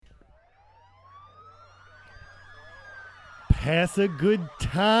Pass a good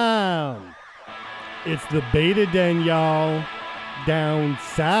time. It's the Beta Den, y'all, down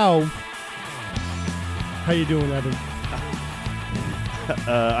south. How you doing, Evan?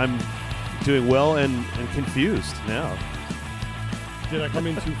 I'm doing well and confused now. Did I come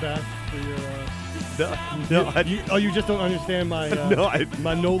in too fast for your... No, you just don't understand my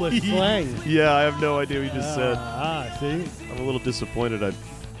my NOLA slang. Yeah, I have no idea what you just said. See? I'm a little disappointed. I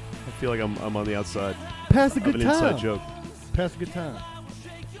feel like I'm on the outside. Pass a good an time. Inside joke. Pass a good time.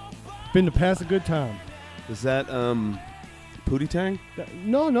 Been to pass a good time. Is that Pootie Tang?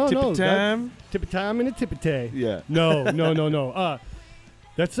 No. Tippy-tam? Tippy-tam and a tippy-tay. Yeah. No.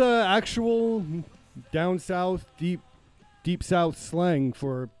 That's actual down south, deep south slang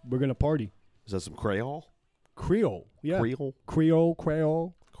for we're going to party. Is that some Creole? Creole, yeah. Creole.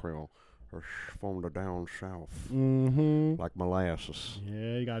 Creole. Or from the down south. Mm-hmm. Like molasses.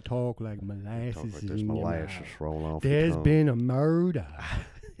 Yeah, you got to talk like molasses. Talk like there's molasses rolling off There's your tongue. been a murder.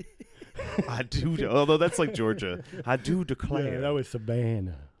 I do, although that's like Georgia. I do declare. Yeah, that was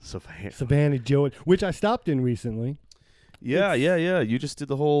Savannah. Savannah, Georgia, which I stopped in recently. Yeah. You just did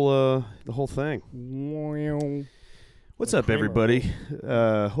the whole thing. Wow. What's up, everybody?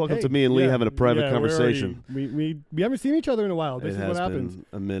 Welcome to me and Lee having a private conversation. We haven't seen each other in a while. This is what happens. Been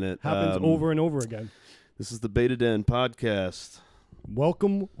a minute. Happens over and over again. This is the Beta Den podcast.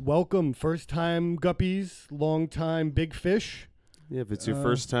 Welcome, first time guppies, long time big fish. Yeah, if it's your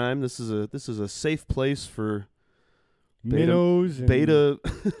first time, this is a safe place for minnows and beta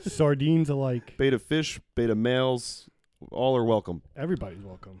sardines alike. Beta fish, beta males, all are welcome. Everybody's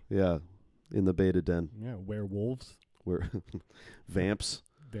welcome. Yeah, in the Beta Den. Yeah, werewolves. We're vamps,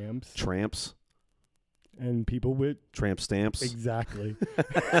 tramps, and people with tramp stamps. Exactly.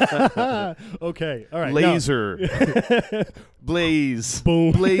 Okay, all right. Laser, blaze,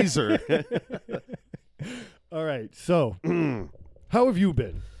 boom, blazer. All right. So, how have you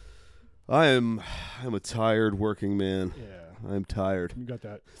been? I'm a tired working man. Yeah, I'm tired. You got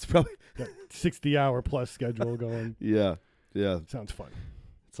that? It's probably that 60-hour plus schedule going. Yeah. Sounds fun.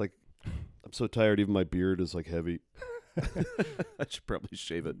 It's like I'm so tired. Even my beard is like heavy. I should probably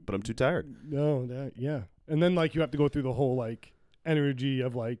shave it, but I'm too tired. Yeah. And then like you have to go through the whole like energy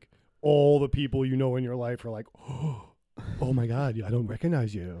of like all the people you know in your life are like, oh my God, I don't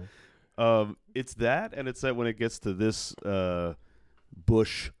recognize you. It's that, and it's that when it gets to this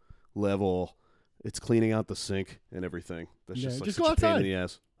bush level, it's cleaning out the sink and everything. That's just like just such go a pain outside. in the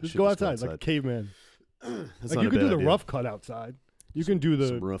ass. Just go outside like a caveman. That's like not you a can do bad the idea. rough cut outside. You can do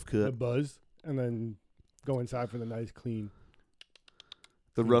some rough cut. the buzz, and then go inside for the nice clean.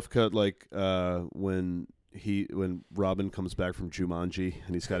 The rough cut, like when Robin comes back from Jumanji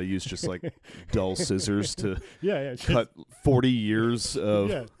and he's got to use just like dull scissors to cut 40 years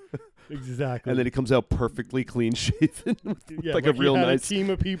of. Yeah, exactly. And then he comes out perfectly clean shaven with like a real nice team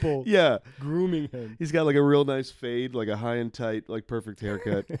of people. Yeah, grooming him. He's got like a real nice fade, like a high and tight, like perfect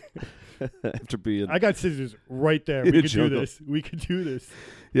haircut. After being, I got scissors right there. We could do this.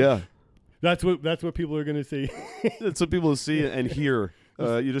 Yeah. That's what people are gonna see. That's what people see and hear.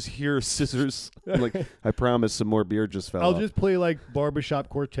 You just hear scissors. Like, I promise, some more beard just fell off. I'll just play like barbershop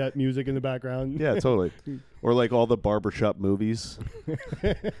quartet music in the background. Yeah, totally. Or like all the barbershop movies.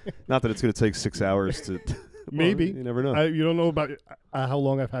 Not that it's gonna take 6 hours to. Maybe you never know. You don't know about how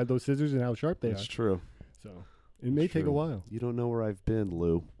long I've had those scissors and how sharp they are. That's true. So it may take a while. You don't know where I've been,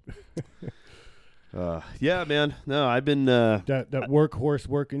 Lou. Yeah, man. No, I've been that workhorse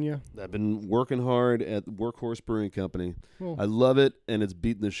working you. I've been working hard at the Workhorse Brewing Company. Well, I love it, and it's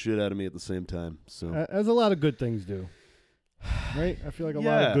beating the shit out of me at the same time. So, as a lot of good things do, right? I feel like a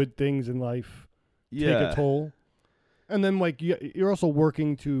lot of good things in life take a toll, and then like you're also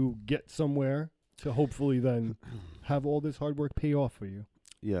working to get somewhere to hopefully then have all this hard work pay off for you.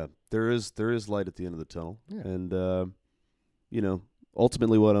 Yeah, there is light at the end of the tunnel, yeah. And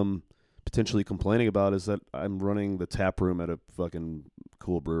ultimately, what I'm potentially complaining about is that I'm running the tap room at a fucking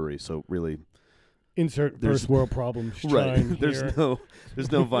cool brewery. So really, insert first world problems. Right. There's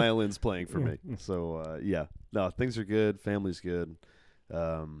no violins playing for me. So no, things are good. Family's good.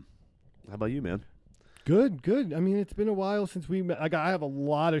 How about you, man? Good. I mean, it's been a while since we met. I have a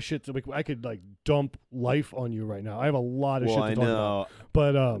lot of shit. So I could like dump life on you right now. I have a lot of shit to talk about.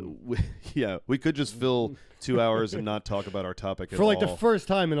 But we could just fill 2 hours and not talk about our topic at all. For like the first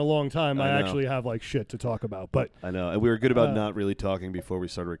time in a long time, I actually have like shit to talk about. But I know, and we were good about not really talking before we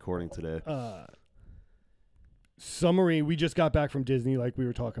started recording today. Summary: we just got back from Disney, like we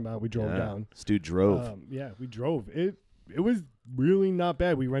were talking about. We drove down. Stu drove. We drove. It was really not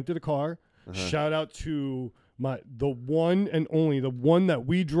bad. We rented a car. Shout out to the one and only, the one that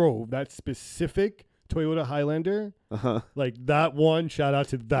we drove, that specific Toyota Highlander. Like that one. Shout out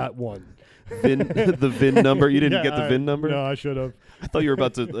to that one. The VIN number. You didn't get the VIN number? No, I should have. I thought you were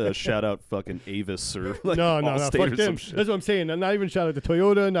about to shout out fucking Avis or like no, Allstate fuck or them. some shit. That's what I'm saying. Not even shout out to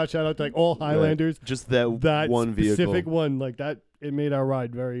Toyota. Not shout out to like all Highlanders. Right. Just that one vehicle. Specific one like that. It made our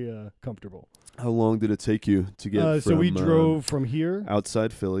ride very comfortable. How long did it take you to get from... So we drove from here.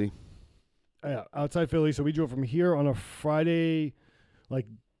 Outside Philly. Yeah, outside Philly. So we drove from here on a Friday. Like,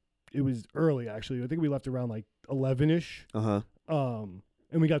 it was early, actually. I think we left around like 11-ish. And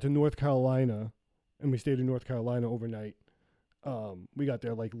we got to North Carolina. And we stayed in North Carolina overnight. We got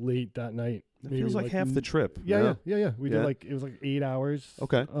there like late that night. It feels like half the trip. Yeah. We did like, it was like 8 hours.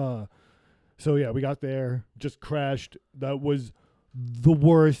 Okay. So yeah, we got there, just crashed. That was the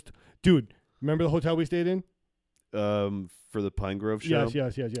worst. Dude, remember the hotel we stayed in? For the Pine Grove show?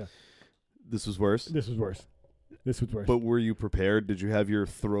 Yes. This was worse? This was worse. But were you prepared? Did you have your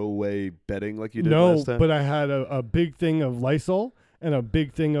throwaway bedding like you did last time? No, but I had a big thing of Lysol and a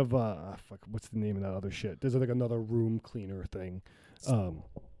big thing of, what's the name of that other shit? There's like another room cleaner thing.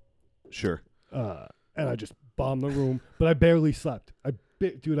 Sure. And I just bombed the room, but I barely slept. I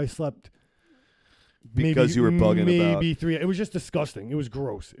slept... Because you were bugging about... Maybe 3. It was just disgusting. It was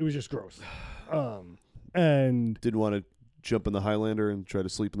gross. It was just gross. And... Didn't want to jump in the Highlander and try to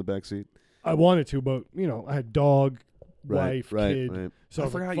sleep in the back seat? I wanted to, but, I had dog, wife, kid. Right. So I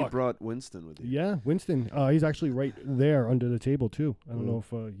forgot you brought Winston with you. Yeah, Winston. He's actually right there under the table, too. I don't know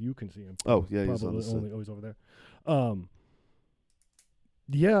if you can see him. Oh, yeah, Probably he's on the side. always over there.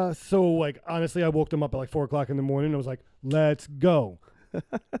 Yeah, so, like, honestly, I woke them up at like 4 o'clock in the morning. I was like, let's go.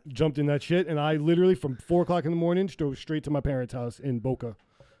 Jumped in that shit, and I literally from 4 o'clock in the morning drove straight to my parents' house in Boca.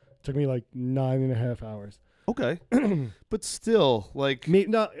 Took me like 9.5 hours. Okay, but still, like, it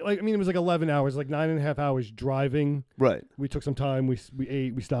was like 11 hours, like 9.5 hours driving. Right. We took some time. We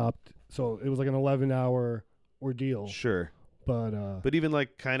ate. We stopped. So it was like an 11-hour ordeal. Sure. But even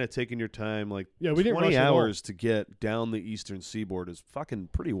like kind of taking your time, like we didn't 20 rush hours to get down the eastern seaboard is fucking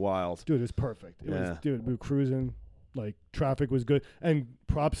pretty wild. Dude, it's perfect. We were cruising. Like, traffic was good. And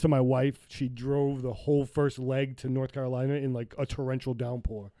props to my wife. She drove the whole first leg to North Carolina in, like, a torrential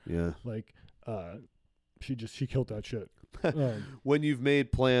downpour. Yeah. Like, she killed that shit. When you've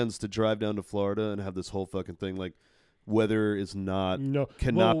made plans to drive down to Florida and have this whole fucking thing, like, weather is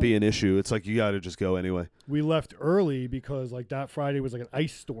cannot be an issue. It's like you got to just go anyway. We left early because, like, that Friday was, like, an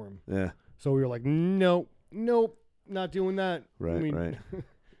ice storm. Yeah. So we were like, nope, not doing that. Right.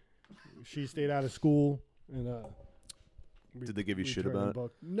 She stayed out of school and, did they give you shit about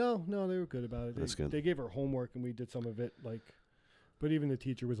it? No, they were good about it. That's good. They gave her homework and we did some of it. Like, but even the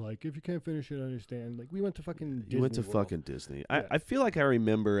teacher was like, "If you can't finish it, I understand." Like, we went to fucking Disney. You went to World. fucking Disney. Yeah. I feel like I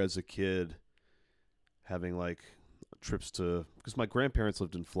remember as a kid having like trips to, because my grandparents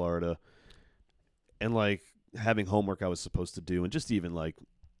lived in Florida, and like having homework I was supposed to do, and just even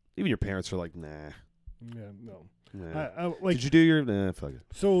your parents are like, nah. Yeah, no. Nah. Did you do your? Nah, fuck it.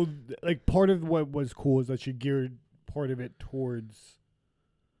 So like part of what was cool is that she geared part of it towards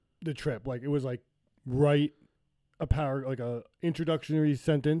the trip. Like, it was like write a introductory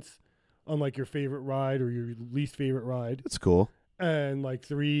sentence on like your favorite ride or your least favorite ride. That's cool. And like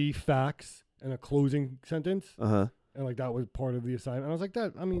 3 facts and a closing sentence. And like that was part of the assignment. And I was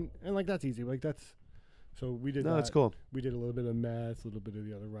like, that's easy. Like, that's, so we did that. No, that's cool. We did a little bit of math, a little bit of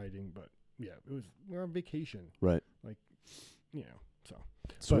the other writing, but yeah, we're on vacation. Right. Like, so.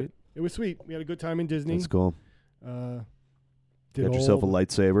 Sweet. But it was sweet. We had a good time in Disney. That's cool. Got yourself a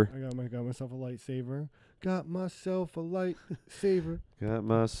lightsaber? I got myself a lightsaber. Got myself a lightsaber. Got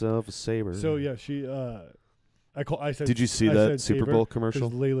myself a saber. So yeah, she. I said. Did you see that Super Bowl commercial?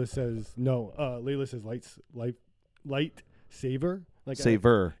 Layla says no. Layla says light saver. Like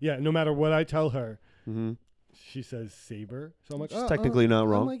saver. Yeah. No matter what I tell her, she says saber. So I'm like, she's technically not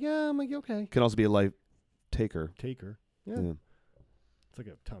wrong. I'm like, okay. Can also be a light taker. Taker. Yeah. It's like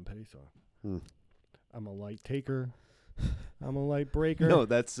a Tom Petty song. I'm a light taker. I'm a light breaker. No,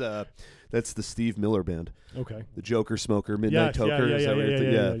 that's the Steve Miller Band. Okay. The Joker Smoker, Midnight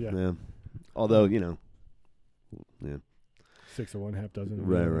Toker. Yeah. Although, 6 of one, half dozen.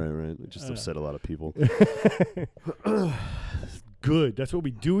 Right. It just upset a lot of people. Good. That's what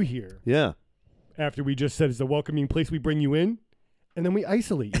we do here. Yeah. After we just said it's a welcoming place, we bring you in, and then we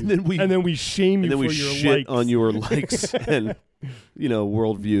isolate you. And then we shame you for your likes. And then we shit on your likes and,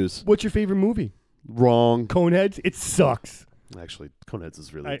 worldviews. What's your favorite movie? Wrong. Coneheads? It sucks. Actually, Coneheads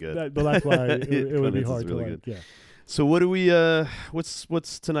is really good. But that's why it would be hard to really like. Good. Yeah. So what do we?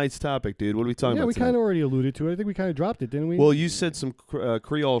 What's tonight's topic, dude? What are we talking about? Yeah, we kind of already alluded to it. I think we kind of dropped it, didn't we? Well, you said some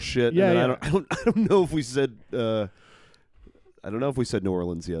Creole shit. Yeah, and I don't know if we said. I don't know if we said New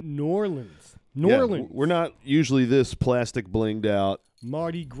Orleans yet. New Orleans. New Orleans. We're not usually this plastic blinged out.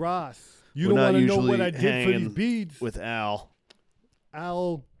 Mardi Gras. You don't want to know what I did for these beads. With Al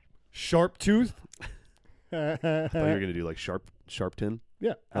Sharptooth. I thought you were going to do like Sharpton.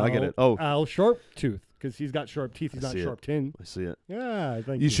 Yeah. I get it. Oh. Al Sharptooth. Because he's got sharp teeth. He's not sharp tin. I see it. Yeah, I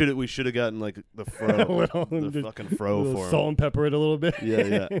think we should have gotten like the fro, the fucking fro for him. Salt and pepper it a little bit.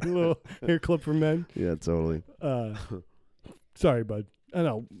 Yeah. A little hair clip for men. Yeah, totally. Sorry, bud. I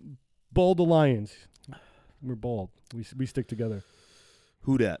know. Bald Alliance. We're bald. We stick together.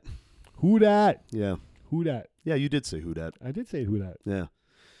 Who dat? Who dat? Yeah. Who dat? Yeah, you did say who dat. I did say who dat. Yeah.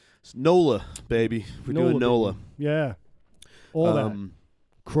 It's NOLA, baby. We're doing NOLA. Baby. Yeah. All that.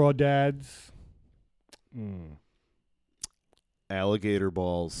 Crawdads. Alligator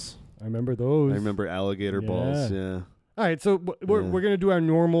balls. I remember those. I remember alligator balls. Yeah. All right, so we're gonna do our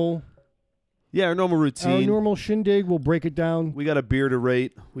normal. Yeah, our normal routine. Our normal shindig. We'll break it down. We got a beer to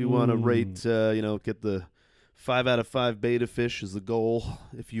rate. We want to rate. Get the 5 out of 5 beta fish is the goal.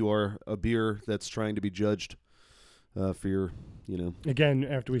 If you are a beer that's trying to be judged for your, Again,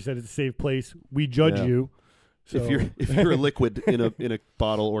 after we said it's a safe place, we judge you. So. If you're a liquid in a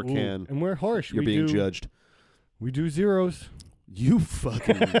bottle or can, and we're harsh, you're being judged. We do zeros. You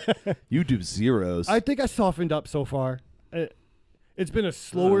do zeros. I think I softened up so far. It's been a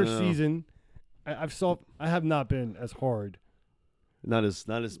slower season. I have not been as hard. Not as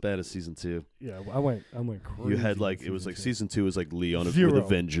bad as season 2. Yeah, I went crazy. You had it was like season 2 was like Leon with a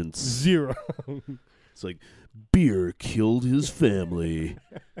vengeance. 0. It's like beer killed his family.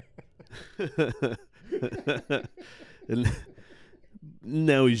 And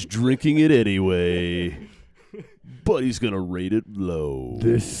now he's drinking it anyway. But he's gonna rate it low.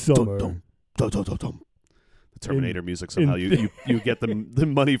 This summer. Dum, dum, dum, dum, dum. The Terminator music somehow. You get the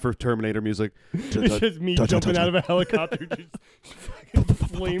money for Terminator music. It's just me jumping out of a helicopter, just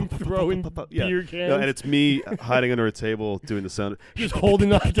flame throwing beer cans. No, and it's me hiding under a table doing the sound. Just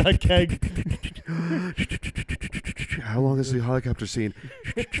holding on to that keg. How long is the helicopter scene?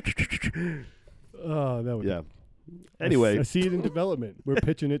 Oh, that was Anyway, I see it in development. We're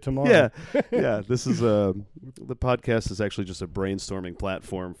pitching it tomorrow. Yeah. This is the podcast is actually just a brainstorming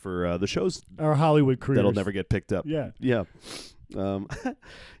platform for the shows. Our Hollywood careers that'll never get picked up. Yeah. So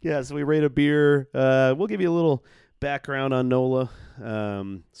we rate a beer. We'll give you a little background on NOLA,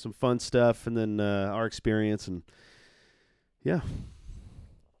 some fun stuff, and then our experience, and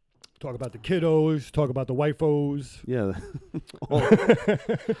talk about the kiddos. Talk about the wifos. Yeah,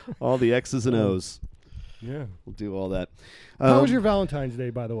 all the X's and O's. Yeah, we'll do all that. How was your Valentine's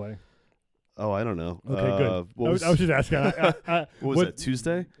Day, by the way? Oh, I don't know. Okay, good. I was just asking. What was that,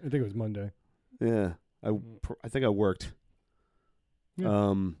 Tuesday? I think it was Monday. Yeah, I think I worked.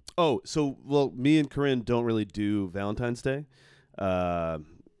 Yeah. Me and Corinne don't really do Valentine's Day.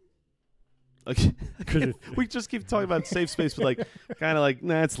 We just keep talking about safe space, but kind of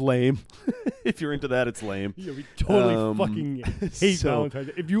nah, it's lame. If you're into that, it's lame. Yeah, we totally fucking hate Valentine's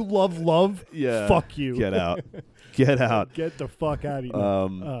Day. If you love, fuck you. Get out. Get out. Get the fuck out of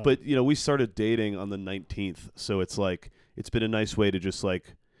here. But we started dating on the 19th, so it's it's been a nice way to just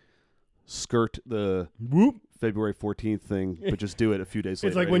skirt the February 14th thing, but just do it a few days later.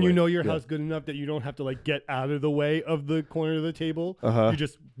 It's like when you know your house good enough that you don't have to get out of the way of the corner of the table. Uh-huh. You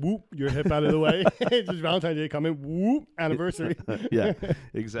just your hip out of the way. It's just Valentine's Day coming. Anniversary. Yeah,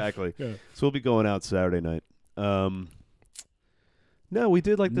 exactly. Yeah. So we'll be going out Saturday night. No, we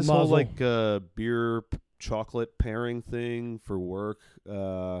did this whole beer chocolate pairing thing for work.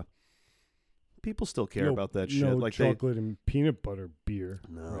 People still care about that shit. No chocolate and peanut butter beer.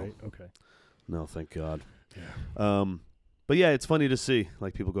 No. Right? Okay. No, thank God. Yeah. But yeah, it's funny to see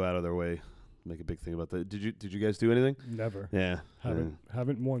people go out of their way, make a big thing about that. Did you guys do anything? Never. Yeah.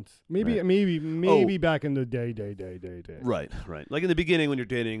 Haven't once. Maybe back in the day. Right. Like in the beginning when you're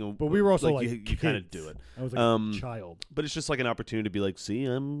dating. But we were also you kind of do it. I was a child. But it's just an opportunity to be see,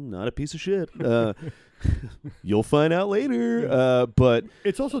 I'm not a piece of shit. You'll find out later. But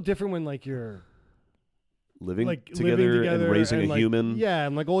it's also different when you're living together and raising a human. Yeah,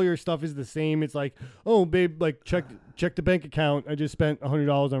 and all your stuff is the same. It's oh, babe, check the bank account. I just spent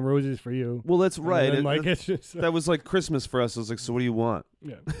 $100 on roses for you. Well, that's right. And it's just, that was Christmas for us. I was so what do you want?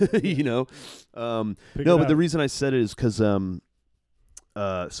 Yeah. But the reason I said it is because so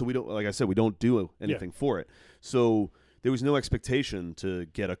we don't, like I said, we don't do anything for it. So there was no expectation to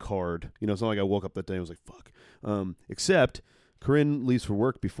get a card. It's not like I woke up that day and was fuck. Except Corinne leaves for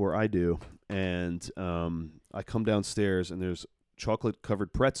work before I do. And I come downstairs and there's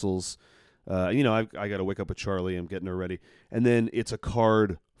chocolate-covered pretzels. I got to wake up with Charlie. I'm getting her ready. And then it's a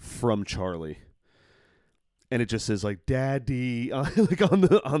card from Charlie. and it just says like "Daddy" like on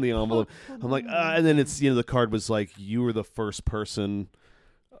the envelope. I'm like, and then it's the card was like, "You were the first person."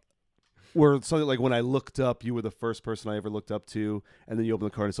 Where something like when I looked up, you were the first person I ever looked up to, and then you open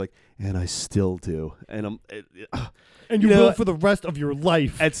the card, it's like, and I still do, and and you will for the rest of your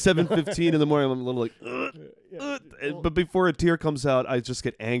life. At 7:15 in the morning, I'm a little like, but before a tear comes out, I just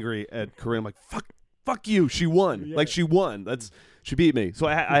get angry at Corinne. I'm like, fuck you, she won, like she won. She beat me. So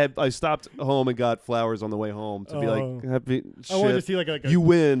I stopped home and got flowers on the way home to be like, happy shit. I wanted to see like you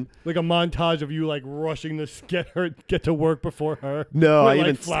win. Like a montage of you like rushing to get to work before her. No,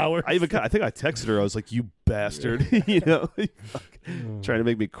 with, flowers. I think I texted her. I was like, you bastard. Trying to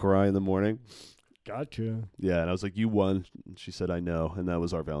make me cry in the morning. Gotcha. Yeah, and I was like, you won. And she said, I know. And that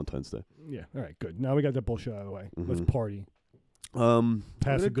was our Valentine's Day. Yeah. All right, good. Now we got that bullshit out of the way. Mm-hmm. Let's party.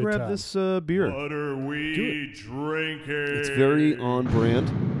 Pass a good grab time. This beer. What are we drinking? It's very on brand.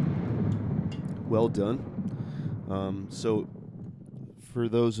 Well done. So, for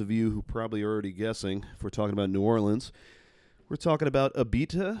those of you who probably are already guessing, if we're talking about New Orleans, we're talking about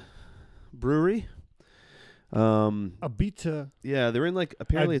Abita Brewery. Abita. Yeah, they're in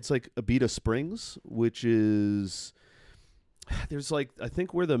apparently it's like Abita Springs, which is there's I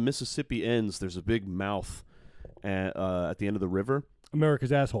think where the Mississippi ends, there's a big mouth. At the end of the river,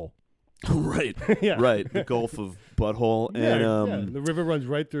 America's asshole. Right, yeah, right. The Gulf of Butthole, and the river runs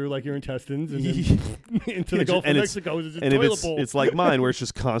right through your intestines and then into the Gulf of Mexico. It's a toilet bowl. It's like mine, where it's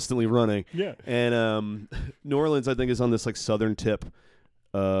just constantly running. Yeah, and New Orleans, I think, is on this southern tip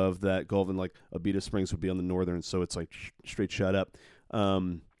of that Gulf, and Abita Springs would be on the northern, so it's straight shot up. All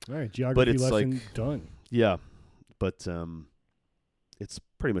right, geography lesson done. Yeah, but it's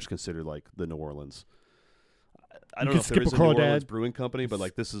pretty much considered the New Orleans. I don't know if there is a New Orleans brewing company,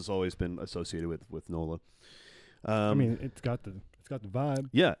 but this has always been associated with NOLA. I mean, it's got the vibe.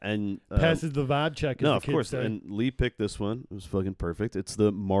 Yeah, and passes the vibe check. No, of course. And Lee picked this one. It was fucking perfect. It's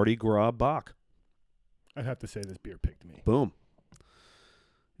the Mardi Gras Bach. I'd have to say this beer picked me. Boom.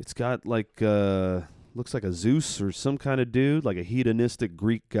 It's got looks like a Zeus or some kind of dude, like a hedonistic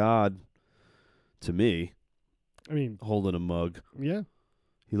Greek god. To me, I mean, holding a mug. Yeah,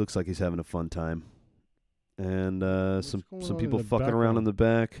 he looks like he's having a fun time. And some people fucking around in the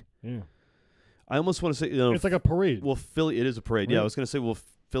back. Yeah. I almost want to say, it's like a parade. Well, Philly, it is a parade. Right? Yeah, I was going to say,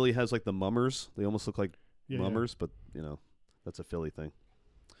 Philly has the mummers. They almost look like mummers, but that's a Philly thing.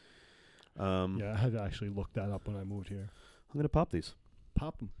 I had to actually look that up when I moved here. I'm going to pop these.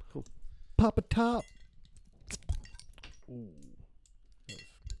 Pop them. Cool. Pop a top. Ooh.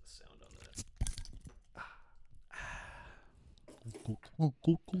 Sound on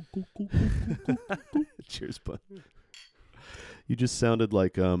that. Cheers, bud. You just sounded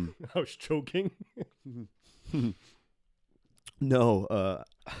like I was choking. No,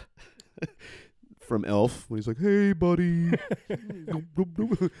 from Elf when he's like, "Hey, buddy,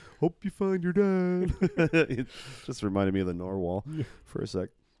 hope you find your dad." It just reminded me of the narwhal for a sec.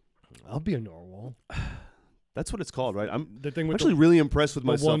 I'll be a narwhal. That's what it's called, right? I'm actually really impressed with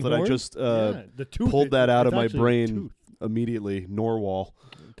myself that I just pulled that out of my brain immediately. Narwhal.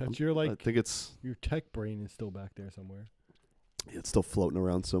 That's your I think it's your tech brain is still back there somewhere. It's still floating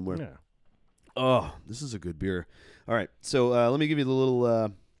around somewhere. Yeah. Oh, this is a good beer. All right, so let me give you the little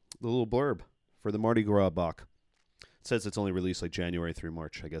blurb for the Mardi Gras Bach. It says it's only released January through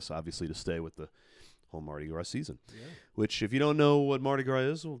March, I guess, obviously to stay with the whole Mardi Gras season. Yeah. Which, if you don't know what Mardi Gras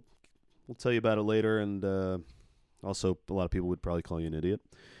is, we'll tell you about it later. And also, a lot of people would probably call you an idiot.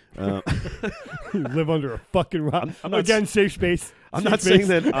 You live under a fucking rock. I'm not safe space. I'm not saying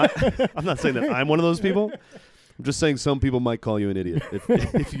that. I'm not saying that I'm one of those people. I'm just saying some people might call you an idiot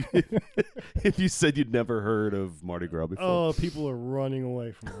if you said you'd never heard of Mardi Gras before. Oh, people are running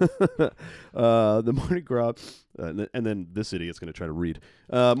away from us. The Mardi Gras, and then this idiot's going to try to read.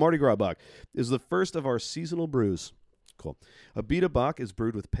 Mardi Gras Bach is the first of our seasonal brews. Cool. Abita Bach is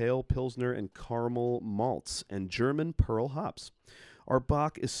brewed with pale Pilsner and caramel malts and German Pearl hops. Our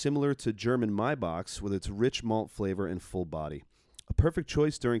Bach is similar to German Maibachs with its rich malt flavor and full body. A perfect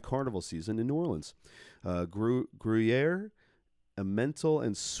choice during carnival season in New Orleans. Gruyere, Emmental,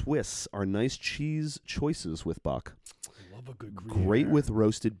 and Swiss are nice cheese choices with Bach. I love a good Gruyere. Great with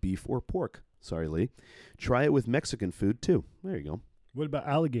roasted beef or pork. Sorry, Lee. Try it with Mexican food, too. There you go. What about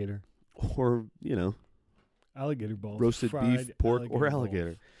alligator? Or, alligator balls. Roasted beef, pork, or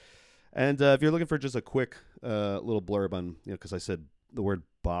alligator. Balls. And if you're looking for just a quick little blurb on, because I said the word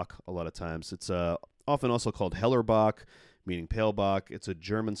Bach a lot of times, it's often also called Heller Bach, meaning pale Bach. It's a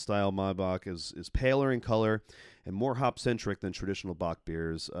German-style Maibach, is paler in color and more hop-centric than traditional Bach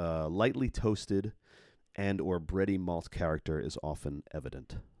beers. Lightly toasted and or bready malt character is often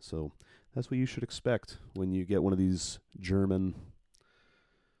evident. So That's what you should expect when you get one of these German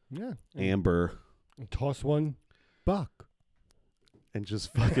amber. Toss one buck. And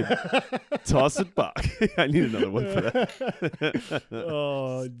just fucking toss it back. I need another one for that.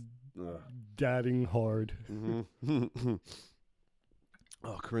 Oh, dadding hard. Mm-hmm.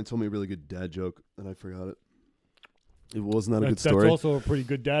 Oh, Corinne told me a really good dad joke, and I forgot it. It was not a good story. That's also a pretty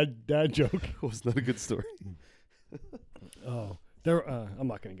good dad joke. It was not a good story. Oh, there. I'm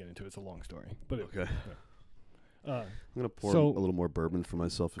not going to get into it. It's a long story. But okay. I'm going to pour a little more bourbon for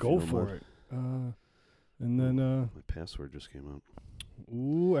myself. If go you don't for mind. it. And then my password just came out.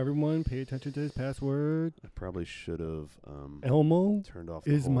 Ooh, everyone, pay attention to his password. I probably should have Elmo turned off.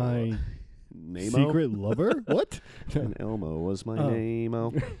 Is my secret lover. What? And Elmo was my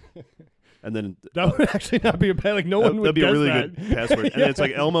name-o. And then that would actually not be a bad. Like no one would guess that. That'd be a really that. good password. And then it's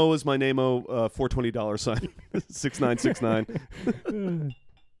like Elmo was my name-o, $420 sign, 6969.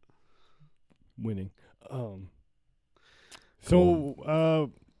 Winning.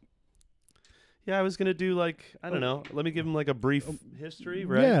 Yeah, I was gonna do like I don't know. Let me give him like a brief history,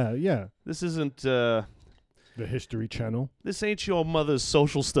 right? Yeah. This isn't the History Channel. This ain't your mother's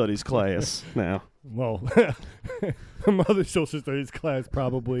social studies class. Now, well, her mother's social studies class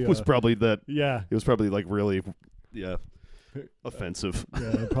probably was probably that. Yeah, it was probably like really, offensive. Yeah,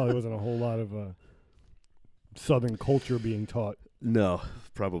 there probably wasn't a whole lot of Southern culture being taught. No,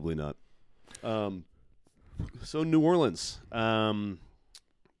 probably not. So New Orleans.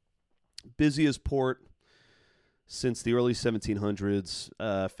 Busiest port since the early 1700s,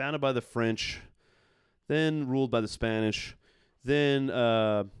 founded by the French, then ruled by the Spanish. Then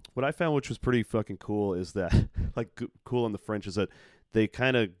what I found, which was pretty fucking cool, is that, like, cool on the French, is that they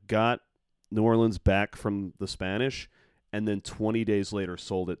kind of got New Orleans back from the Spanish and then 20 days later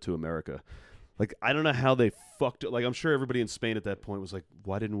sold it to America. Like, I don't know how they fucked it. Like, I'm sure everybody in Spain at that point was like,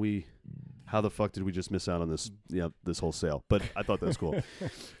 why didn't we... How the fuck did we just miss out on this? This whole sale. But I thought that was cool.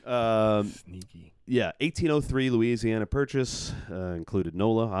 Sneaky. Yeah, 1803 Louisiana Purchase included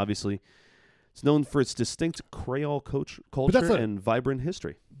NOLA. Obviously, it's known for its distinct Creole culture and vibrant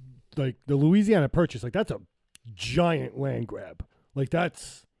history. Like the Louisiana Purchase, like that's a giant land grab. Like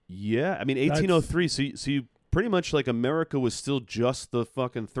that's I mean 1803. So you pretty much like America was still just the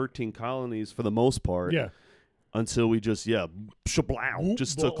fucking 13 colonies for the most part. Yeah. Until we just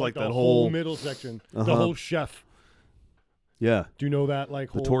just took like that whole middle section, the whole chef. Yeah. Do you know that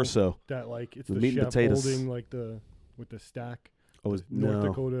like the torso? That like it's the the meat chef and potatoes. holding like with the stack. Oh, North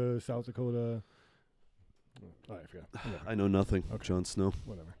Dakota, South Dakota. Oh, I forgot. I know nothing. Okay. Jon Snow.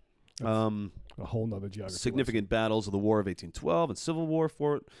 Whatever. That's a whole nother geography. Significant battles of the War of 1812 and Civil War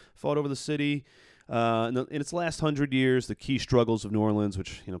fought over the city. In its last 100 years, the key struggles of New Orleans,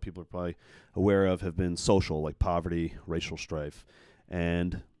 which people are probably aware of, have been social, like poverty, racial strife,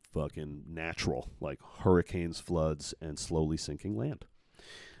 and fucking natural, like hurricanes, floods, and slowly sinking land.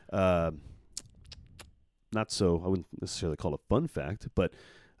 Not so, I wouldn't necessarily call it a fun fact, but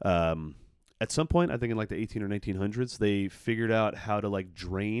at some point, I think in like the 18 or 1900s, they figured out how to like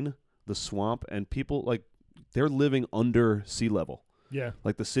drain the swamp, and people like they're living under sea level. Yeah.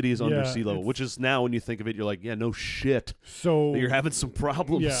 Like the city is under sea level, which is now when you think of it, you're like, yeah, no shit. So you're having some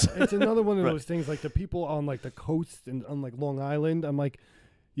problems. Yeah, it's another one of those things like the people on like the coast and on like Long Island. I'm like,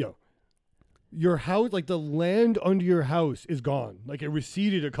 your house, like the land under your house is gone. Like it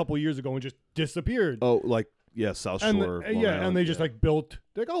receded a couple years ago and just disappeared. Oh, like, South Shore. And they just like built,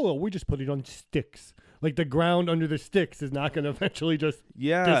 like, oh, well, we just put it on sticks. Like the ground under the sticks is not going to eventually just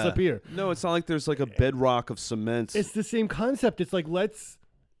disappear. No, it's not like there's like a bedrock of cement. It's the same concept. It's like, let's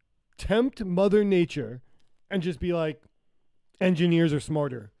tempt Mother Nature and just be like, engineers are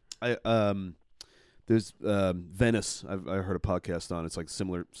smarter. There's Venice. I heard a podcast on. It's like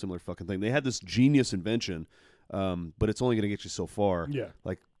similar fucking thing. They had this genius invention, but it's only going to get you so far. Yeah,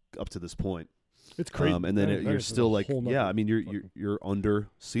 like up to this point. It's crazy. And then you're still like, I mean, you're under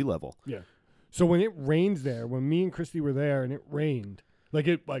sea level. Yeah. So when it rains there, when me and Christy were there and it rained,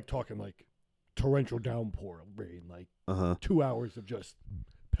 like talking like torrential downpour rain, like 2 hours of just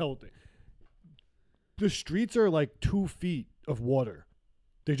pelting. The streets are like 2 feet of water.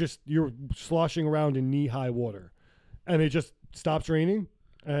 You're sloshing around in knee-high water, and it just stops raining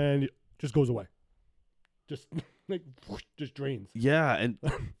and it just goes away. Just like whoosh, just drains. Yeah, and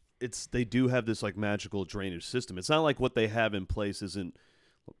they do have this like magical drainage system. It's not like what they have in place isn't,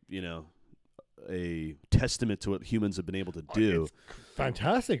 a testament to what humans have been able to do. It's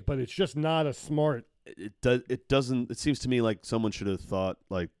fantastic, but it's just not a smart. It doesn't. It seems to me like someone should have thought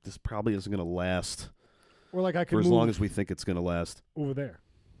like this probably isn't going to last. Or like I could for as long as we think it's going to last over there.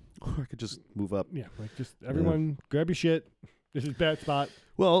 Or I could just move up. Yeah, like just everyone grab your shit, This is bad spot.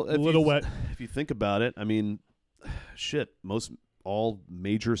 Well, a little wet. If you think about it, I mean, shit, all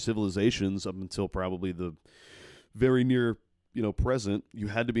major civilizations up until probably the very near, present, you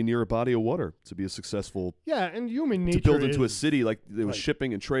had to be near a body of water to be a successful. Yeah, and human nature to build into a city, like there was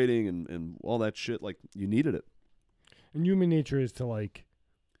shipping and trading and all that shit. Like you needed it. And human nature is to like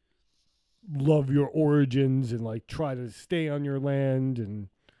love your origins and like try to stay on your land, and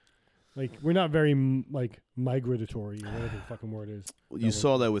like we're not very like migratory or whatever the fucking word is. You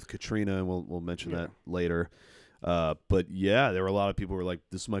saw that with Katrina, and we'll mention that later. But yeah, there were a lot of people who were like,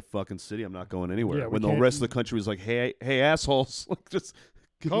 "This is my fucking city. I'm not going anywhere." Yeah, when the rest of the country was like, "Hey, assholes, like just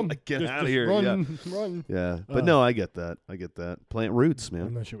get out of here, run." Yeah, but no, I get that. Plant roots, man.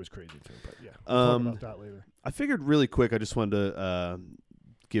 And that shit was crazy too. But yeah, we'll talk about that later. I figured really quick. I just wanted to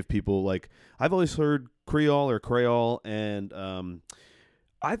give people like I've always heard Creole, and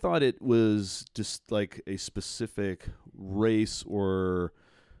I thought it was just like a specific race or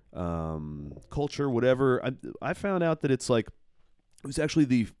culture, whatever. I found out that it was actually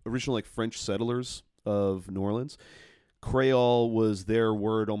the original like French settlers of New Orleans. Creole was their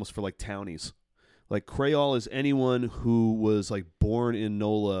word almost for like townies. Like Creole is anyone who was like born in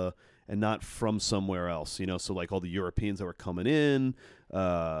NOLA and not from somewhere else, so like all the Europeans that were coming in,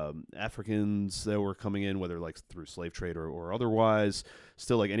 Africans that were coming in, whether like through slave trade or otherwise,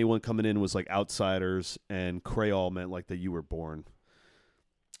 still like anyone coming in was like outsiders, and Creole meant like that you were born.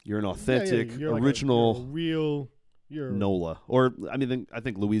 You're an authentic, you're original, like real NOLA, or I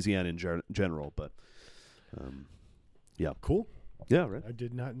think Louisiana in general, but yeah, cool. Yeah, right. I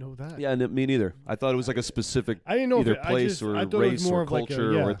did not know that. Yeah, me neither. I thought it was like a specific I didn't know either place or race or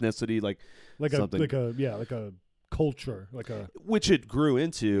culture or ethnicity, like something. like a culture, which it grew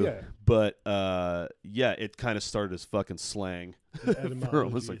into. Yeah. But it kind of started as fucking slang for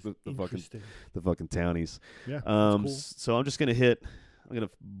almost like the fucking townies. Yeah. Cool. So I'm gonna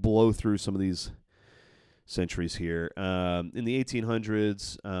blow through some of these centuries here. In the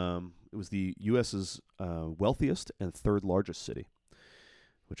 1800s, it was the U.S.'s wealthiest and third largest city,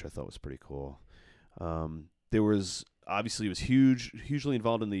 which I thought was pretty cool. There was obviously it was hugely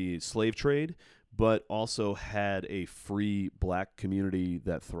involved in the slave trade, but also had a free black community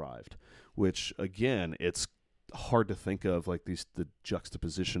that thrived. Which again, it's hard to think of like the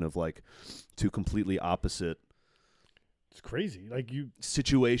juxtaposition of like two completely opposite. It's crazy, like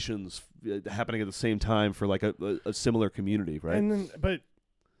situations happening at the same time for like a similar community, right? And then, but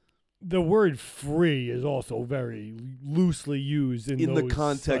the word "free" is also very loosely used in the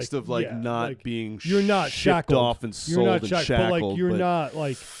context of not being you're not shipped shackled off and sold and shackled, but like you're not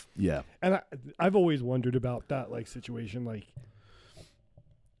like yeah. And I've always wondered about that like situation, like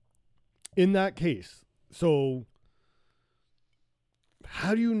in that case. So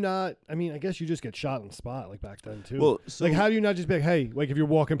how do you not? I mean, I guess you just get shot on the spot like back then too. Well, so like how do you not just be like, hey, like if you're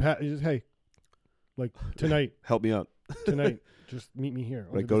walking past, you just hey, like tonight, help me out tonight. Just meet me here.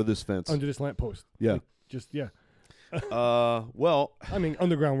 Like, go to this fence. Under this lamppost. Yeah. Like, well. I mean,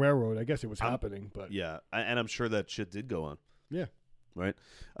 Underground Railroad, I guess it was happening, but. Yeah. And I'm sure that shit did go on. Yeah. Right?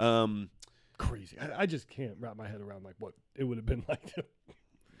 Crazy. I just can't wrap my head around, like, what it would have been like.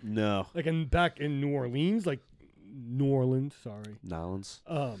 No. Like, back in New Orleans, sorry. Nolans.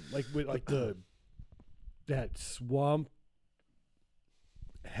 Like, with, like, that swamp,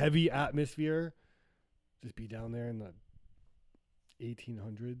 heavy atmosphere, just be down there in the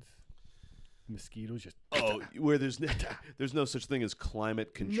 1800s, mosquitoes just where there's no such thing as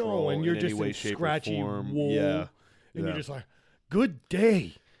climate control and you're in just any way, in shape, scratchy or form. Wool, and you're just like, good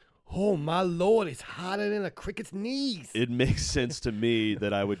day. Oh my Lord, it's hotter than a cricket's knees. It makes sense to me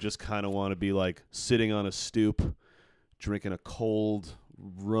that I would just kind of want to be like sitting on a stoop, drinking a cold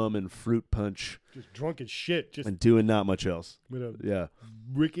rum and fruit punch, just drunk as shit, just and doing not much else with a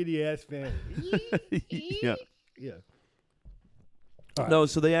rickety ass fan. Yeah. Right. No,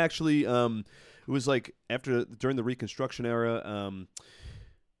 so they actually, it was like during the Reconstruction era,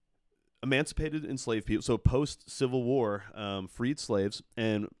 emancipated enslaved people. So post-Civil War, freed slaves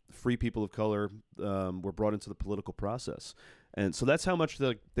and free people of color were brought into the political process. And so that's how much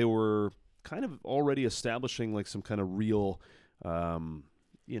they were kind of already establishing like some kind of real,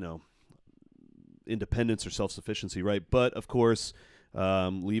 independence or self-sufficiency, right? But, of course...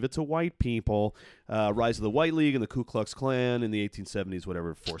 leave it to white people. Rise of the White League and the Ku Klux Klan in the 1870s,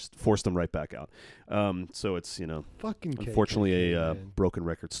 whatever, forced them right back out. So it's, fucking unfortunately a broken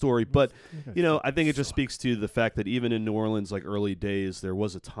record story. But, I think it just speaks to the fact that even in New Orleans, like early days, there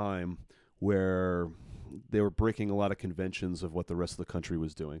was a time where they were breaking a lot of conventions of what the rest of the country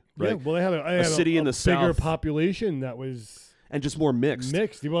was doing. Right? Yeah, well, they had a city in the bigger South, population that was... And just more mixed.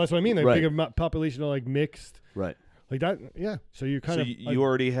 Mixed. Well, that's what I mean. They had a bigger population of like mixed. Right. Like that, yeah. So you kind of you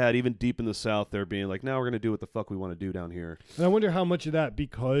already had, even deep in the South, there being like, now we're going to do what the fuck we want to do down here. And I wonder how much of that,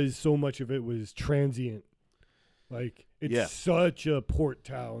 because so much of it was transient. Like, it's such a port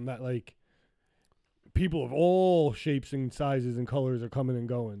town that, like, people of all shapes and sizes and colors are coming and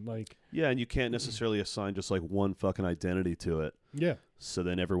going. Like, yeah, and you can't necessarily assign just like one fucking identity to it. Yeah. So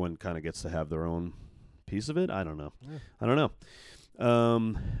then everyone kind of gets to have their own piece of it. I don't know. Yeah. I don't know.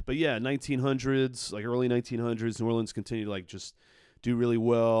 But yeah, 1900s, like early 1900s, New Orleans continued to like just do really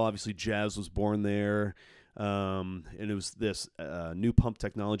well. Obviously, jazz was born there. And it was this new pump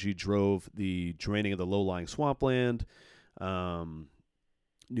technology drove the draining of the low-lying swampland,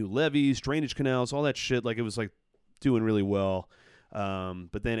 new levees, drainage canals, all that shit. Like, it was like doing really well.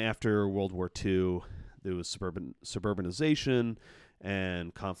 But then after World War II, there was suburbanization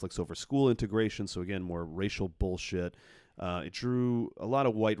and conflicts over school integration. So again, more racial bullshit. It drew a lot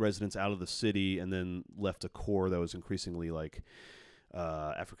of white residents out of the city and then left a core that was increasingly like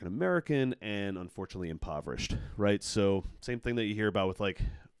African American and unfortunately impoverished, right? So same thing that you hear about with like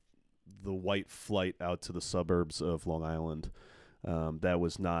the white flight out to the suburbs of Long Island. That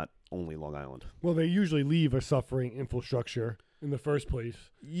was not only Long Island. Well, they usually leave a suffering infrastructure in the first place.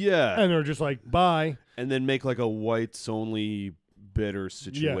 Yeah. And they're just like, bye. And then make like a whites only bitter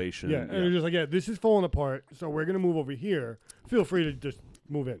situation. Yeah. And they're just like, this is falling apart, so we're going to move over here. Feel free to just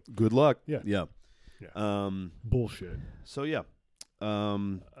move in. Good luck. Yeah. Bullshit. So, yeah.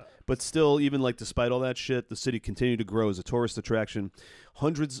 But still, even like despite all that shit, the city continued to grow as a tourist attraction.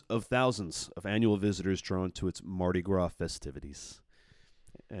 Hundreds of thousands of annual visitors drawn to its Mardi Gras festivities.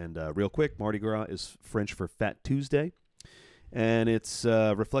 And real quick, Mardi Gras is French for Fat Tuesday. And it's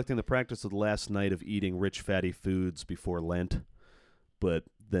reflecting the practice of the last night of eating rich, fatty foods before Lent. But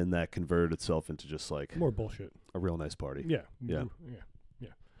then that converted itself into just like more bullshit. A real nice party. Yeah. Yeah.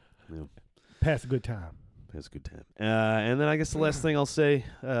 Pass a good time. Pass a good time. And then I guess the last thing I'll say,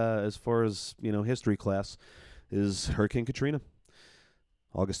 as far as history class, is Hurricane Katrina,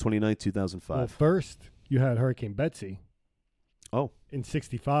 August 29th, 2005. Well, first you had Hurricane Betsy. Oh, in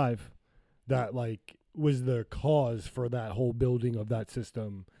 '65, that like was the cause for that whole building of that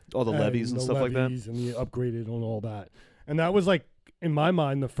system. All the levees and stuff like that, and the upgraded and all that, and that was like, in my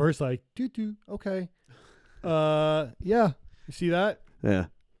mind, the first like, okay, yeah, you see that? Yeah,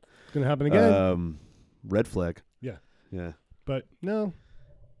 it's gonna happen again. Red flag. Yeah, but no.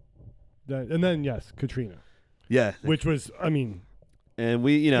 And then yes, Katrina. Yeah, which was, I mean, and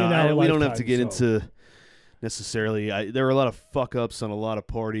we don't have to get into necessarily. There were a lot of fuck ups on a lot of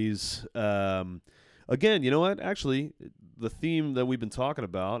parties. Again, you know what? Actually, the theme that we've been talking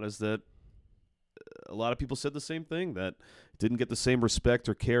about is that a lot of people said the same thing, that it didn't get the same respect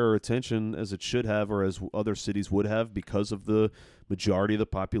or care or attention as it should have, or as other cities would have, because of the majority of the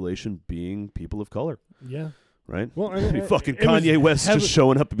population being people of color. Yeah. Right? Well, fucking Kanye West just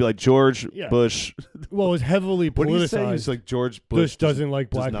showing up and be like, George Bush. Well, it was heavily politicized. What do you say? He's like, George Bush doesn't like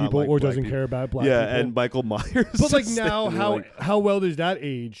black people or doesn't care about black people. Yeah, and Michael Myers. But like now, how well does that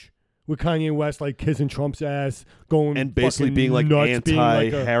age? With Kanye West like kissing Trump's ass, going and basically being like nuts,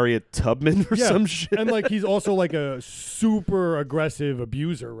 anti-Harriet Tubman or some shit. And like he's also like a super aggressive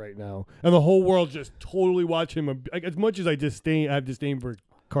abuser right now, and the whole world just totally watch him. Like, as much as I have disdain for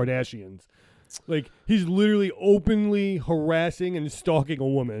Kardashians, like he's literally openly harassing and stalking a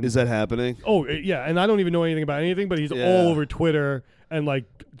woman. Is that happening? Oh yeah, and I don't even know anything about anything, but he's all over Twitter and like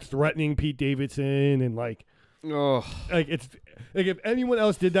threatening Pete Davidson and like, like it's. Like, if anyone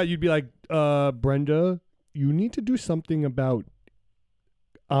else did that, you'd be like, Brenda, you need to do something about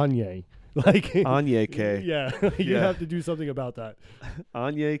Anye. Like Anye K. Yeah, you have to do something about that.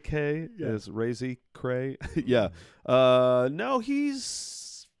 Anye K is Razy Cray. Yeah. No,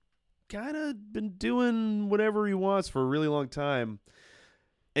 he's kind of been doing whatever he wants for a really long time.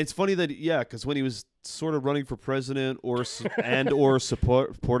 It's funny that, because when he was sort of running for president or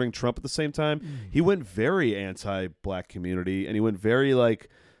supporting Trump at the same time, he went very anti-black community, and he went very like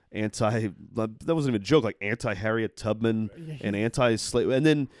that wasn't even a joke, like anti-Harriet Tubman and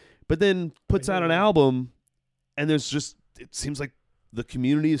anti-slave, but then puts out an album, and it seems like the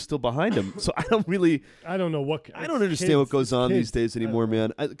community is still behind him. So I don't understand what goes on these days anymore,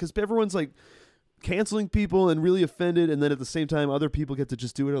 man, because everyone's like canceling people and really offended, and then at the same time other people get to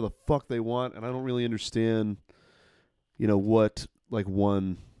just do whatever the fuck they want, and I don't really understand what like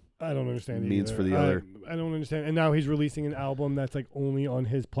one I don't understand means either. For the other. I don't understand. And now he's releasing an album that's like only on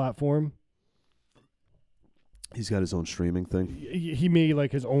his platform. He's got his own streaming thing. He made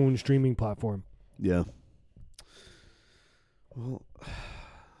like his own streaming platform. Yeah. Well,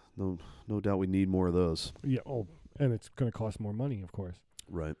 no doubt we need more of those. Yeah. Oh, and it's going to cost more money, of course.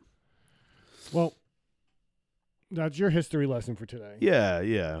 Right. Well, That's your history lesson for today.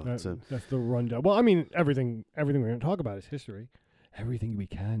 Yeah. That's the rundown. Well, I mean, everything we're going to talk about is history. Everything we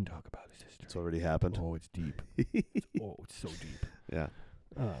can talk about is history. It's already happened. Oh, it's deep. It's so deep. Yeah.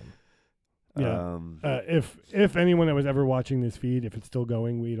 If anyone that was ever watching this feed, if it's still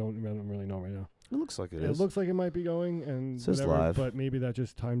going, I don't really know right now. It looks like it is. It looks like it might be going, and it says whatever, live. but maybe that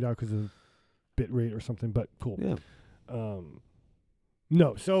just timed out because of bit rate or something. But cool. Yeah.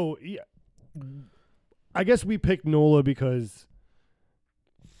 No. So yeah, I guess we picked NOLA because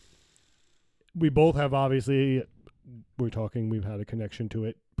we both have obviously. We've had a connection to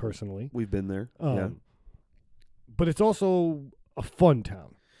it personally. We've been there. But it's also a fun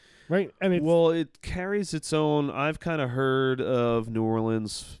town, right? And it carries its own. I've kind of heard of New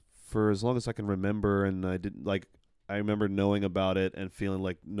Orleans for as long as I can remember, and I remember knowing about it and feeling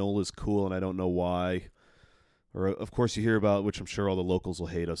like NOLA's cool, and I don't know why. Or of course you hear about, which I'm sure all the locals will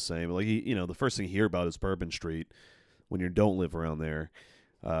hate us saying, but the first thing you hear about is Bourbon Street when you don't live around there.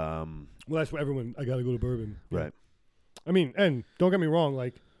 Well, that's what everyone. I gotta go to Bourbon, right? I mean, and don't get me wrong.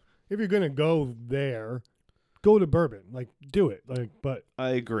 Like, if you're gonna go there, go to Bourbon. Like, do it. But I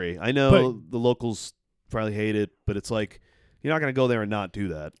agree. I know the locals probably hate it, but it's like you're not gonna go there and not do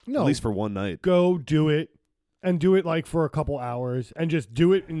that. No, at least for one night. Go do it, and do it like for a couple hours, and just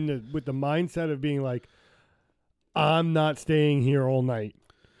do it with the mindset of being like, I'm not staying here all night.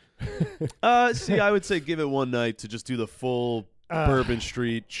 See, I would say give it one night to just do the full Bourbon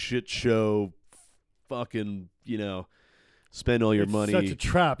Street shit show. Fucking, spend all your money. Such a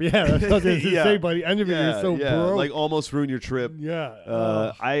trap. Yeah, that's what I was going to say, buddy. End of it, you're so broke. Like almost ruin your trip.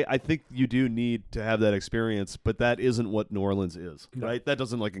 Yeah. I think you do need to have that experience, but that isn't what New Orleans is, right? That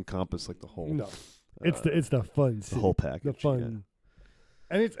doesn't encompass the whole. No, it's the fun city. The whole package. The fun,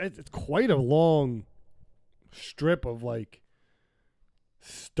 and it's quite a long strip of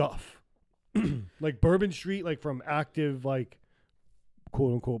stuff, like Bourbon Street, from active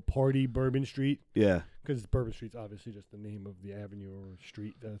quote unquote party Bourbon Street. Yeah. Because Bourbon Street's obviously just the name of the avenue or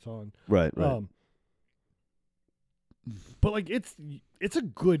street that it's on. Right. But it's a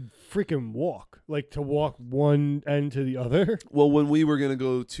good freaking walk. To walk one end to the other. Well, when we were gonna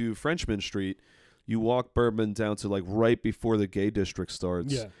go to Frenchman Street, you walk Bourbon down to right before the gay district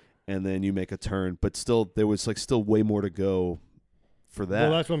starts. Yeah. And then you make a turn, but still there was still way more to go for that.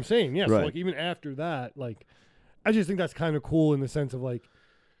 Well, that's what I'm saying. Yeah. Right. So even after that, I just think that's kind of cool in the sense of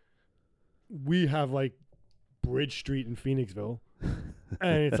we have Bridge Street in Phoenixville,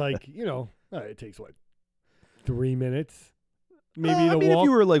 and it's it takes 3 minutes, maybe to walk. If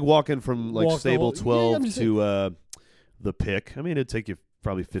you were walking from Stable 12 to the Pick, it'd take you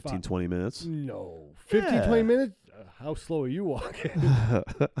probably 15-20 minutes. No, 15-20 minutes. How slow are you walking?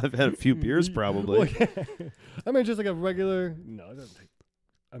 I've had a few beers probably. Just a regular. No, it doesn't take.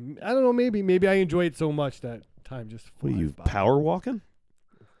 I don't know. Maybe I enjoy it so much that time just flies. What are you by. Power walking?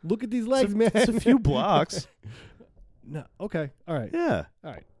 Look at these legs, man. It's a few blocks. No. Okay. All right. Yeah.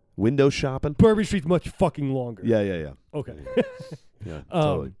 All right. Window shopping. Bourbon Street's much fucking longer. Yeah. Okay. Yeah.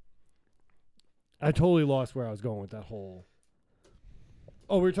 Totally. I totally lost where I was going with that whole.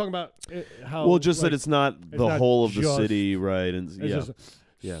 Oh, we were talking about how. Well, just that it's not the whole of the city, right? And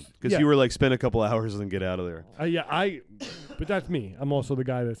because you were spend a couple hours and then get out of there. But that's me. I'm also the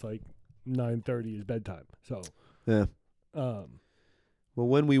guy that's 9:30 is bedtime. So. Yeah. Well,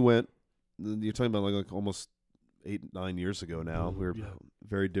 when we went, you're talking about almost 8-9 years ago now. We were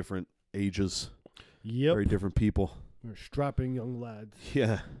very different ages. Yep. Very different people. We're strapping young lads.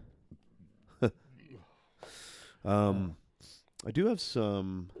 Yeah. I do have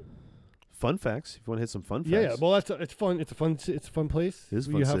some fun facts. If you want to hit some fun facts. Yeah. Well, it's fun. It's a fun place. It is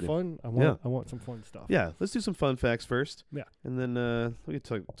fun. You have city. fun. I want some fun stuff. Yeah. Let's do some fun facts first. Yeah. And then we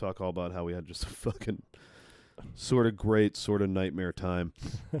can talk all about how we had just a fucking sort of great, sort of nightmare time.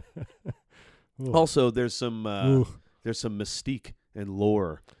 Also, there's some mystique and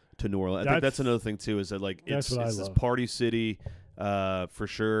lore to New Orleans. I think that's another thing too. Is that it's this party city, for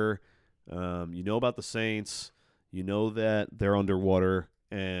sure. You know about the Saints. You know that they're underwater,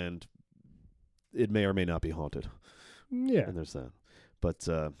 and it may or may not be haunted. Yeah, and there's that. But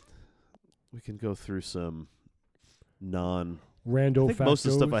we can go through some rando. I think most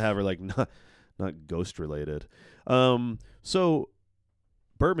of the stuff I have are not ghost related. So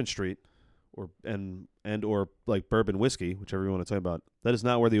Bourbon Street, or bourbon whiskey, whichever you want to talk about, that is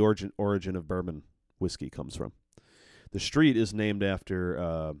not where the origin of bourbon whiskey comes from. The street is named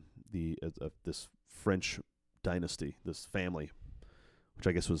after this French dynasty, this family, which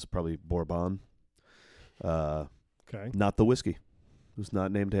I guess was probably Bourbon. Okay. Not the whiskey. It was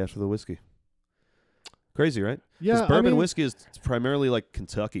not named after the whiskey. Crazy, right? Yeah, because bourbon whiskey is primarily like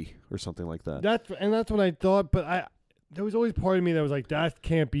Kentucky or something like that. That's what I thought, but there was always part of me that was like, that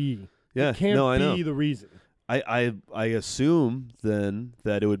can't be. Yeah, it can't I know. be the reason. I assume then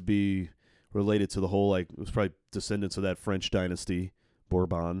that it would be related to the whole, like, it was probably descendants of that French dynasty,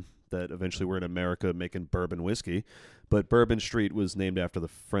 Bourbon, that eventually were in America making bourbon whiskey. But Bourbon Street was named after the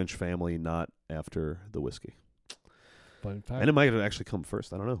French family, not after the whiskey. Fun fact. And it might have actually come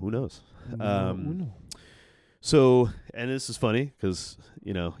first. I don't know. Who knows? No. So, and this is funny because,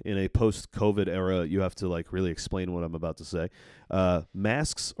 in a post-COVID era, you have to, like, really explain what I'm about to say.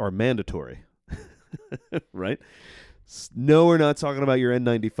 Masks are mandatory, right? No, we're not talking about your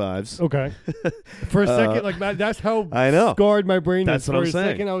N95s. Okay. For a second, like that's how I know. Scarred my brain. That's what I'm saying. For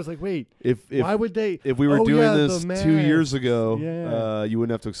a second, I was like, wait, if why would they? If we were doing this 2 years ago, you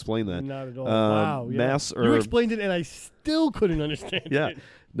wouldn't have to explain that. Not at all. Wow. Yeah. Masks are. You explained it, and I still couldn't understand it.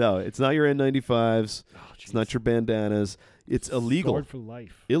 No, it's not your N95s. Oh, it's not your bandanas. It's illegal. Scarred for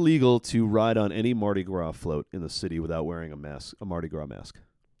life. Illegal to ride on any Mardi Gras float in the city without wearing a mask, a Mardi Gras mask.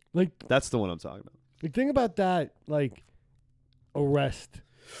 Like, that's the one I'm talking about. The thing about that, like, arrest.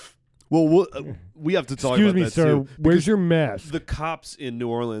 Well, we have to talk about that, sir, too. Where's your mask? The cops in New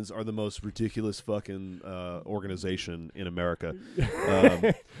Orleans are the most ridiculous fucking organization in America.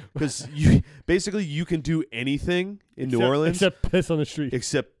 Because you can do anything in New Orleans. Except piss on the street.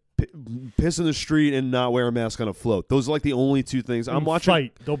 Except piss in the street and not wear a mask on a float. Those are like the only two things. I'm watching.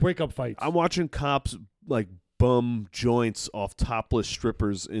 Fight. They'll break up fights. I'm watching cops like bum joints off topless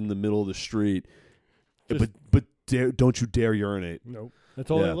strippers in the middle of the street. But don't you dare urinate. Nope.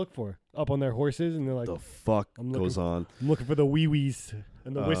 That's all they look for. Up on their horses, and they're like, the fuck goes on? I'm looking for the wee-wees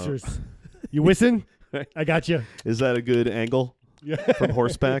and the whisters. You whistling? I got you. Is that a good angle? Yeah. From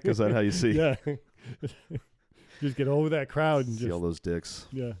horseback? Is that how you see? Yeah. Just get over that crowd and see all those dicks.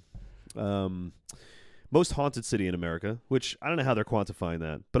 Yeah. Most haunted city in America, which I don't know how they're quantifying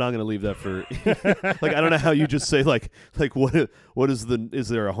that, but I'm going to leave that for like, I don't know how you just say like what is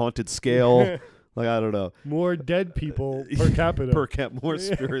there a haunted scale? Like, I don't know. More dead people per capita. More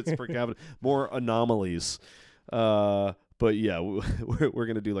spirits per capita. More anomalies. But yeah, we're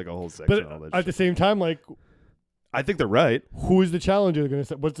going to do like a whole section on all that at the same time, like, I think they're right. Who is the challenger going to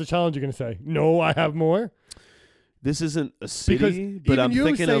say? What's the challenger going to say? No, I have more. This isn't a city, but I'm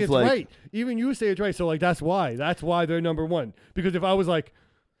thinking of like. Right. Even you say it's right. So like that's why they're number one. Because if I was like,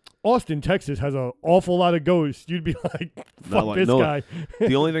 Austin, Texas has an awful lot of ghosts, you'd be like, fuck this guy.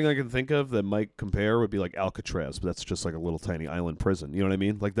 The only thing I can think of that might compare would be like Alcatraz, but that's just like a little tiny island prison. You know what I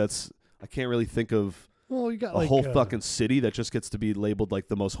mean? Like I can't really think of you got a whole fucking city that just gets to be labeled like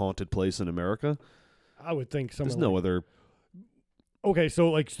the most haunted place in America. I would think there's no other. Okay, so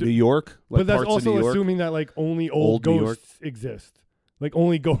like New York, like but that's parts also of New York, assuming that like only old ghosts exist, like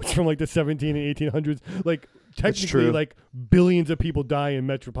only ghosts from like the 17 and 1800s. Like technically, like billions of people die in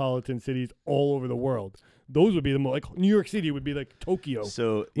metropolitan cities all over the world. Those would be the most, like New York City would be like Tokyo.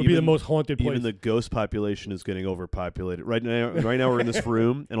 So would be the most haunted place. Even the ghost population is getting overpopulated right now. Right now we're in this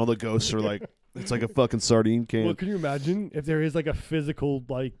room, and all the ghosts are like. It's like a fucking sardine can. Well, can you imagine if there is like a physical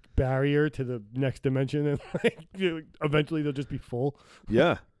like barrier to the next dimension, and like eventually they'll just be full?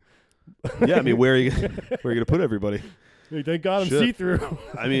 Yeah, yeah. I mean, where are you gonna put everybody? Hey, thank God I'm see through.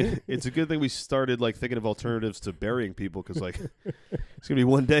 I mean, it's a good thing we started like thinking of alternatives to burying people because like it's gonna be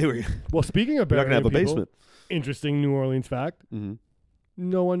one day where. Well, speaking of burying, you're not gonna have a basement. Interesting New Orleans fact: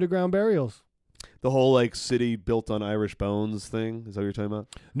 no underground burials. The whole like city built on Irish bones thing. Is that what you're talking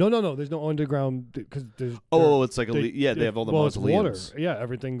about? No. There's no underground because there's. It's like they have all the mausoleums. It's water. Yeah,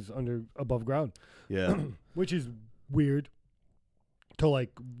 everything's above ground. Yeah, which is weird to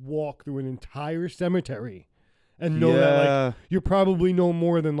like walk through an entire cemetery and know that like you're probably no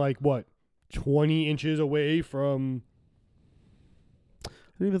more than like what 20 inches away from. I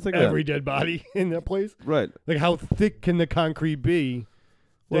didn't even think every dead body in that place. Right. Like how thick can the concrete be?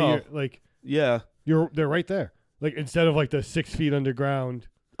 Well, like yeah. They're right there. Like instead of like the 6 feet underground.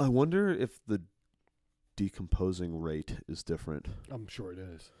 I wonder if the decomposing rate is different. I'm sure it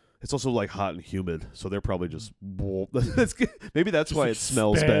is. It's also like hot and humid, so they're probably just. Maybe that's why it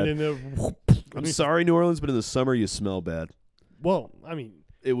smells bad. I'm sorry, New Orleans, but in the summer you smell bad. Well, I mean,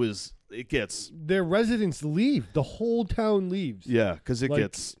 it gets. Their residents leave. The whole town leaves. Yeah, because it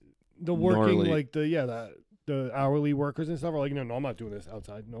gets. The working gnarly. like the hourly workers and stuff are like, no, I'm not doing this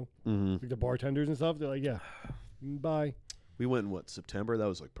outside. No, like the bartenders and stuff. They're like, yeah, bye. We went in September? That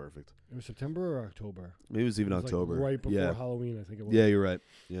was like perfect. It was September or October? Maybe it was even October. Like right before Halloween, I think it was. Yeah, you're right.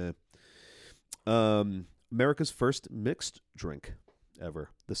 Yeah. America's first mixed drink ever,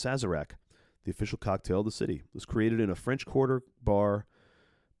 the Sazerac, the official cocktail of the city, was created in a French Quarter bar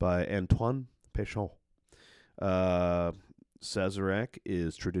by Antoine Péchon. Sazerac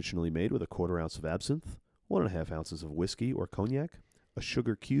is traditionally made with 1/4 ounce of absinthe, 1.5 ounces of whiskey or cognac, a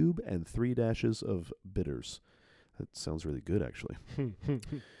sugar cube, and 3 dashes of bitters. That sounds really good, actually.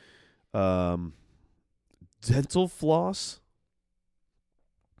 Dental floss.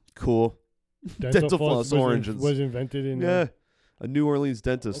 Cool. Dental floss oranges. Was invented in... a New Orleans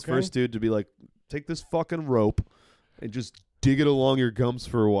dentist. Okay. First dude to be like, take this fucking rope and just dig it along your gums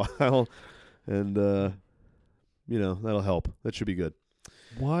for a while. And, that'll help. That should be good.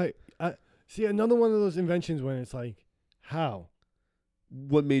 Why? See, another one of those inventions when it's like, how?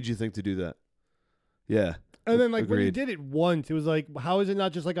 What made you think to do that? Yeah. And then, like, when you did it once, it was like, how is it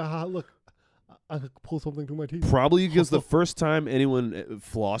not just like look, I could pull something through my teeth? Probably because the first time anyone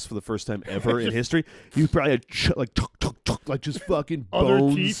flossed for the first time ever in history, you probably had like just fucking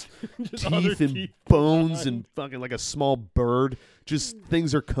bones, teeth and bones and fucking like a small bird. Just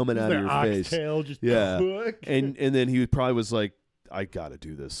things are coming out of your face. Tail, just and then he probably was like, I gotta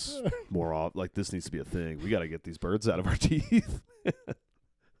do this more often. Like, this needs to be a thing. We gotta get these birds out of our teeth.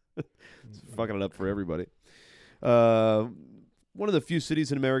 It's fucking it up for everybody. One of the few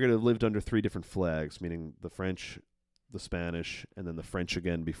cities in America that have lived under 3 different flags, meaning the French, the Spanish, and then the French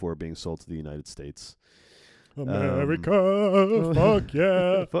again before being sold to the United States. America, fuck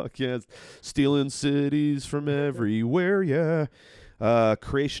yeah. Fuck yeah. Stealing cities from everywhere, yeah.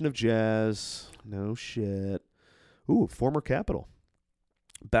 Creation of jazz. No shit. Ooh, former capital.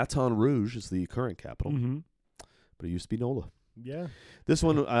 Baton Rouge is the current capital, but it used to be NOLA. Yeah. This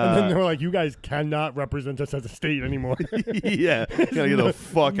one... and then they were like, you guys cannot represent us as a state anymore. Yeah. You gotta get the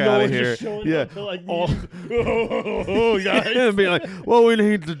fuck out of here. Yeah. Like, guys. And be like, what we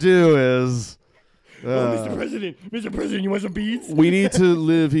need to do is... Mr. President, you want some beads? We need to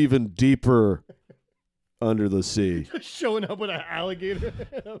live even deeper under the sea. Showing up with an alligator.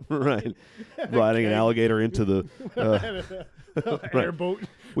 Right. Riding an alligator into the... airboat.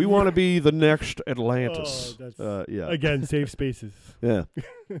 We want to be the next Atlantis. Yeah. Again, safe spaces. Yeah.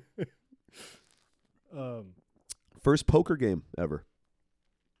 First poker game ever.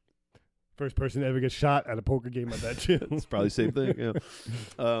 First person to ever get shot at a poker game, I bet you. It's probably the same thing.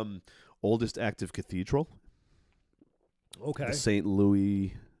 Yeah. Oldest active cathedral. Okay. The St.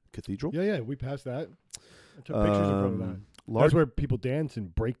 Louis Cathedral. Yeah, we passed that. I took pictures in front of that. That's where people dance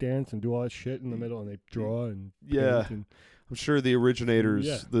and break dance and do all that shit in the middle, and they draw and paint and I'm sure the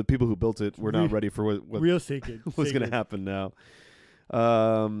originators, the people who built it, were not ready for what real sacred was going to happen now.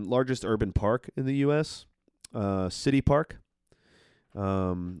 Largest urban park in the U.S., City Park.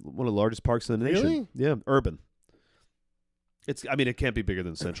 One of the largest parks in the nation. Really? Yeah, urban. It can't be bigger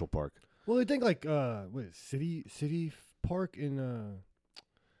than Central Park. Well, I think like what is City Park in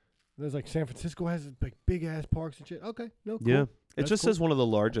there's like San Francisco has like big ass parks and shit. Okay, no, cool. Yeah. It just says one of the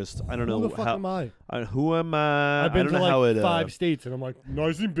largest. I don't know who the fuck am I? Who am I? I've been to like 5 states, and I'm like, no,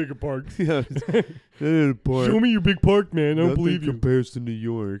 I've seen bigger parks. Show me your big park, man. I don't believe you. Compares to New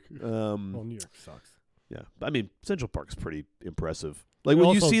York. Well, New York sucks. Yeah, Central Park's pretty impressive. Like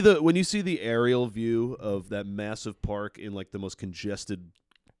when you see the aerial view of that massive park in like the most congested.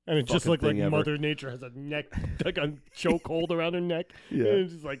 And it just looked like Mother Nature has a neck, like a chokehold around her neck. Yeah. And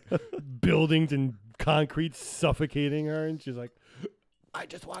it's just like buildings and concrete suffocating her. And she's like, I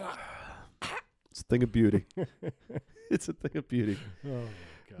just want to. It's a thing of beauty. It's a thing of beauty. Oh,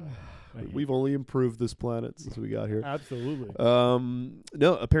 God. We've only improved this planet since we got here. Absolutely.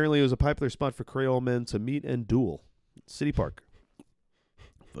 No, apparently it was a popular spot for Creole men to meet and duel. City Park.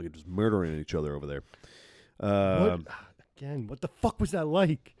 Fucking just murdering each other over there. What the fuck was that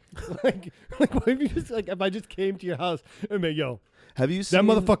like? like what if you just if I just came to your house and made, have you seen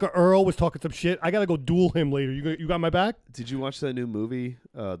that motherfucker Earl was talking some shit? I gotta go duel him later. You got my back? Did you watch that new movie,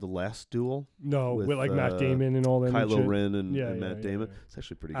 The Last Duel? No, with like Matt Damon and all that. Kylo Ren and Matt Damon. Yeah. It's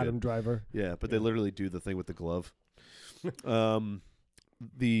actually pretty good. Adam Driver. Yeah, but they literally do the thing with the glove.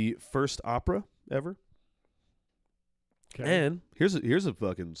 The first opera ever. Okay. And here's a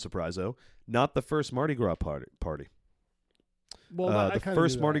fucking surprise-o. Not the first Mardi Gras party. Well, the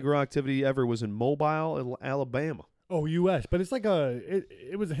first Mardi Gras activity ever was in Mobile, Alabama. Oh, U.S., but it's like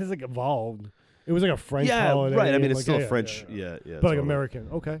it was like evolved. It was like a French holiday. Right. It's still a French. Yeah. But totally. like American.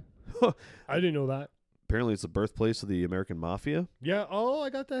 Okay. I didn't know that. Apparently, it's the birthplace of the American Mafia. Yeah. Oh, I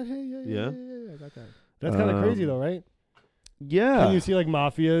got that. Hey, yeah. I got that. That's kind of crazy, though, right? Yeah. Can you see like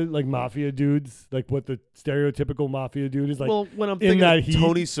mafia dudes, like what the stereotypical mafia dude is like? Well, when I'm thinking of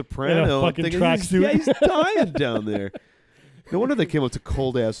Tony Soprano, I'm thinking he's dying down there. No wonder they came up to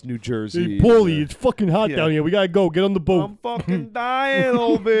cold-ass New Jersey. Hey, Paulie, it's fucking hot down here. We gotta go. Get on the boat. I'm fucking dying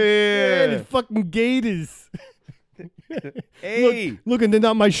over here. Man, it's fucking gators. Hey. Look, and they're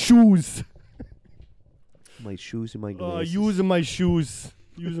not my shoes. My shoes and my glasses. Using my shoes.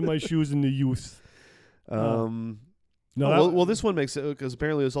 Using my shoes in the use. No, well, this one makes it because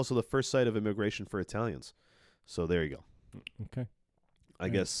apparently it was also the first site of immigration for Italians. So there you go. Okay. I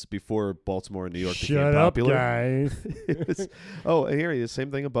guess before Baltimore and New York became popular. Shut up, guys. And here he is.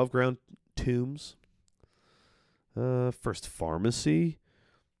 Same thing. Above ground tombs. First pharmacy.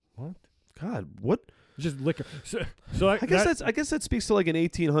 What? God, what? Just liquor. So I guess that speaks to like in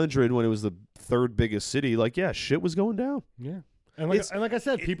 1800 when it was the third biggest city. Like, yeah, shit was going down. Yeah. And like I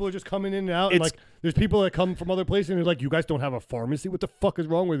said, people are just coming in and out. And like, there's people that come from other places and they're like, you guys don't have a pharmacy? What the fuck is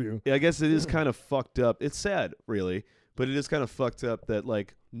wrong with you? Yeah, I guess it is kind of fucked up. It's sad, really. But it is kind of fucked up that,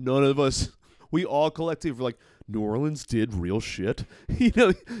 like, none of us, we all collectively were like, New Orleans did real shit. You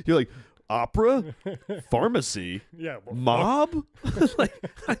know, you're like, opera? Pharmacy? Yeah. Well, mob? Like,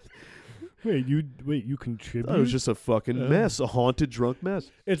 Wait, you contribute? It was just a fucking mess, a haunted drunk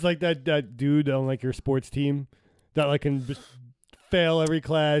mess. It's like that dude on like your sports team that like can just fail every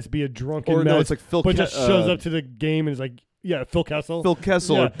class, be a drunken mess. No, it's like Phil but just shows up to the game and is like, yeah, Phil Kessel. Phil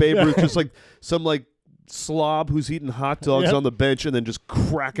Kessel or Babe Ruth, just like some like slob who's eating hot dogs on the bench and then just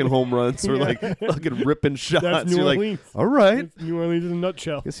cracking home runs or like fucking ripping shots. That's New You're Orleans. Like, all right. That's New Orleans in a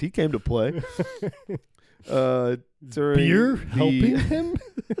nutshell. Guess he came to play. Beer helping him?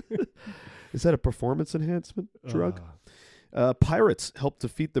 Is that a performance enhancement drug? Pirates helped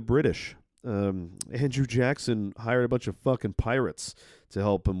defeat the British. Andrew Jackson hired a bunch of fucking pirates to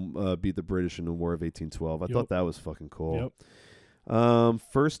help him beat the British in the War of 1812. I thought that was fucking cool. Yep.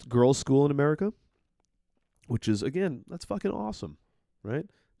 First girls' school in America, which is, again, that's fucking awesome, right?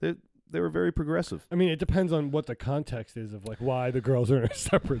 They were very progressive. I mean, it depends on what the context is of like why the girls are in a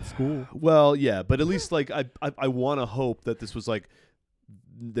separate school. Well, yeah, but at least like I want to hope that this was like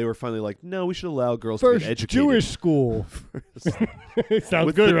they were finally like, no, we should allow girls to get educated. Jewish school. Sounds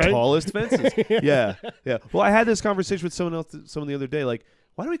with good, the right? Tallest fences. Yeah. Well, I had this conversation with someone the other day. Like,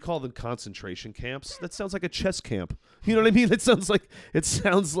 why do we call them concentration camps? That sounds like a chess camp. You know what I mean? It sounds like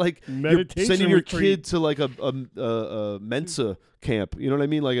you're sending your kid to like a Mensa camp. You know what I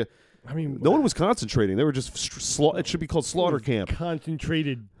mean? Like no one was concentrating. They were just it should be called slaughter camp.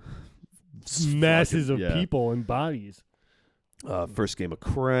 Concentrated masses of people and bodies. First game of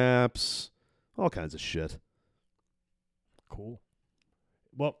craps, all kinds of shit. Cool.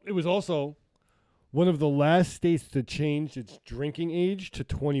 Well, it was also one of the last states to change its drinking age to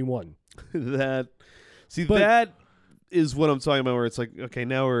 21. That is what I'm talking about. Where it's like, okay,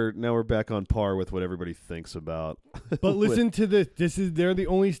 now we're back on par with what everybody thinks about. But listen to this. They're the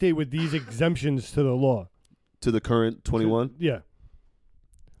only state with these exemptions to the law. To the current 21. Yeah.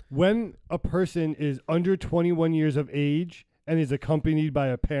 When a person is under 21 years of age and is accompanied by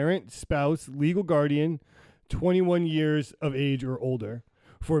a parent, spouse, legal guardian, 21 years of age or older,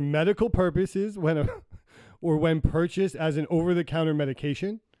 for medical purposes when purchased as an over-the-counter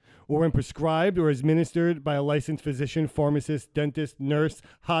medication, or when prescribed or administered by a licensed physician, pharmacist, dentist, nurse,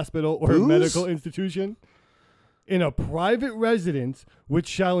 hospital, or medical institution, in a private residence which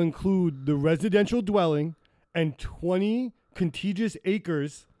shall include the residential dwelling and 20 contiguous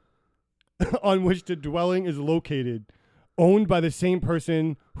acres on which the dwelling is located, owned by the same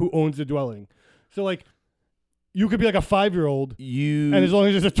person who owns the dwelling. So, like, you could be like a 5-year-old, and as long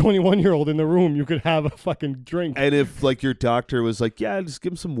as there's a 21-year-old in the room, you could have a fucking drink. And if like your doctor was like, "Yeah, just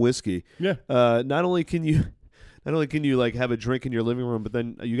give him some whiskey," not only can you like have a drink in your living room, but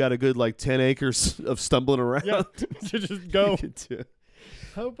then you got a good like 10 acres of stumbling around to just go.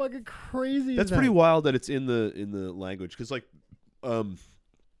 How fucking crazy is that? That's pretty wild that it's in the language because like,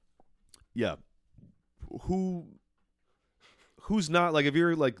 who's not like if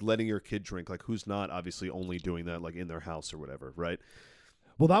you're like letting your kid drink, like who's not obviously only doing that like in their house or whatever, right?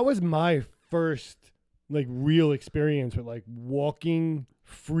 Well, that was my first like real experience with like walking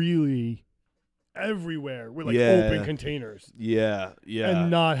freely everywhere with like open containers. Yeah. And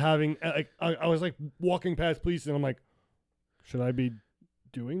not having like I was like walking past police and I'm like, should I be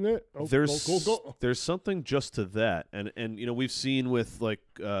doing that? Oh, there's something just to that, and you know we've seen with like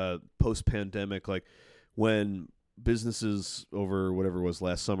post pandemic, like when businesses over whatever it was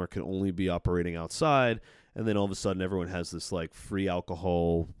last summer can only be operating outside, and then all of a sudden everyone has this like free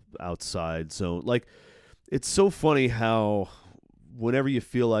alcohol outside zone. Like it's so funny how whenever you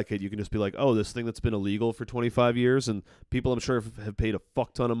feel like it, you can just be like, oh, this thing that's been illegal for 25 years and people I'm sure have paid a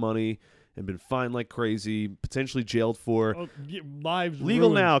fuck ton of money and been fined like crazy, potentially jailed for. Lives legal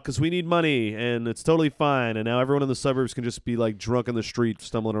ruined. now because we need money, and it's totally fine. And now everyone in the suburbs can just be like drunk in the street,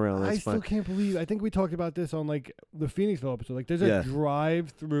 stumbling around. That's still can't believe. I think we talked about this on like the Phoenixville episode. Like, there's a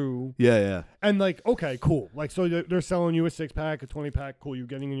drive-through. Yeah. And like, okay, cool. Like, so they're selling you a 6-pack, a 20-pack. Cool, you're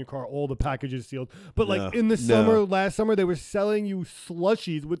getting in your car, all the packages sealed. But like in the summer, last summer, they were selling you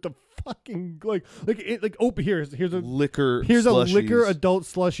slushies with the fucking here's a liquor. Here's slushies. a liquor adult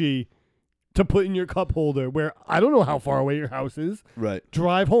slushie to put in your cup holder where I don't know how far away your house is. Right.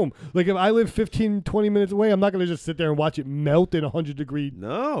 Drive home. Like, if I live 15, 20 minutes away, I'm not going to just sit there and watch it melt in 100-degree.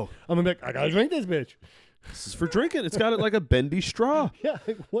 No. I'm going to be like, I got to drink this bitch. This is for drinking. It's got it like a bendy straw. Yeah,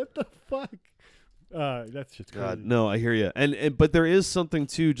 like, what the fuck? That's just crazy. God, no, I hear you. And but there is something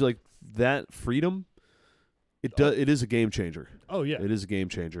too, like that freedom. It is a game changer. Oh yeah, it is a game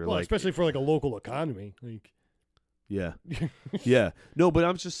changer. Well, like, especially for like a local economy. Like, yeah, yeah. No, but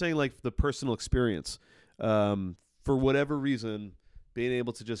I'm just saying, like, the personal experience. For whatever reason, being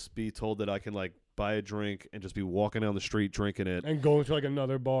able to just be told that I can like buy a drink and just be walking down the street drinking it, and going to like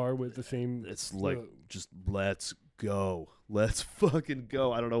another bar with the same. It's like just let's go. Let's fucking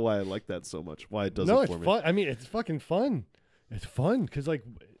go. I don't know why I like that so much. Why it does it for me. No, it's fun. I mean, it's fucking fun. It's fun because, like,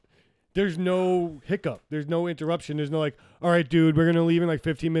 there's no hiccup. There's no interruption. There's no, like, all right, dude, we're going to leave in, like,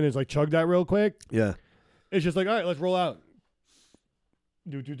 15 minutes. Like, chug that real quick. Yeah. It's just like, all right, let's roll out.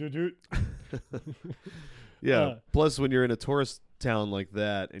 Do. Yeah. Plus, when you're in a tourist town like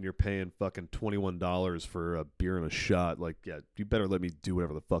that and you're paying fucking $21 for a beer and a shot, like, yeah, you better let me do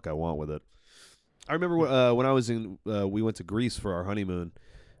whatever the fuck I want with it. I remember when I was we went to Greece for our honeymoon.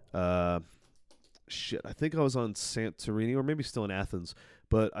 I think I was on Santorini or maybe still in Athens.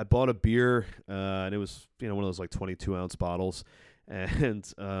 But I bought a beer, and it was one of those like 22-ounce bottles.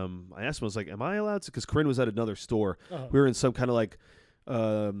 And I asked him, I was like, "Am I allowed to?" Because Corinne was at another store. Uh-huh. We were in some kind of like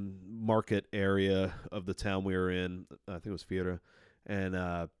market area of the town we were in. I think it was Fiera. And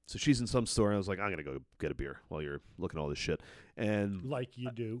so she's in some store, and I was like, I'm going to go get a beer while you're looking at all this shit. And like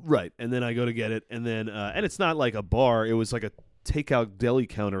you do. Right. And then I go to get it, and then and it's not like a bar. It was like a takeout deli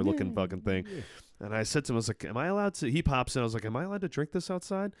counter looking fucking thing. Yeah. And I said to him, I was like, am I allowed to? He pops in. I was like, am I allowed to drink this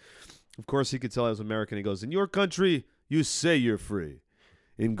outside? Of course, he could tell I was American. He goes, in your country, you say you're free.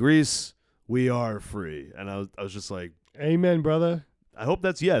 In Greece, we are free. And I was just like, amen, brother. I hope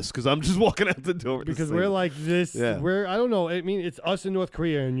that's yes, because I'm just walking out the door. Because we're like this. Yeah. I don't know. I mean, it's us in North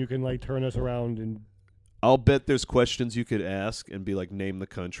Korea, and you can like turn us around. And I'll bet there's questions you could ask and be like, name the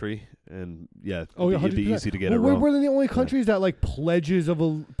country. And yeah, it'd be easy to get it wrong. We're the only countries that like pledges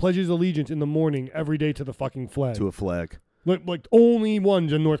allegiance in the morning every day to the fucking flag. To a flag. Like only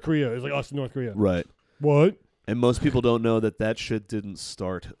ones in North Korea is like us in North Korea. Right. What? And most people don't know that shit didn't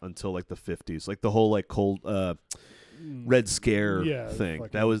start until like the 50s. Like the whole like cold Red Scare thing.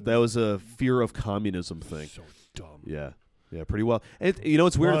 That was a fear of communism thing. So dumb. Yeah. Yeah, pretty well. And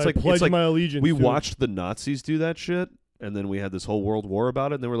it's weird. Well, it's like my allegiance we watched the Nazis do that shit, and then we had this whole world war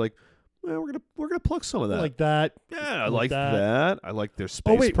about it, and then we're like, well, we're gonna plug some of that. Like that. Yeah, I like that. I like their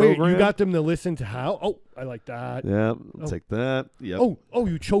space program. Wait, you got them to listen to how? Oh, I like that. Yeah, I'll take that. Yep. Oh,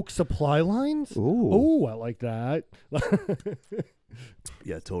 you choke supply lines? Ooh. Oh, I like that.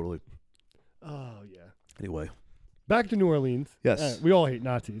 Yeah, totally. Oh, yeah. Anyway. Back to New Orleans. Yes. We all hate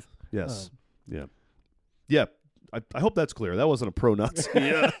Nazis. Yes. Yeah. Yeah. I hope that's clear. That wasn't a pro-Nazi.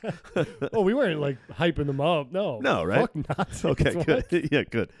 Yeah. Oh, we weren't like hyping them up. No, right? Fuck Nazis. Okay, good. Yeah,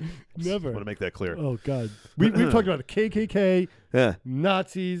 good. Never. Want to make that clear. Oh God, we've talked about the KKK. Yeah.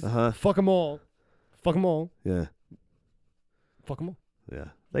 Nazis. Fuck them all. Fuck them all. Yeah. Fuck them all. Yeah,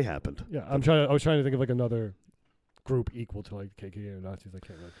 they happened. Yeah, I was trying to think of like another group equal to like KKK or Nazis. I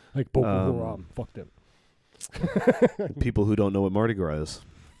can't remember. Like Boko Haram. Fuck them. People who don't know what Mardi Gras is.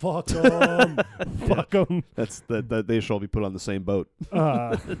 Fuck them. Fuck them. That's that they should all be put on the same boat.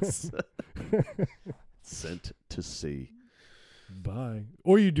 Sent to sea. Bye.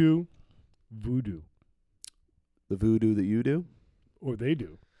 Or you do voodoo. The voodoo that you do? Or they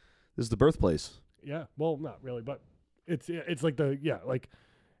do. This is the birthplace. Yeah. Well, not really, but it's like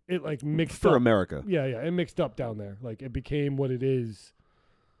it like mixed for up. America. Yeah, it mixed up down there. Like it became what it is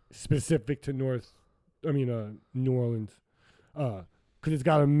specific to New Orleans. Because it's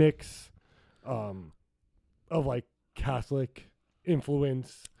got a mix of like Catholic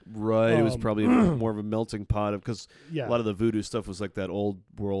influence. Right. It was probably more of a melting pot because a lot of the voodoo stuff was like that old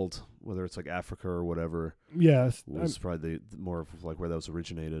world, whether it's like Africa or whatever. Yes. Was probably more of like where that was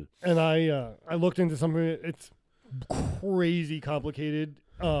originated. And I looked into something. It's crazy complicated.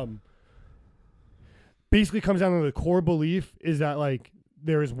 Basically comes down to the core belief is that like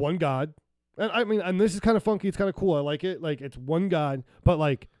there is one God. And I mean, and this is kind of funky. It's kind of cool. I like it. Like it's one God, but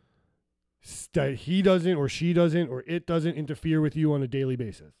like that he doesn't or she doesn't or it doesn't interfere with you on a daily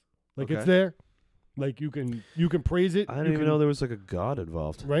basis. Like it's there. Like you can praise it. I didn't even know there was like a god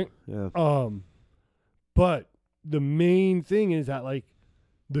involved. Right? Yeah. But the main thing is that like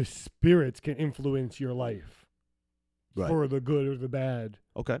the spirits can influence your life for the good or the bad.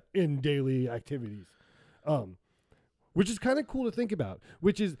 Okay. In daily activities. Which is kind of cool to think about,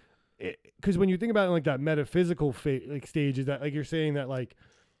 which is because when you think about it like that metaphysical like stage is that like you're saying that like,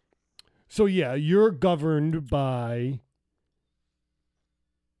 so yeah, you're governed by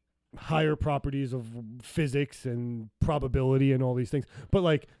higher properties of physics and probability and all these things, but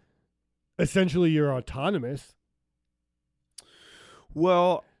like essentially you're autonomous.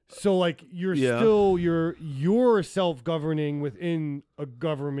 Well, so like you're still you're self-governing within a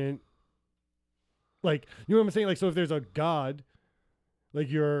government. Like, you know what I'm saying? Like, so if there's a God,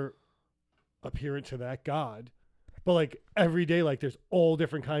 like you're adherent to that God, but like every day, like there's all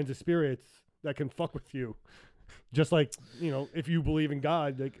different kinds of spirits that can fuck with you. Just like, you know, if you believe in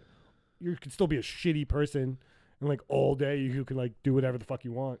God, like you could still be a shitty person and like all day you can like do whatever the fuck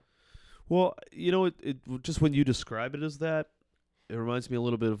you want. Well, you know, it just when you describe it as that, it reminds me a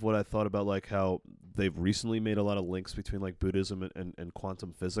little bit of what I thought about like how they've recently made a lot of links between like Buddhism and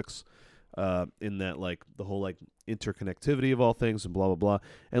quantum physics. In that like the whole like interconnectivity of all things and blah blah blah,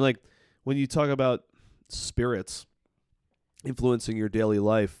 and like when you talk about spirits influencing your daily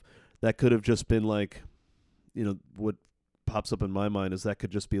life, that could have just been like, you know, what pops up in my mind is that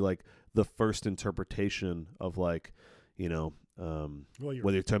could just be like the first interpretation of like, you know,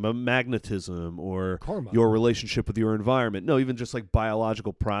 whether you're talking about magnetism or karma, your relationship with your environment, no, even just like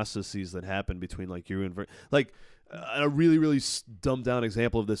biological processes that happen between like you and like. A really, really dumbed down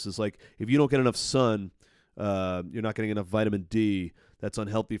example of this is like if you don't get enough sun, you're not getting enough vitamin D. That's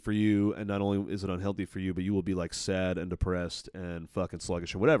unhealthy for you, and not only is it unhealthy for you, but you will be like sad and depressed and fucking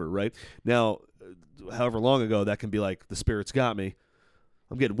sluggish or whatever. Right now, however long ago that can be like the spirits got me.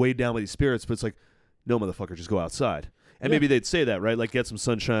 I'm getting weighed down by these spirits, but it's like no motherfucker, just go outside. And maybe they'd say that, right? Like, get some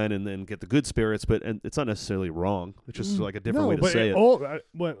sunshine and then get the good spirits, but and it's not necessarily wrong. It's just like a different way to say it.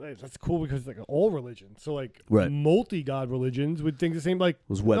 Well, that's cool because like all religions, so like right. multi-god religions would think the same. Like, it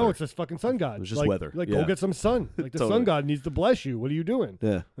was weather. No, it's just fucking sun god. It was just like, weather. Like, go get some sun. Like, the totally. sun god needs to bless you. What are you doing?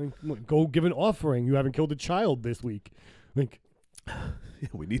 Yeah. Like, go give an offering. You haven't killed a child this week. Like,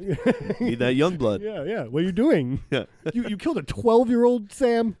 we need that young blood. Yeah. What are you doing? Yeah. You killed a 12-year-old,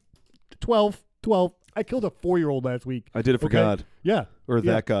 Sam. 12. I killed a 4-year-old last week. I did it for God. Yeah. Or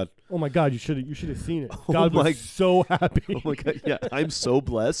that God. Oh my God, you should have seen it. God was so happy. Oh my God, yeah. I'm so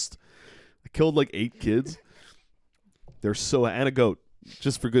blessed. I killed like 8 kids. They're so and a goat.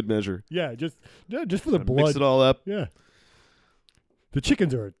 Just for good measure. Yeah, just for the blood. Mix it all up. Yeah. The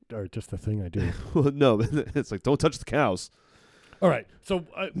chickens are just a thing I do. Well, no, it's like don't touch the cows. All right. So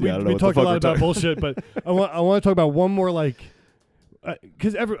we talked a lot about bullshit, but I want to talk about one more like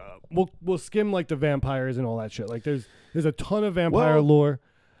because we'll skim like the vampires and all that shit. Like there's a ton of vampire lore.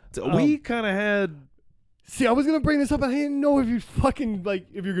 We kind of had. See, I was gonna bring this up, but I didn't know if you fucking like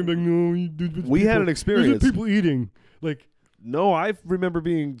if you're gonna be like no. We had an experience. People eating like. No, I remember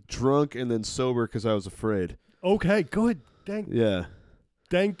being drunk and then sober because I was afraid. Okay, good. Thank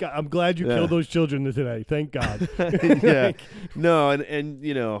God. I'm glad you killed those children today. Thank God. Yeah. No, and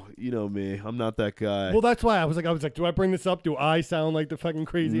you know me. I'm not that guy. Well, that's why I was like, do I bring this up? Do I sound like the fucking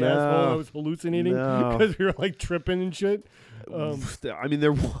crazy asshole I was hallucinating because we were like tripping and shit? I mean,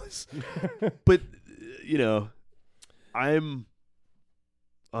 there was, but you know, I'm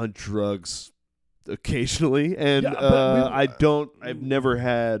on drugs occasionally, and I've never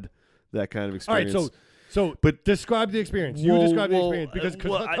had that kind of experience. All right, so but describe the experience. You describe the experience because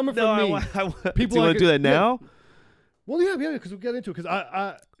coming from me, people do you want to do that now? Well, yeah, because we'll get into it. Because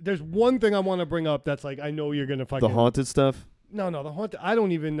I there's one thing I want to bring up that's like I know you're gonna fucking the haunted stuff. No, the haunted. I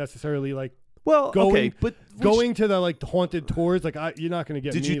don't even necessarily like. Well, okay, but going to the like the haunted tours, like you're not gonna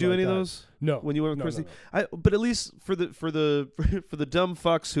get. Did you do any of those? No. When you went with Christy, but at least for the dumb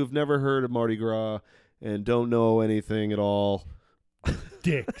fucks who've never heard of Mardi Gras and don't know anything at all,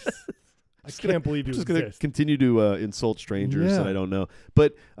 dicks. I can't believe you just going to continue to insult strangers that I don't know.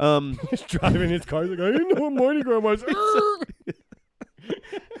 But he's driving his car. He's like, I didn't know what Mardi Gras was.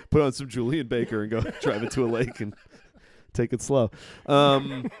 Put on some Julian Baker and go drive it to a lake and take it slow.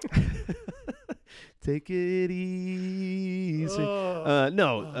 Take it easy.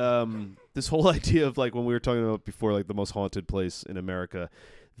 This whole idea of like when we were talking about before, like the most haunted place in America,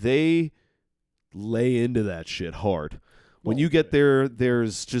 they lay into that shit hard. When you get there,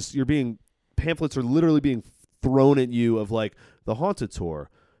 there's just pamphlets are literally being thrown at you of like the haunted tour,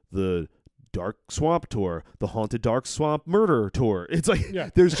 the Dark Swamp Tour, the Haunted Dark Swamp Murder Tour. It's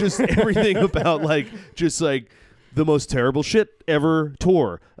like there's just everything about like just like the most terrible shit ever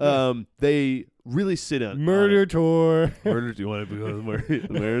tour. They really sit on Murder tour. Murder. Do you want to go on the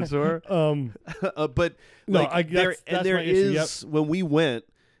murder tour? But no, like, that's there my issue. is when we went,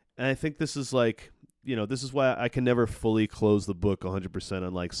 and I think this is like, this is why I can never fully close the book 100%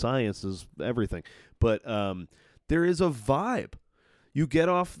 on like science is everything. But there is a vibe. You get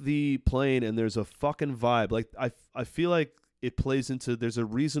off the plane and there's a fucking vibe. Like I feel like it plays into. There's a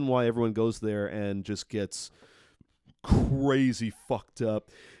reason why everyone goes there and just gets crazy fucked up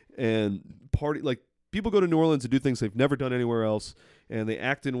and party. Like people go to New Orleans to do things they've never done anywhere else, and they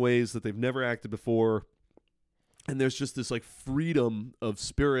act in ways that they've never acted before. And there's just this like freedom of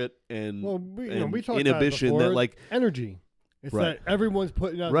spirit and, we talked inhibition about it before, that like energy. It's right. that everyone's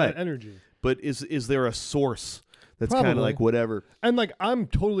putting out that energy. But is there a source that's Probably. kind of like whatever? And like I'm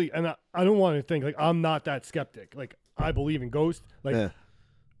totally, and I don't want to think like I'm not that skeptic. Like I believe in ghosts. Like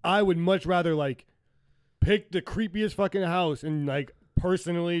I would much rather like pick the creepiest fucking house and like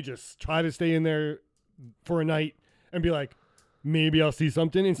personally just try to stay in there for a night and be like, maybe I'll see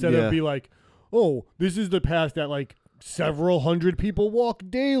something, instead of be like, oh, this is the path that like several hundred people walk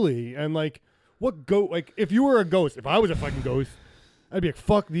daily. And like, like if you were a ghost, if I was a fucking ghost, I'd be like,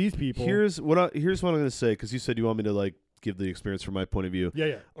 fuck these people. Here's what I'm going to say, because you said you want me to like give the experience from my point of view.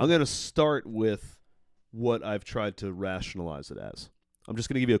 Yeah. I'm going to start with what I've tried to rationalize it as. I'm just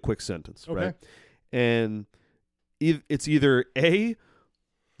going to give you a quick sentence, right? And it's either A,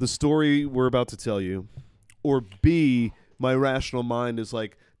 the story we're about to tell you, or B, my rational mind is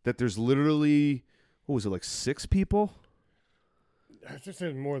like that there's literally, what was it, like 6 people? I just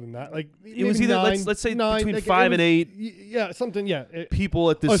said more than that. Like it was either 9, let's say 9, between like 5 and 8. Yeah, something. Yeah, people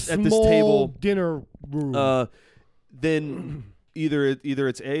at this small table dinner room. Then either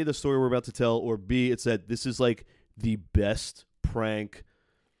it's A, the story we're about to tell, or B, it's that this is like the best prank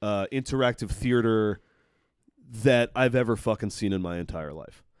interactive theater that I've ever fucking seen in my entire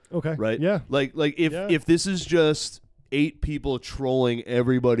life. Okay. Right? Yeah. Like if this is just 8 people trolling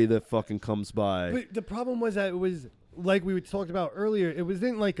everybody that fucking comes by. But the problem was that it was like we talked about earlier. It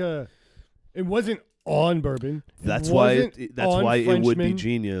wasn't on bourbon. That's why it would be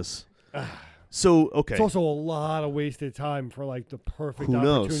genius. So, okay. It's also a lot of wasted time for like the perfect Who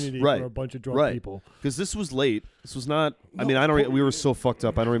knows? opportunity Right. for a bunch of drunk people. Because this was late. This was not. No, we were so fucked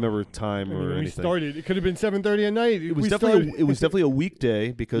up. I don't remember time or when anything. We started. It could have been 7:30 at night. It was definitely a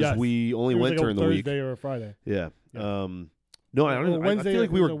weekday because we only went during the week. Thursday or a Friday. Yeah. No, I don't. I feel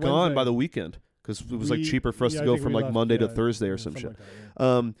like we were gone by the weekend because it was like cheaper for us to go from like Monday to Thursday or some shit. Like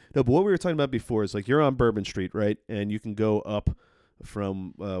that, no, but what we were talking about before is like you're on Bourbon Street, right? And you can go up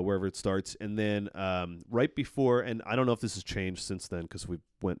from wherever it starts, and then right before, and I don't know if this has changed since then because we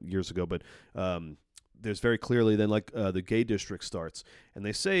went years ago, but there's very clearly then like the gay district starts, and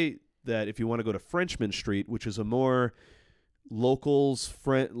they say that if you want to go to Frenchman Street, which is a more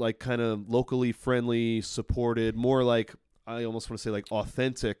like kind of locally friendly, supported, more like I almost want to say like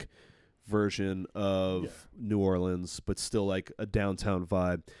authentic version of New Orleans, but still like a downtown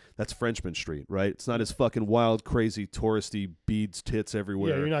vibe. That's Frenchman Street, right? It's not as fucking wild, crazy, touristy, beads, tits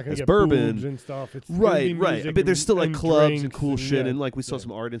everywhere. Yeah, you're not gonna get bourbon boobs and stuff. It's right. But there's still like clubs and cool shit, yeah. and like we saw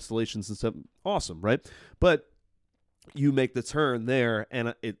some art installations and stuff. Awesome, right? But you make the turn there,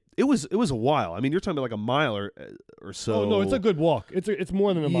 and it was a while. I mean, you're talking about like a mile or so. Oh no, it's a good walk. It's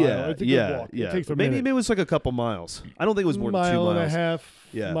more than a mile. It's a good walk. Yeah. It takes maybe minute. it was like a couple miles. I don't think it was more than 2 miles. Mile and a half.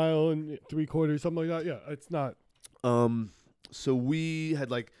 Yeah. Mile and 3/4, something like that. Yeah, it's not. So we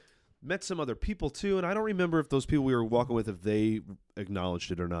had like met some other people too, and I don't remember if those people we were walking with, if they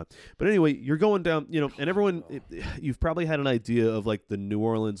acknowledged it or not. But anyway, you're going down, and everyone, you've probably had an idea of like the New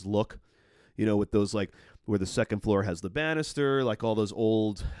Orleans look, with those like where the second floor has the banister, like all those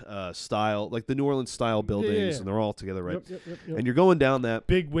old style, like the New Orleans style buildings, and they're all together, right? Yep. And you're going down that.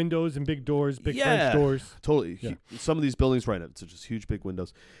 Big windows and big doors, big French doors. Totally. Yeah. Some of these buildings, right, it's just huge, big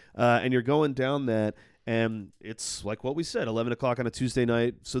windows. And you're going down that, and it's like what we said, 11 o'clock on a Tuesday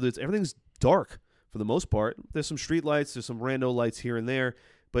night, so that everything's dark for the most part. There's some street lights, there's some rando lights here and there,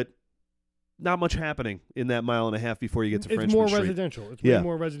 but not much happening in that mile and a half before you get to Frenchman Street. It's more residential. It's way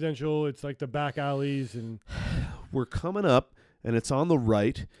more residential. It's like the back alleys, and we're coming up, and it's on the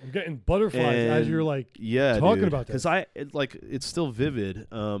right. I'm getting butterflies as you're like talking about this. Because it's still vivid.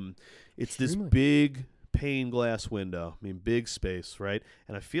 It's this big pane glass window. I mean, big space, right?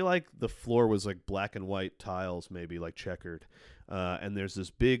 And I feel like the floor was like black and white tiles, maybe like checkered. And there's this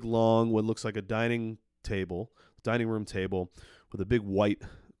big, long, what looks like a dining room table with a big white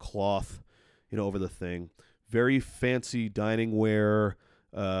cloth, over the thing. Very fancy dining ware,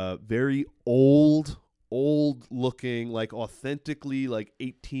 very old looking, like authentically like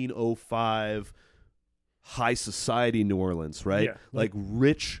 1805 high society New Orleans, right? Yeah, like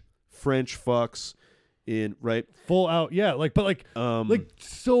rich French fucks in right full out, yeah. Like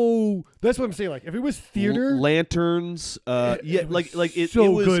so that's what I'm saying. Like if it was theater, lanterns, it like it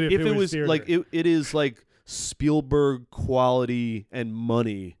so was good if it was theater. like it is like Spielberg quality and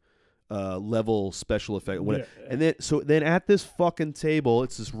money level special effect. Yeah. And then at this fucking table,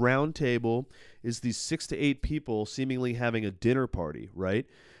 it's this round table, is these 6 to 8 people seemingly having a dinner party, right?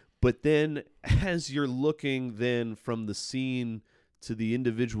 But then as you're looking then from the scene to the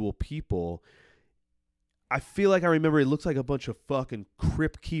individual people, I feel like I remember it looks like a bunch of fucking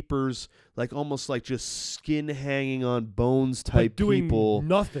crypt keepers, like almost like just skin hanging on bones type doing people.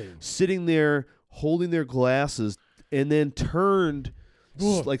 Nothing. Sitting there holding their glasses and then turned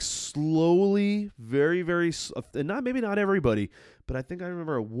like slowly, very, very, and maybe not everybody, but I think I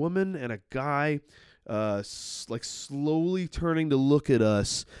remember a woman and a guy like slowly turning to look at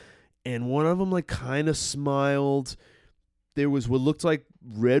us, and one of them like kind of smiled. There was what looked like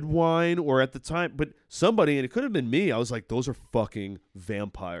red wine, or at the time, but somebody, and it could have been me. I was like, "Those are fucking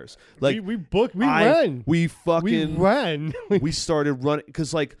vampires!" Like we ran. We fucking ran. We started running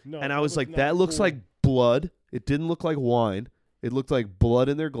because and I was like, "That looks like blood." It didn't look like wine. It looked like blood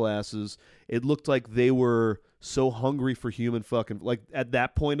in their glasses. It looked like they were so hungry for human fucking, like at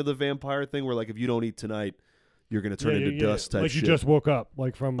that point of the vampire thing, where like if you don't eat tonight, you're gonna turn into dust type like shit. You just woke up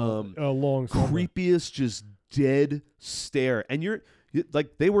like from a long creepiest just dead stare, and you're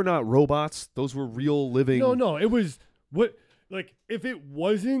like, they were not robots, those were real living. No, it was what, like if it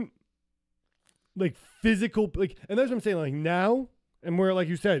wasn't like physical, like, and that's what I'm saying, like now, and we're like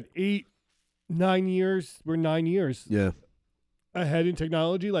you said 9 years, we're 9 years ahead in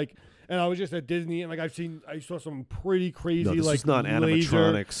technology, like, and I was just at Disney and like I saw some pretty crazy, no, this like is not laser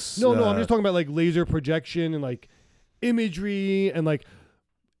animatronics. No, I'm just talking about like laser projection and like imagery and like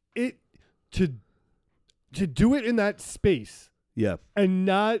it to do it in that space, and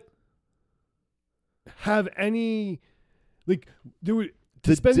not have any, like,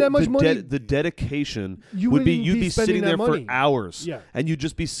 spend that much money. The dedication you'd be sitting there for hours, yeah, and you'd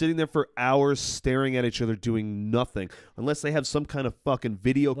just be sitting there for hours staring at each other doing nothing, unless they have some kind of fucking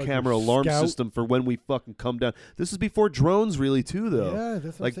video like camera alarm scout system for when we fucking come down. This is before drones, really, too, though. Yeah,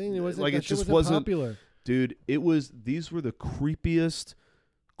 that's what I'm saying. It wasn't like, it just wasn't popular, dude. These were the creepiest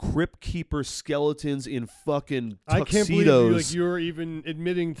crypt keeper skeletons in fucking tuxedos. I can't believe you're even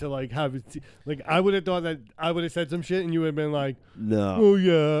admitting to like having like, I would have thought that I would have said some shit and you would have been like, no, oh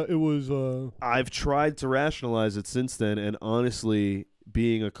yeah, it was. I've tried to rationalize it since then, and honestly,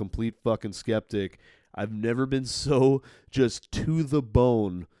 being a complete fucking skeptic, I've never been so just to the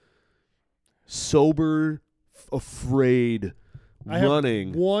bone, sober, afraid, running.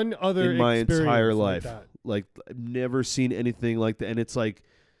 Have one other in my entire life. Like I've never seen anything like that, and it's like,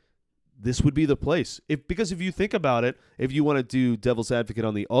 this would be the place. Because if you think about it, if you want to do devil's advocate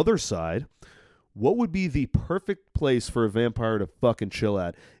on the other side, what would be the perfect place for a vampire to fucking chill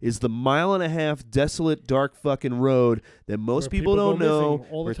at? Is the 1.5 mile desolate, dark fucking road that most people don't know,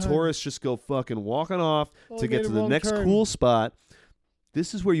 where tourists just go fucking walking off to get to the next cool spot.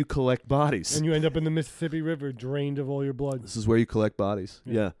 This is where you collect bodies. And you end up in the Mississippi River, drained of all your blood. This is where you collect bodies.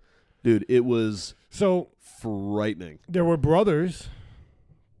 Yeah. Dude, it was so frightening. There were brothers,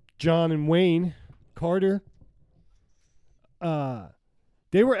 John and Wayne Carter.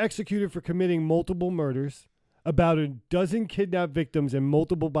 They were executed for committing multiple murders. About a dozen kidnapped victims and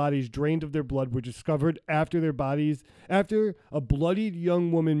multiple bodies drained of their blood were discovered after a bloodied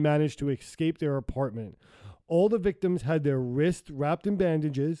young woman managed to escape their apartment. All the victims had their wrists wrapped in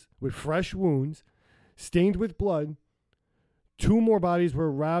bandages with fresh wounds, stained with blood. 2 more bodies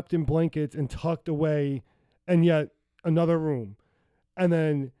were wrapped in blankets and tucked away in yet another room. And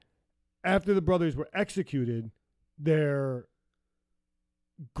then after the brothers were executed, their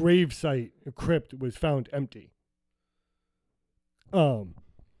grave site, crypt, was found empty.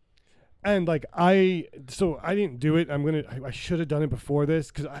 And like I didn't do it. I should have done it before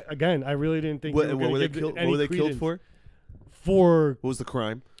this, because I really didn't think. What were they killed for? For what was the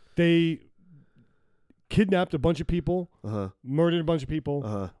crime? They kidnapped a bunch of people, murdered a bunch of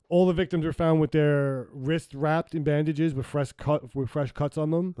people. All the victims were found with their wrists wrapped in bandages with fresh cuts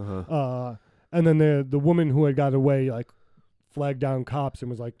on them. And then the woman who had got away like flagged down cops and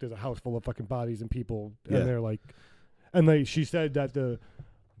was like, "There's a house full of fucking bodies and people," and they're like, and she said that the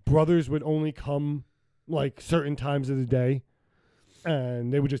brothers would only come like certain times of the day,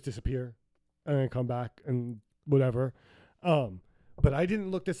 and they would just disappear and then come back and whatever. But I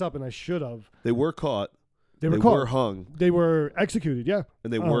didn't look this up, and I should have. They were caught. They were hung. They were executed, yeah.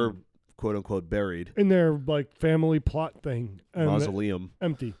 And they were, quote unquote, buried. In their like family plot thing. Mausoleum.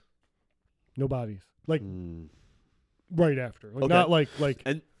 Empty. No bodies. Like right after. Like not like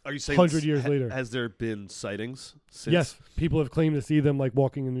and are you saying 100 years later. Has there been sightings since? Yes. People have claimed to see them like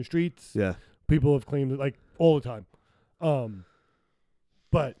walking in the streets. Yeah. People have claimed it like all the time.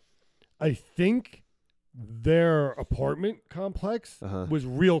 But I think their apartment complex was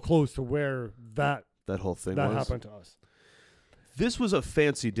real close to where that whole thing happened to us. This was a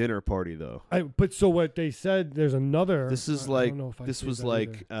fancy dinner party, though. But so what they said, there's another. This is because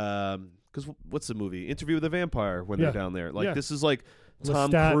what's the movie? Interview with the Vampire when they're down there. Like this is like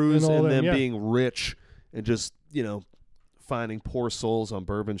Tom Cruise and them being rich and just finding poor souls on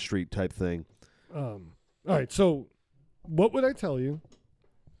Bourbon Street type thing. All right, so what would I tell you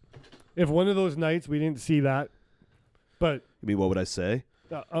if one of those nights we didn't see that? But you mean what would I say?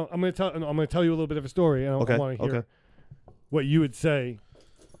 I'm gonna tell you a little bit of a story, and I want to hear what you would say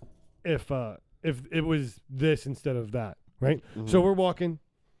if it was this instead of that, right? Mm-hmm. So we're walking,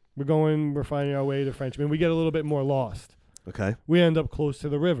 we're finding our way to Frenchman. We get a little bit more lost. Okay. We end up close to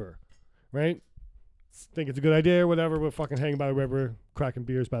the river, right? Think it's a good idea or whatever. We're fucking hanging by the river, cracking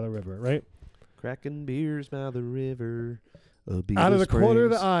beers by the river, right? Cracking beers by the river. Out of the corner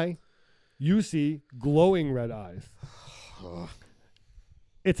of the eye, you see glowing red eyes.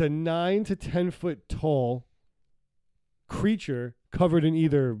 It's a 9 to 10 foot tall creature covered in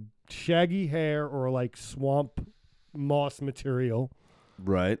either shaggy hair or like swamp moss material.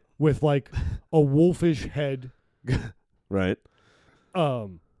 Right. With like a wolfish head. Right.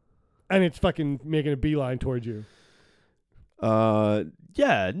 And it's fucking making a beeline towards you.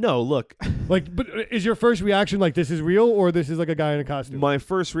 Yeah, no, look. Like, but is your first reaction like this is real or this is like a guy in a costume? My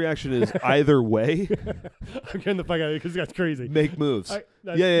first reaction is either way. I'm getting the fuck out of here because that's crazy. Make moves.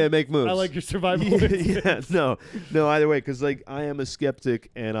 Make moves. I like your survival. No, either way, because like I am a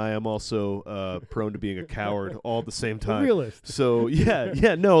skeptic and I am also prone to being a coward all at the same time. A realist. So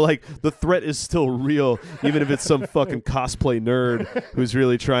like the threat is still real, even if it's some fucking cosplay nerd who's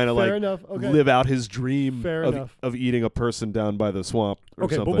really trying to live out his dream of eating a person down by the swamp.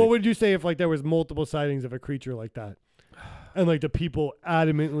 Okay, something. but what would you say if like there was multiple sightings of a creature like that, and like the people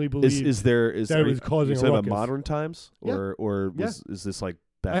adamantly believe that it was causing a ruckus? About modern times, or is this like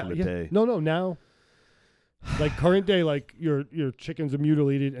back in the day? No, now, like current day, like your chickens are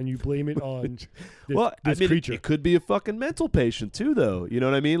mutilated and you blame it on this creature. It could be a fucking mental patient too, though. You know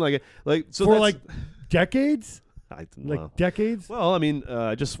what I mean? Like so for like decades. Decades. Well, I mean,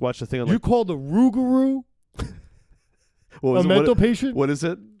 I just watched a thing on. You called the Rougarou. Mental patient? What is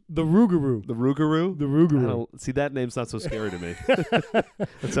it? The Rougarou. The Rougarou? The Rougarou. See, that name's not so scary to me. That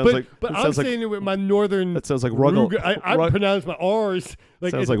sounds but I'm saying it with my northern. That sounds like Ruggle. I pronounce my R's.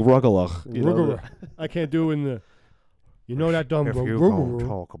 Like sounds like Ruggalach. Ruggalach. I can't do in the. You know that dumb. If you gonna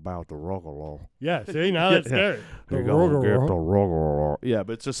talk about the Ruggalach. Yeah, see now it's scary. You're gonna get the Ruggalach. Yeah,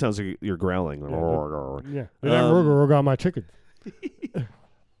 but it just sounds like you're growling. Yeah, that Ruggalach got my chicken.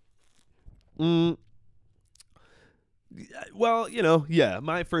 Well,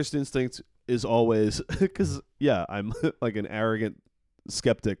 my first instinct is always because I'm like an arrogant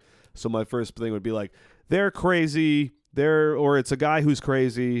skeptic. So my first thing would be like, they're crazy, or it's a guy who's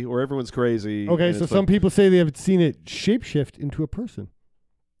crazy, or everyone's crazy. Okay, so some people say they have seen it shapeshift into a person.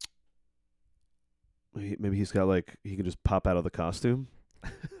 Maybe he's got he can just pop out of the costume.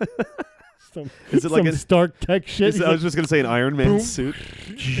 Is it like a Stark Tech shit? I was just gonna say an Iron Man suit.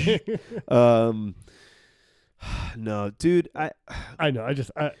 No, dude. I know.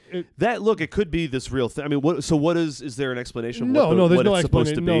 It could be this real thing. I mean, what is there an explanation? Of No, there's no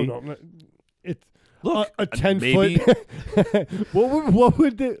explanation. No. It's a 10-foot. What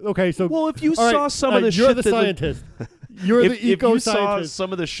would okay? So if you saw some of the you're shit, the scientist. You're the eco-scientist. If you saw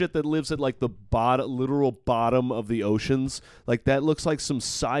some of the shit that lives at like the literal bottom of the oceans, like that looks like some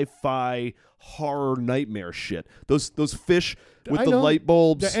sci-fi horror nightmare shit. Those fish with the light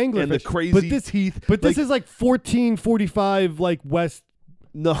bulbs and the crazy teeth. But this is like 1445 like West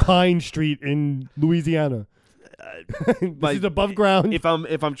Pine Street in Louisiana. This is above ground. If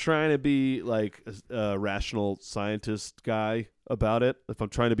I'm trying to be like a rational scientist guy about it, if I'm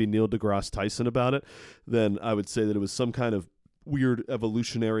trying to be Neil deGrasse Tyson about it, then I would say that it was some kind of weird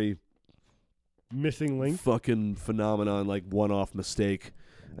evolutionary missing link fucking phenomenon, like one-off mistake.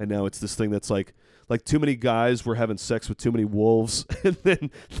 And now it's this thing that's like too many guys were having sex with too many wolves, and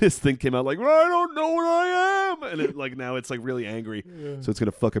then this thing came out like, I don't know what I am, and it now it's like really angry, so it's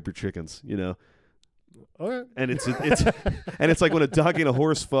gonna fuck up your chickens, Okay. And it's and it's like when a dog and a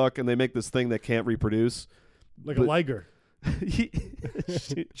horse fuck, and they make this thing that can't reproduce, like a liger.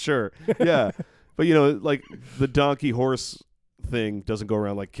 Sure, yeah. But like the donkey horse thing doesn't go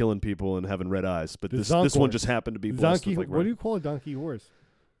around like killing people and having red eyes. But this one just happened to be blessed with, like, what do you call a donkey horse?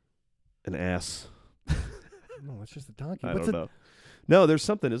 An ass. No, it's just a donkey. I don't know. No, there's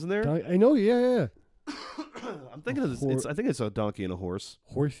something, isn't there? I know. Yeah. I'm thinking of this. I think it's a donkey and a horse.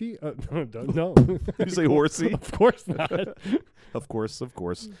 Horsey? No. Did you say horsey? Of course not. Of course.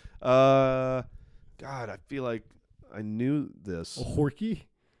 God, I feel like I knew this. A horky?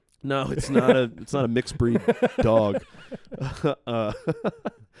 No, it's not a mixed breed dog. A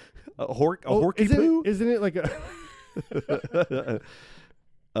horky poo? Isn't it like a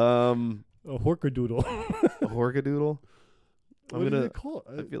a horkadoodle? A horkadoodle? What is it called?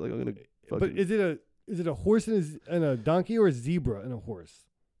 I feel like I'm gonna. But is it a horse and a donkey, or a zebra and a horse?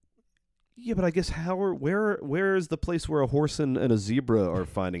 Yeah, but I guess where is the place where a horse and a zebra are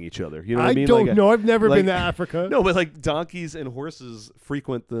finding each other? You know what I mean? I don't know. I've never been to Africa. No, but like donkeys and horses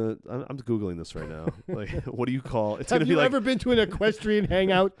frequent the. I'm googling this right now. Like, what do you call? It's Have gonna you be like. ever been to an equestrian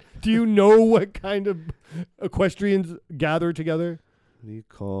hangout? Do you know what kind of equestrians gather together? What do you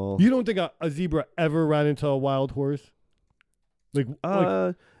call? You don't think a zebra ever ran into a wild horse?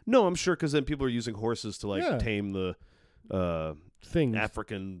 No, I'm sure, because then people are using horses to tame the things,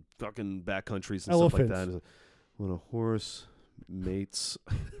 African fucking backcountries and elephants. stuff like that. When a horse mates.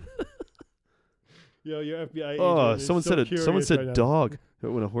 Yo, your FBI agent. Oh, is someone said right dog.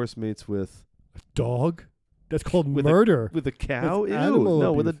 When a horse mates with dog. That's called murder. With a cow? That's Ew, no,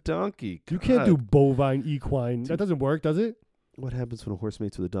 abuse. with a donkey. God. You can't do bovine, equine. That doesn't work, does it? What happens when a horse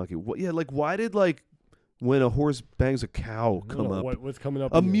mates with a donkey? Why did when a horse bangs a cow come up? What's coming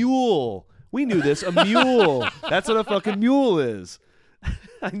up? A mule. We knew this. A mule. That's what a fucking mule is.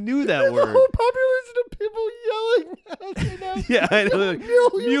 I knew that word. The whole population of people yelling. Yeah, I know.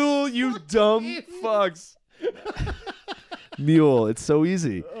 Mule, you dumb fucks. Mule. It's so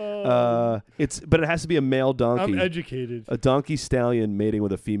easy. But it has to be a male donkey. I'm educated. A donkey stallion mating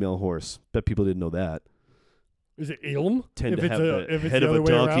with a female horse. Bet people didn't know that. Is it ilm? Tend to have the head of a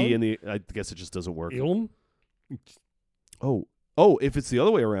donkey, and I guess it just doesn't work. Ilm? Oh, if it's the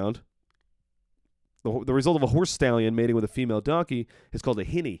other way around, the result of a horse stallion mating with a female donkey is called a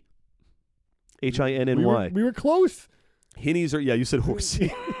hinny. Hinny. We were close. Hinnies are, you said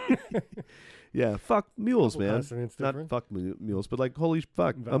horsey. Yeah, fuck mules, man. Not fuck mules, but like, holy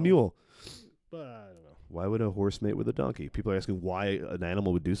fuck, a mule. But I don't know. Why would a horse mate with a donkey? People are asking why an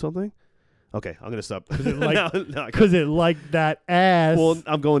animal would do something. Okay, I'm gonna stop. Because it liked that ass. Well,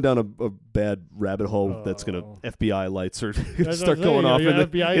 I'm going down a bad rabbit hole that's gonna FBI lights are start going off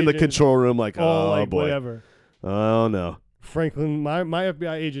in the control room. Like, oh boy, whatever. Oh no, Franklin. My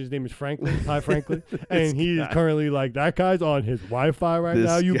FBI agent's name is Franklin. Hi, Franklin, and he's currently like, that guy's on his Wi-Fi right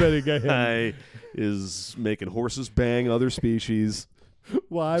now. You better get him. Guy is making horses bang other species.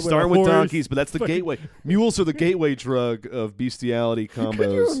 Why? Starting with donkeys, but that's the gateway. Mules are the gateway drug of bestiality combos.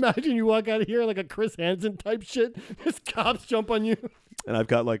 Could you imagine you walk out of here like a Chris Hansen type shit? His cops jump on you. And I've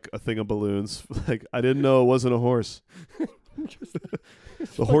got like a thing of balloons. Like, I didn't know it wasn't a horse.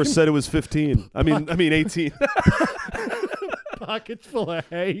 The horse said it was 15. I mean 18. Pockets full of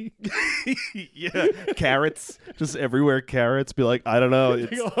hay. Yeah, carrots, just everywhere. Carrots. Be like, I don't know.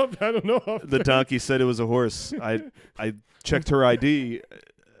 I don't know. The donkey said it was a horse. I checked her ID.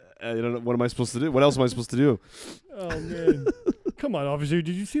 I don't know. What am I supposed to do? What else am I supposed to do? Oh man, come on, officer!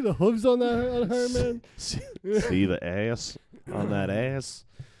 Did you see the hooves on her, man? See the ass on that ass?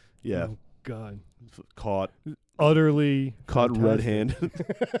 Yeah. Oh God. Caught red-handed.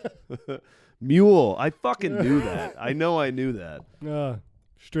 Mule. I fucking knew that. I know I knew that.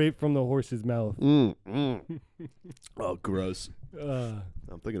 Straight from the horse's mouth. Oh, gross.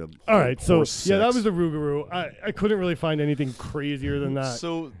 I'm thinking of all right, so sex. That was a Rougarou. I couldn't really find anything crazier than that.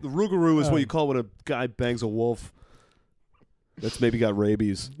 So the Rougarou is what you call when a guy bangs a wolf that's maybe got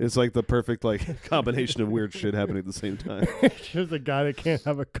rabies. It's like the perfect combination of weird shit happening at the same time. Just a guy that can't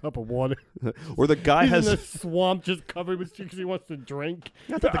have a cup of water. Or the guy He's in the swamp just covered with shit because he wants to drink.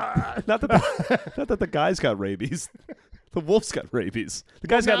 Not that the guy's got rabies. The wolf's got rabies. The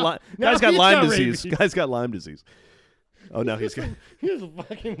guy's got Lyme disease. Rabies. Guy's got Lyme disease. Oh, now he's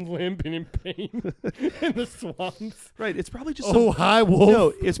fucking limp and in pain in the swamps. Right. It's probably just hi, wolf.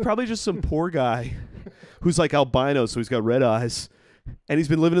 No, it's probably just some poor guy who's like albino, so he's got red eyes, and he's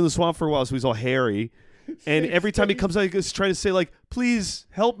been living in the swamp for a while, so he's all hairy. And every time he comes out, he's trying to say like, "Please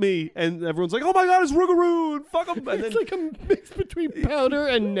help me," and everyone's like, "Oh my God, it's Rougarou! And fuck him!" And it's like a mix between Powder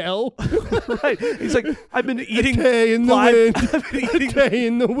and Nell. Right? He's like, "I've been eating day in the wind. Day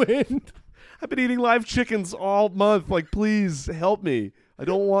in the wind. I've been eating live chickens all month. Like, please help me.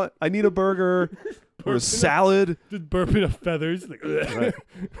 I need a burger or a salad." Just burping of feathers. Like, right.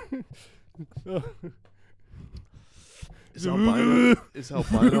 Is albino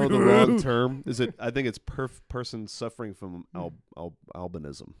the wrong term? Is it? I think it's person suffering from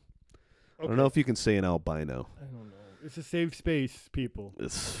albinism. Okay. I don't know if you can say an albino. I don't know. It's a safe space, people.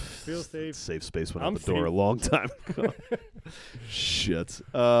 Feel safe. Safe space went out the door a long time ago. Shit.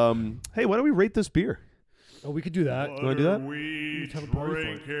 Hey, why don't we rate this beer? Oh, we could do that. You want to do that? We have a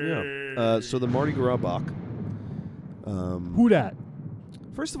party for it. Yeah. So the Mardi Gras Bach. Who dat?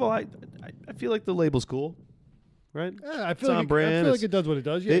 First of all, I feel like the label's cool. Right? Yeah, I feel like it does what it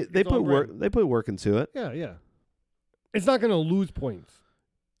does. Yeah, they put work. They put work into it. Yeah. It's not going to lose points.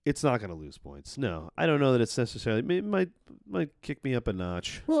 It's not going to lose points. No, I don't know that it's necessarily. It might kick me up a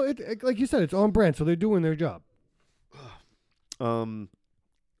notch. Well, it like you said, it's on brand, so they're doing their job.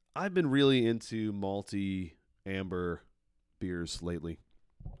 I've been really into malty amber beers lately.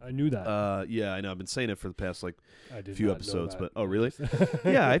 I knew that. Yeah, I know. I've been saying it for the past few episodes, but oh, really?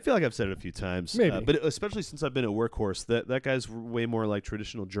 Yeah, I feel like I've said it a few times. Maybe, but especially since I've been at Workhorse, that guy's way more like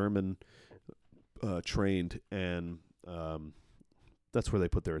traditional German trained, and that's where they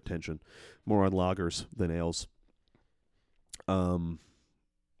put their attention, more on lagers than ales. But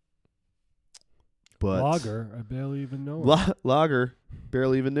lager, I barely even know her. Lager,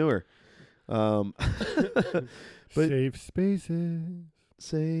 barely even knew her. But safe spaces.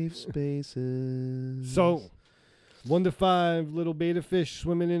 Safe spaces. So, 1 to 5 little beta fish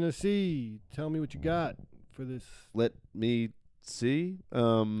swimming in a sea. Tell me what you got for this. Let me see. I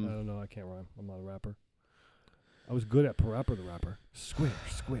don't know. I can't rhyme. I'm not a rapper. I was good at Parappa the Rapper. Square,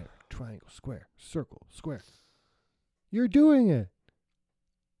 square, triangle, square, circle, square. You're doing it.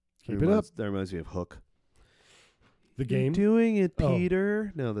 Keep it up. That reminds me of Hook. The game? You're doing it,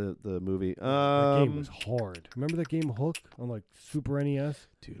 Peter. No, the movie. That game was hard. Remember that game Hook on Super NES?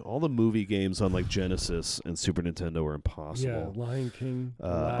 Dude, all the movie games on Genesis and Super Nintendo were impossible. Yeah, Lion King,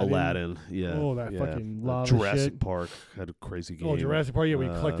 Aladdin. Yeah. Oh, that fucking lava Jurassic shit. Park had a crazy game. Oh, Jurassic Park. Yeah, we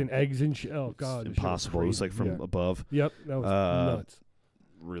collecting eggs and shit. Oh God, impossible. It was from above. Yep, that was nuts.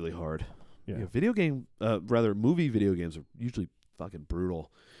 Really hard. Yeah. Movie video games are usually fucking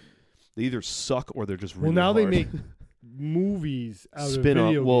brutal. They either suck or they're just really hard. Well, now they make movies out of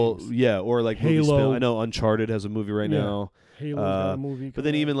video games. Yeah, or like Halo. I know Uncharted has a movie right now. Halo's got a movie. But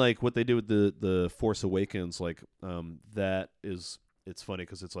then even what they did with the Force Awakens, it's funny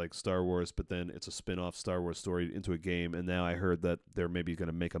because it's like Star Wars, but then it's a spin-off Star Wars story into a game, and now I heard that they're maybe going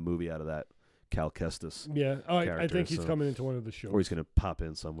to make a movie out of that. Cal Kestis. Yeah, I think he's coming into one of the shows. Or he's going to pop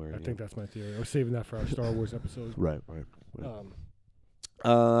in somewhere. I think that's my theory. I was saving that for our Star Wars episode. Right.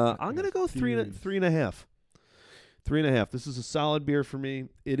 I'm going to go 3.5. 3.5. This is a solid beer for me.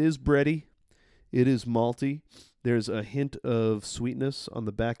 It is bready. It is malty. There's a hint of sweetness on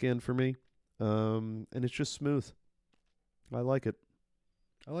the back end for me. And it's just smooth. I like it.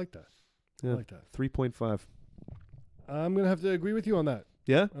 I like that. Yeah. I like that. 3.5. I'm going to have to agree with you on that.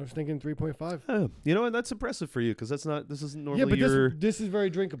 Yeah? I was thinking 3.5. Oh, you know what? That's impressive for you because this isn't normally this is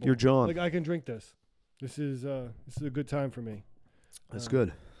very drinkable. Your John. I can drink this. This is a good time for me. That's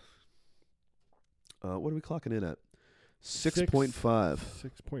good. What are we clocking in at? 6.5.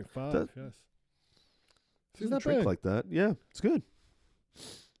 6.5, yes. It's not drink bad. Like that. Yeah, it's good.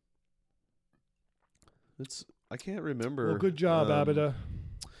 I can't remember. Well, good job, Abida.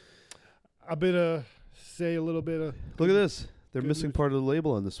 Abida, say a little bit of... Look at this. They're missing part of the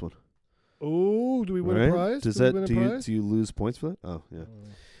label on this one. Oh, do we win a prize? Do you lose points for that? Oh, yeah.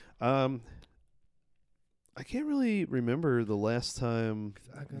 I can't really remember the last time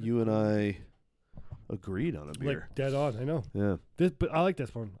you and I agreed on a beer. Dead on, I know. Yeah. But I like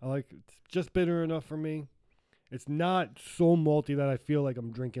this one. It's just bitter enough for me. It's not so malty that I feel like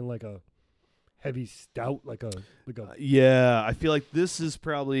I'm drinking a heavy stout, yeah, I feel like this is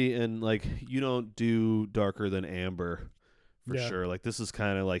probably, and you don't do darker than amber for sure. This is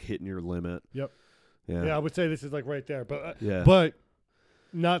kind of hitting your limit. Yep. Yeah. Yeah, I would say this is right there, but yeah. But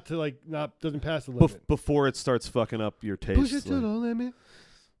not to doesn't pass the limit. Before it starts fucking up your taste. Push it to the limit.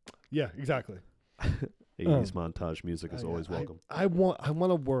 Yeah, exactly. 80s montage music is always welcome. I want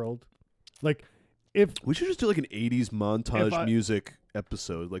a world if we should just do an 80s montage music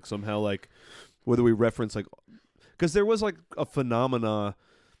episode, somehow whether we reference because there was a phenomena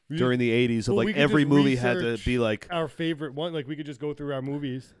during the 80s of every movie had to be our favorite one. We could just go through our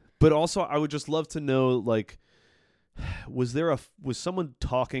movies. But also I would just love to know was someone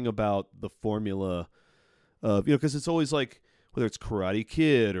talking about the formula of because it's always whether it's Karate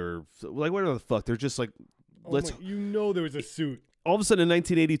Kid or whatever the fuck, they're just let's there was a suit. All of a sudden in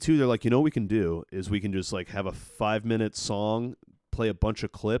 1982 they're what we can do is we can just have a 5-minute song, play a bunch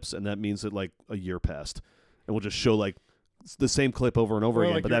of clips, and that means that a year passed, and we'll just show the same clip over and over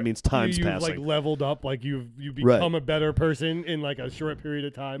again, but that means time's passing. Like leveled up, like you become a better person in like a short period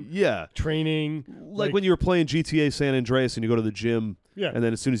of time. Yeah, training. Like when you were playing GTA San Andreas and you go to the gym. Yeah, and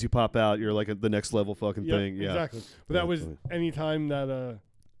then as soon as you pop out, you're like at the next level fucking thing. Yeah, exactly. But that was any time that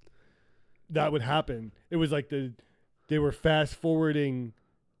that would happen. It was like they were fast forwarding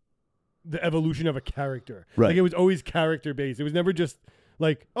the evolution of a character. Right. Like it was always character based. It was never just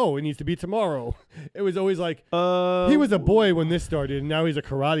like, oh, it needs to be tomorrow. It was always like he was a boy when this started, and now he's a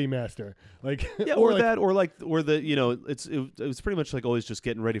karate master. Like yeah, or the it was pretty much like always just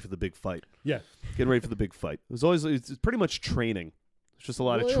getting ready for the big fight. Yeah, getting ready for the big fight. It was always it's pretty much training. It's just a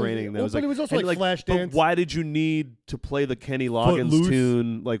lot of training. But it was also like Flashdance. But why did you need to play the Kenny Loggins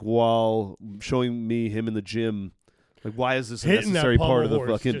tune like while showing me him in the gym? Like why is this a necessary part of the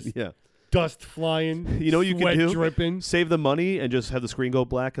fucking dust flying? You know what you can do? Dripping. Save the money and just have the screen go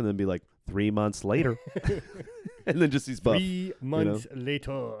black and then be like 3 months later, and then just these buff. 3 months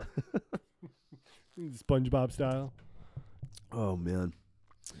later. SpongeBob style. Oh man.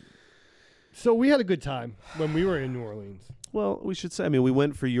 So we had a good time when we were in New Orleans. Well, we should say. I mean, we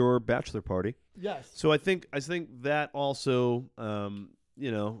went for your bachelor party. Yes. So I think that also,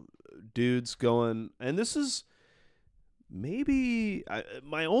 dudes going, and this is maybe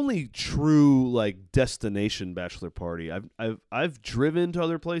my only true like destination bachelor party. I've driven to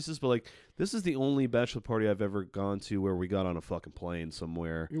other places, but like this is the only bachelor party I've ever gone to where we got on a fucking plane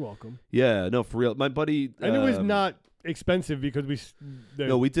somewhere. You're welcome. Yeah, no, for real. My buddy, and it was not expensive because we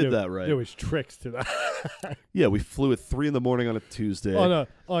did that right. There was tricks to that. Yeah, we flew at 3 a.m. on a Tuesday. On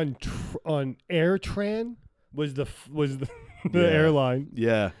AirTran was the airline.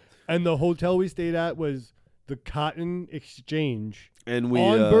 Yeah, and the hotel we stayed at was the Cotton Exchange, and we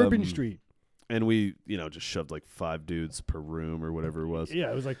on Bourbon Street. And we, just shoved like 5 dudes per room or whatever it was. Yeah,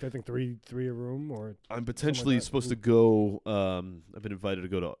 it was like I think three a room or. I'm potentially supposed to go. I've been invited to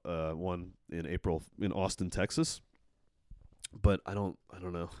go to one in April in Austin, Texas. But I don't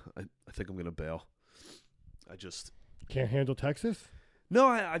know. I think I'm gonna bail. I just can't handle Texas. No,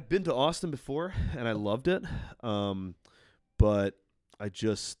 I've been to Austin before and I loved it. But I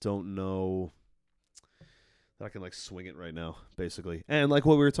just don't know that I can like swing it right now, basically. And like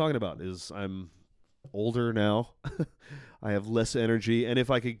what we were talking about is I'm older now. I have less energy, and if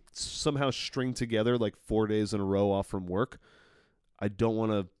I could somehow string together like 4 days in a row off from work, I don't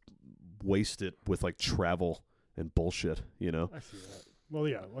want to waste it with like travel and bullshit, I see that. Well,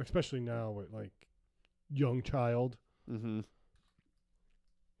 yeah, especially now with like young child. Mm-hmm.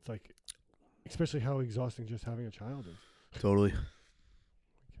 It's like, especially how exhausting just having a child is. Totally.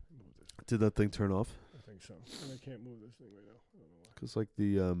 Did that thing turn off? I think so. And I can't move this thing right now. I don't know why. Because like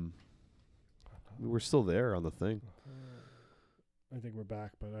we were still there on the thing. I think we're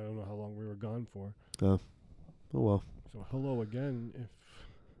back, but I don't know how long we were gone for. Oh well. So hello again if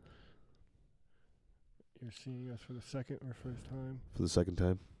you're seeing us for the second or first time. For the second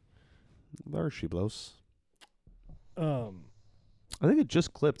time. There she blows. I think it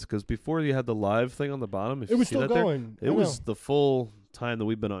just clipped because before you had the live thing on the bottom. It was still going. It was the full time that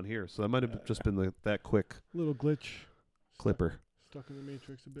we've been on here, so that might have just been that quick. Little glitch. Clipper. Stuck in the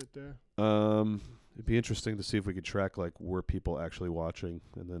matrix a bit there. It'd be interesting to see if we could track like were people actually watching,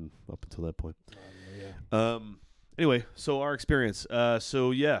 and then up until that point. Yeah. Anyway, so our experience. So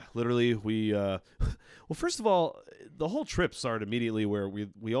yeah, literally we. Well, first of all, the whole trip started immediately where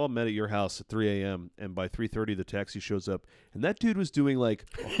we all met at your house at 3 a.m. and by 3:30 the taxi shows up, and that dude was doing like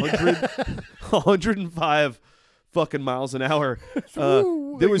 105 fucking miles an hour.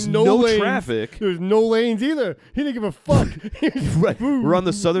 There was no traffic. There was no lanes either. He didn't give a fuck. Right. We're on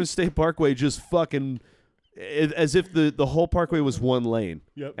the Southern State Parkway, just fucking as if the whole parkway was one lane.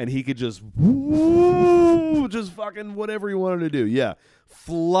 Yep. And he could just fucking whatever he wanted to do. Yeah.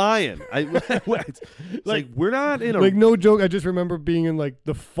 Flying. Like we're not in a like no joke. I just remember being in like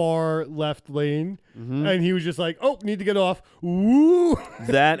the far left lane, and he was just like, "Oh, need to get off." Woo!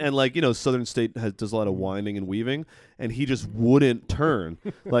 That and like Southern State does a lot of winding and weaving, and he just wouldn't turn.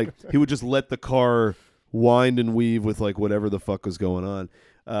 Like he would just let the car wind and weave with like whatever the fuck was going on.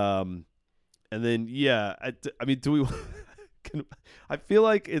 And then yeah, I mean, do we? I feel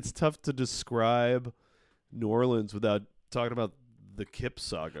like it's tough to describe New Orleans without talking about the Kip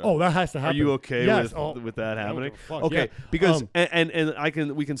saga. Oh, that has to happen. Are you okay with that happening? Okay, yeah. Because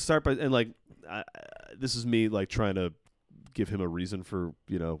and we can start by and like this is me like trying to give him a reason for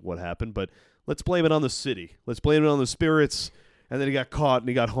what happened, but let's blame it on the city. Let's blame it on the spirits. And then he got caught and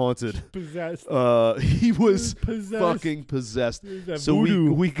he got haunted. Possessed. He was possessed. Fucking possessed. So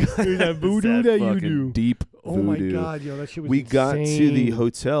voodoo. we got that voodoo that you do. Deep voodoo. Oh my god, yo, that shit was We insane. got to the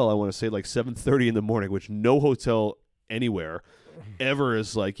hotel, I want to say like 7:30 in the morning, which no hotel anywhere ever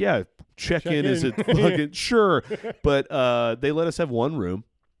is like, yeah, check in. Is it fucking sure? But they let us have one room.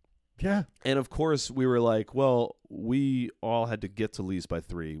 Yeah. And of course we were like, well, we all had to get to Lee's by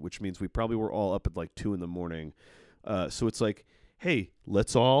 3, which means we probably were all up at like 2 a.m. So it's like, hey,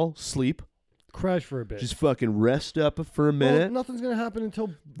 let's all sleep. Crash for a bit. Just fucking rest up for a minute. Well, nothing's going to happen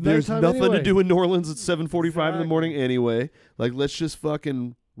until There's nothing anyway. to do in New Orleans at 7:45 in the morning anyway. Like, let's just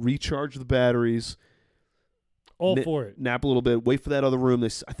fucking recharge the batteries. All for it. Nap a little bit. Wait for that other room.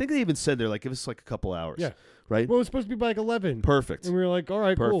 I think they even said they're like, give us like a couple hours. Yeah. Right? Well, it was supposed to be by like 11. Perfect. And we were like, all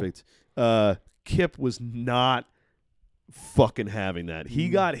right, perfect. Cool. Kip was not fucking having that. He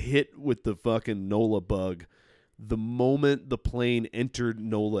got hit with the fucking NOLA bug the moment the plane entered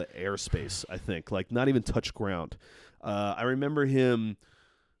NOLA airspace, I think. Like, not even touch ground. I remember him.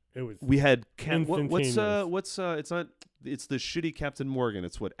 It was. We had it's the shitty Captain Morgan.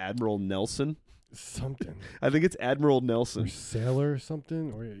 It's what, Admiral Nelson? Something. I think it's Admiral Nelson. Or Sailor or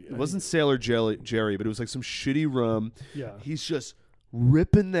something. Or it wasn't Sailor Jerry, but it was like some shitty rum. Yeah. He's just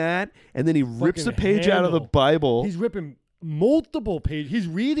ripping that, and then he rips a page out of the Bible. He's ripping multiple pages. He's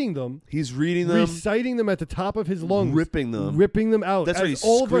reading them. Reciting them at the top of his lungs. Ripping them out. That's right. He's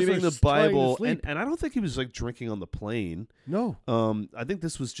screaming the Bible. And I don't think he was like drinking on the plane. No. I think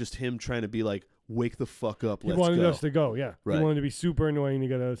this was just him trying to be like, wake the fuck up. He wanted us to go. Yeah. Right. He wanted to be super annoying to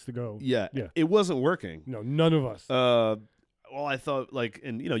get us to go. Yeah. It wasn't working. No, none of us. Well, I thought like,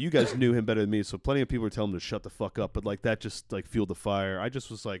 and you guys knew him better than me, so plenty of people were telling him to shut the fuck up, but like that just like fueled the fire. I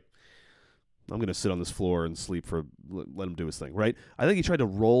just was like, I'm going to sit on this floor and sleep let him do his thing, right? I think he tried to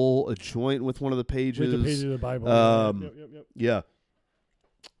roll a joint with one of the pages. With the pages of the Bible. Yep. Yeah.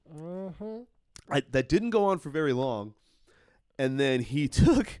 Uh-huh. That didn't go on for very long. And then he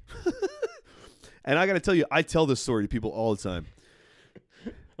took, and I got to tell you, I tell this story to people all the time.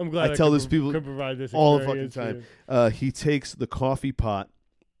 I'm glad I tell this people could provide this all the fucking time. He takes the coffee pot,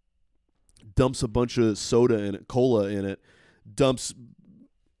 dumps a bunch of soda in it, cola in it, dumps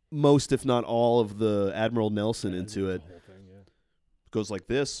most, if not all, of the Admiral Nelson into it. The whole thing, goes like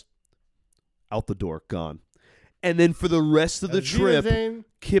this, out the door, gone. And then for the rest of the trip,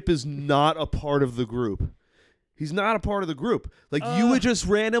 Kip is not a part of the group. He's not a part of the group. Like, you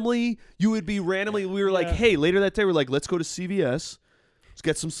would be randomly, we were like, hey, later that day, we're like, let's go to CVS. Let's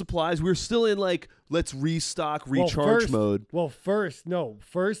get some supplies. We were still in, like, let's restock, recharge mode. Well, first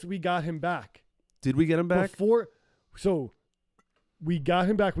we got him back. Did we get him back? We got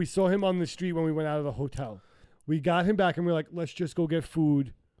him back. We saw him on the street when we went out of the hotel. We got him back, and we were like, let's just go get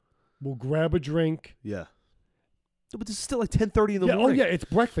food. We'll grab a drink. Yeah. No, but this is still like 10:30 in the morning. Oh, yeah, it's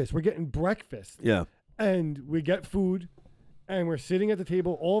breakfast. We're getting breakfast. Yeah. And we get food, and we're sitting at the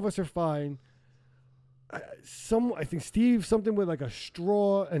table. All of us are fine. I think Steve, something with like a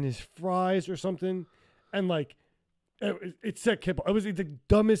straw and his fries or something. And like, it said Kip. It was the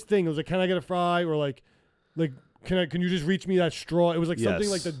dumbest thing. It was like, can I get a fry? Or like, can you just reach me that straw? It was like something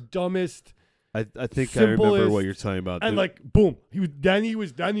like the dumbest. I think I remember what you're talking about. And like, boom, he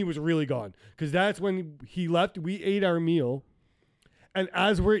was really gone, because that's when he left. We ate our meal, and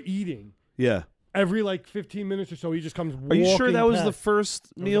as we're eating, every like 15 minutes or so, he just comes walking. Are you sure that was past. the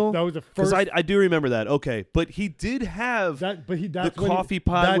first meal? That was the first. Because I do remember that. Okay, but he did have the coffee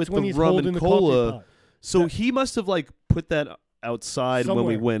pot with the rum and cola. So he must have like put that outside somewhere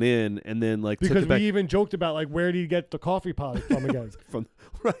when we went in, and then like because took it back. We even joked about like, where did he get the coffee pot from again?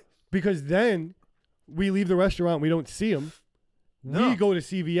 Right. Because then we leave the restaurant, we don't see him. No. We go to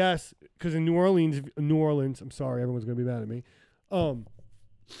CVS, because in New Orleans, I'm sorry, everyone's gonna be mad at me.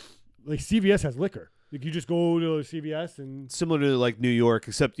 Like, CVS has liquor. Like, you just go to CVS and similar to like New York,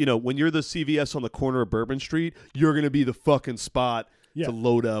 except when you're the CVS on the corner of Bourbon Street, you're gonna be the fucking spot to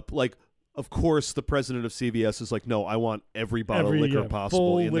load up. Like, of course, the president of CVS is like, no, I want every bottle of liquor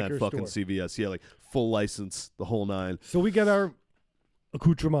possible in that fucking store. CVS. Yeah, like full license, the whole nine. So we get our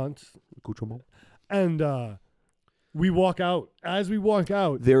accoutrements. And we walk out. As we walk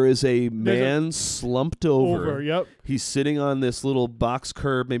out, there is a man slumped over. Yep. He's sitting on this little box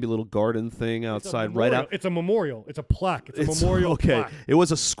curb, maybe a little garden thing outside. Right out. It's a memorial. It's a plaque. It's a memorial plaque. It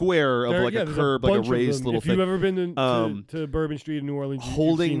was a square of like a curb, like a raised little thing. If you've ever been to Bourbon Street in New Orleans,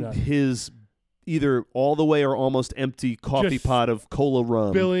 holding his either all the way or almost empty coffee pot of cola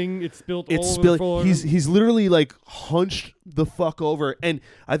rum. It's spilled all over the floor. He's literally like hunched the fuck over. And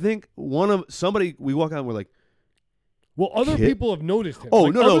I think we walk out and we're like, well, other people have noticed him. Oh,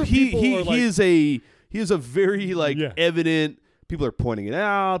 like, no. He is a very like evident. People are pointing it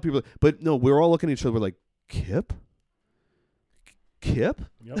out. But no, we're all looking at each other. We're like, Kip? Kip?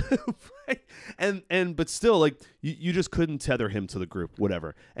 Yep. and but still, like, you just couldn't tether him to the group,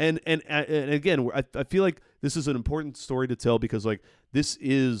 whatever. And again, I feel like this is an important story to tell because, like,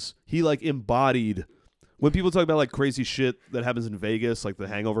 he, like, embodied, when people talk about, like, crazy shit that happens in Vegas, like the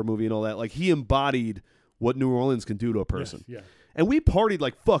Hangover movie and all that, like, he embodied what New Orleans can do to a person. Yes, yeah. And we partied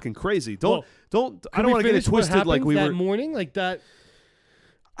like fucking crazy. I don't want to get it twisted like we that were morning, like that.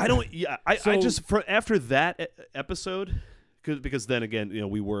 I don't. Yeah, I just after that episode, because then again,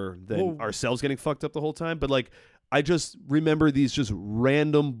 we were ourselves getting fucked up the whole time. But like, I just remember these just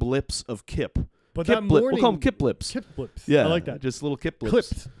random blips of Kip. But Kip that morning, we'll call them Kip blips. Kip blips. Yeah, I like that. Just little Kip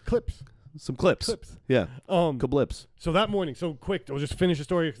blips. Clips. Some clips. Yeah. Blips. So that morning, so quick, I'll just finish the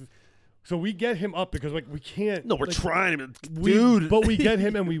story. So we get him up because like we can't. No, we're like, trying to, dude. But we get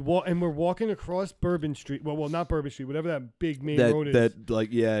him and we're walking across Bourbon Street. Well, not Bourbon Street, whatever that big main road is. That like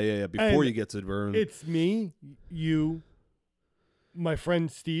yeah. Before you get to Bourbon, it's me, you, my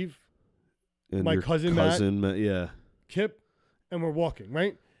friend Steve, and my cousin Matt, yeah, Kip, and we're walking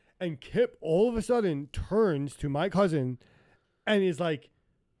right. And Kip all of a sudden turns to my cousin, and is like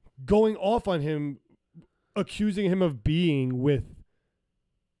going off on him, accusing him of being with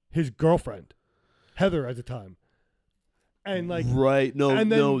his girlfriend, Heather, at the time, and like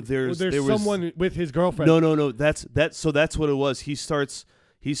there's someone with his girlfriend. No, that's what it was. He starts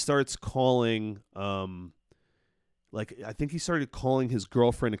calling, like I think he started calling his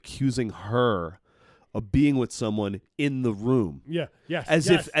girlfriend, accusing her of being with someone in the room. Yeah, yes,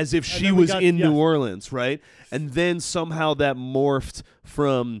 as if she was in New Orleans, right? And then somehow that morphed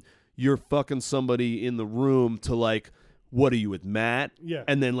from you're fucking somebody in the room to like, what are you with Matt? Yeah.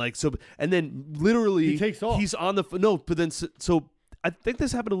 And then literally he takes off. He's on the but then so I think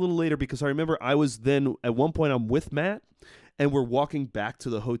this happened a little later because I remember I was then at one point I'm with Matt and we're walking back to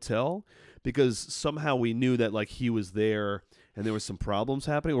the hotel because somehow we knew that like he was there and there was some problems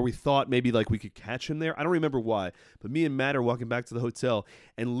happening, or we thought maybe like we could catch him there. I don't remember why, but me and Matt are walking back to the hotel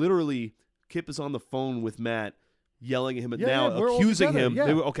and literally Kip is on the phone with Matt, yelling at him and accusing him. Yeah.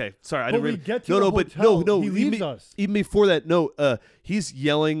 Okay, sorry, I didn't really get to the hotel, no. He leaves us. Even before that, he's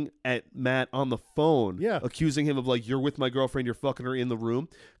yelling at Matt on the phone, accusing him of like, you're with my girlfriend, you're fucking her in the room,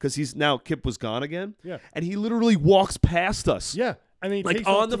 because Kip was gone again. Yeah, and he literally walks past us. Yeah, and he like takes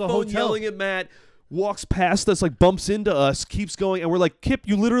on the phone hotel. yelling at Matt. Walks past us, like bumps into us, keeps going, and we're like, Kip,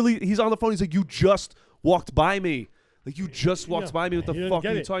 he's on the phone. He's like, you just walked by me. Like, you just walked by me. What the fuck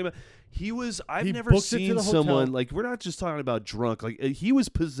are you talking about? I've never seen someone, like, we're not just talking about drunk. Like, he was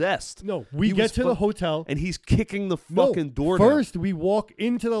possessed. No, we get to the hotel. And he's kicking the fucking door down. First, we walk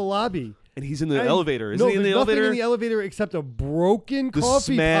into the lobby. And he's in the elevator. Isn't he in the elevator? Nothing in the elevator except a broken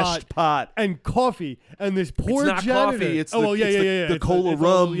coffee smashed pot. And coffee. And this poor janitor. It's not coffee. It's the cola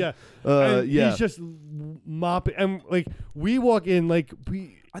rum. He's just mopping. And, like, we walk in, like,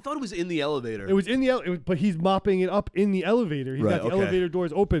 I thought it was in the elevator. It was in the elevator, but he's mopping it up in the elevator. He's got the elevator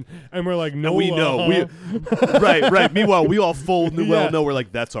doors open, and we're like, "No, we know." Right. Meanwhile, we all know we're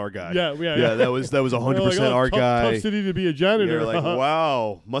like, "That's our guy." Yeah. That was 100% our guy. Tough city to be a janitor. You're like,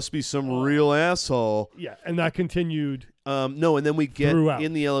 wow, must be some real asshole. Yeah, and that continued. No, and then we get throughout.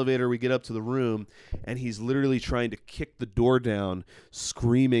 In the elevator, we get up to the room, and he's literally trying to kick the door down,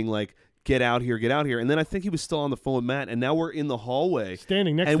 screaming like, get out here. And then I think he was still on the phone with Matt, and now we're in the hallway.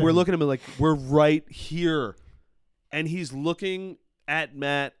 Standing next to him. And we're looking at him like, we're right here. And he's looking at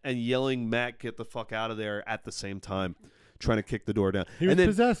Matt and yelling, Matt, get the fuck out of there at the same time, trying to kick the door down. He was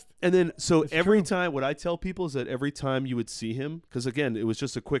possessed. And then, so every time, what I tell people is that every time you would see him, because again, it was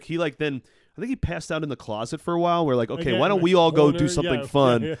just a quick, I think he passed out in the closet for a while. We're like, okay, why don't we all go do something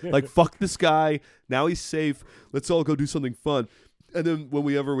fun? Yeah. Like, fuck this guy. Now he's safe. Let's all go do something fun. And then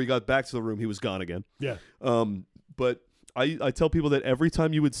whenever we got back to the room, he was gone again. Yeah. But I tell people that every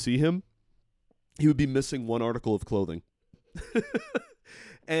time you would see him, he would be missing one article of clothing.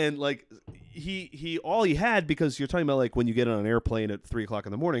 And like he all he had, because you're talking about like when you get on an airplane at 3:00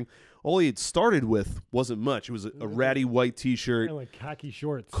 in the morning, all he had started with wasn't much. It was a ratty white T-shirt, and like khaki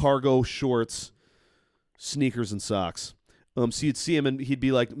shorts, cargo shorts, sneakers, and socks. So you'd see him and he'd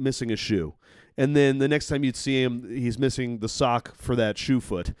be like missing a shoe. And then the next time you'd see him, he's missing the sock for that shoe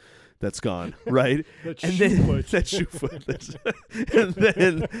foot that's gone, right? That shoe foot. And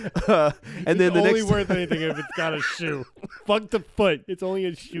then the only next worth anything if it's got a shoe. Fuck the foot. It's only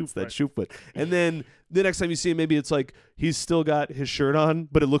a shoe foot. That shoe foot. And then the next time you see him, maybe it's like he's still got his shirt on,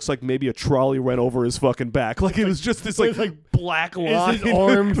 but it looks like maybe a trolley went over his fucking back. Like it was just this like black line. Is his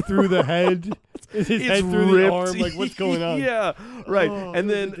arm through the head? Is his head through the arm? Like, what's going on? Yeah, right. And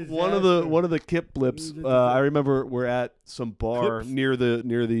then one of the Kip blips. I remember we're at some bar near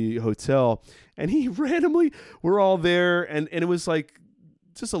the hotel, and he randomly, we're all there, and it was like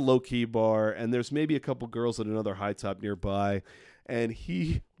just a low key bar, and there's maybe a couple girls at another high top nearby, and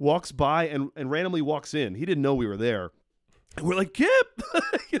he walks by and randomly walks in. He didn't know we were there. And we're like, Kip,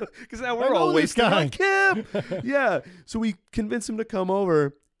 because now we're all wasted. Like, Kip, yeah. So we convince him to come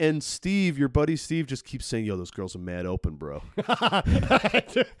over, and Steve, your buddy Steve, just keeps saying, "Yo, those girls are mad open, bro."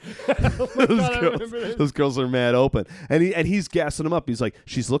 Those girls are mad open, and he's gassing them up. He's like,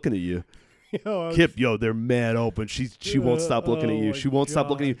 "She's looking at you." Kip, they're mad open. She won't stop looking at you. She won't stop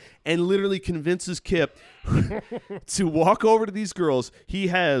looking at you, and literally convinces Kip to walk over to these girls. He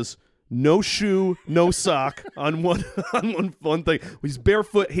has no shoe, no sock on one thing. He's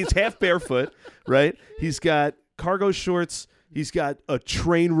barefoot. He's half barefoot, right? He's got cargo shorts. He's got a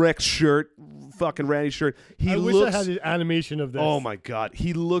train wreck shirt, fucking ratty shirt. I wish I had the animation of this. Oh my God,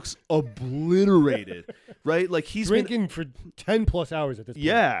 he looks obliterated, right? Like he's drinking for 10 plus hours at this point.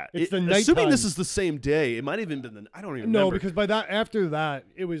 Yeah, it's the nighttime. Assuming this is the same day, it might have even been. I don't even remember. No, because after that,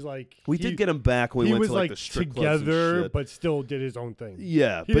 it was like we did get him back when we went to like the strip clubs together, and but still did his own thing.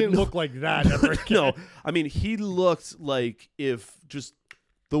 Yeah, he didn't look like that ever again. No, I mean he looked like if just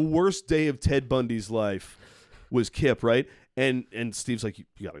the worst day of Ted Bundy's life was Kip, right? And Steve's like, you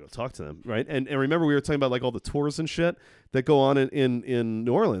gotta go talk to them, right? And remember we were talking about like all the tours and shit that go on in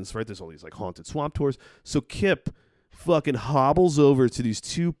New Orleans, right? There's all these like haunted swamp tours. So Kip fucking hobbles over to these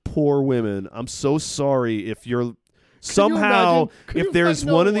two poor women. I'm so sorry if you're somehow if there's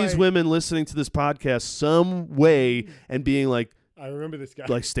one of these women listening to this podcast some way and being like, I remember this guy.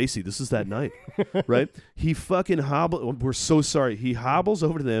 Like, Stacy, this is that night, right? He fucking we're so sorry. He hobbles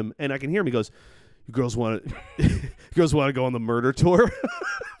over to them, and I can hear him. He goes, "You girls want to go on the murder tour?"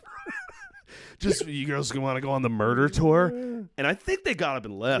 You girls want to go on the murder tour? And I think they got up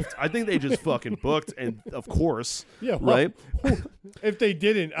and left. I think they just fucking booked, and of course, right? If they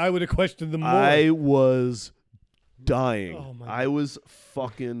didn't, I would have questioned them more. I was dying. Oh my I was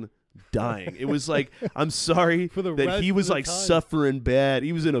fucking dying. It was like, I'm sorry that he was like time. suffering bad.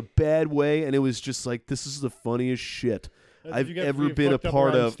 He was in a bad way, and it was just like, this is the funniest shit I've ever been a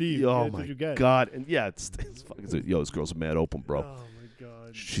part of. Steve. Oh my God! And yeah, it's fucking. Yo, this girl's a mad open, bro. Oh my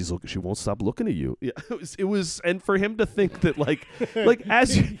God! She won't stop looking at you. Yeah, it was, and for him to think that like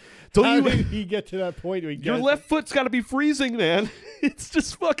as you. How did he get to that point? Your left foot's got to be freezing, man. It's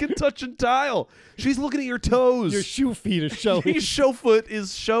just fucking touching tile. She's looking at your toes. Your shoe feet are showing. Your show foot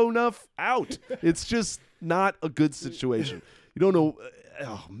is shown enough out. It's just not a good situation. You don't know.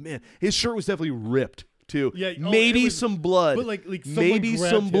 Oh man, his shirt was definitely ripped too. Yeah, maybe some blood. But like maybe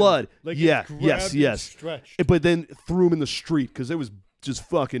some blood. Like yes. Stretched. But then threw him in the street because there was just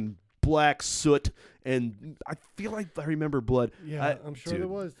fucking black soot, and I feel like I remember blood. Yeah, I'm sure there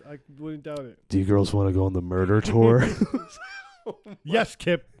was. I wouldn't doubt it. Do you girls want to go on the murder tour? Yes,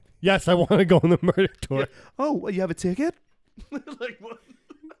 Kip. Yes, I want to go on the murder tour. Yeah. Oh, well, you have a ticket? Like what?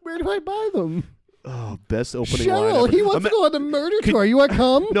 Where do I buy them? Oh, best opening Cheryl, line ever. he wants to go on the murder tour. You want to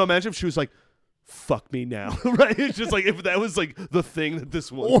come? No, imagine if she was like, "Fuck me now," right? It's just like if that was like the thing that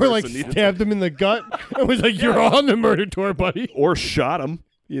this one or person like needed. Stabbed him in the gut and was like, "You're on the murder tour, buddy," or shot him,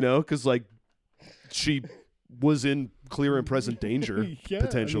 because like she was in clear and present danger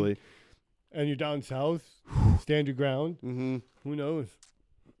potentially. And you're down south, stand your ground. Mm-hmm. Who knows?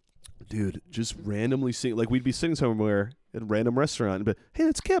 Dude, just randomly seeing, like we'd be sitting somewhere at a random restaurant, but hey,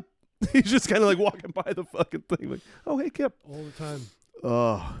 it's Kip. He's just kind of like walking by the fucking thing, like, oh hey, Kip, all the time.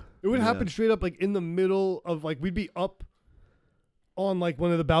 Oh, it would happen straight up, like in the middle of like we'd be up on like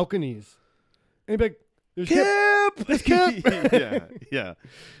one of the balconies, and he'd be like, "There's Kip, there's Kip."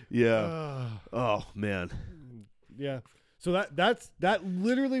 yeah. Oh man, yeah. So that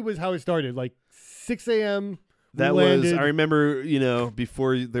literally was how it started. Like 6 a.m. That was, I remember,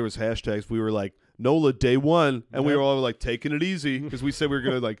 before there was hashtags, we were like, NOLA day one. And we were all like, taking it easy. Because we said we were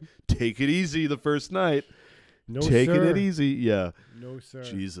going to like, take it easy the first night. No, taking sir. it easy. Yeah. No, sir.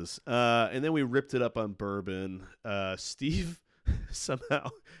 Jesus. And then we ripped it up on bourbon. Steve somehow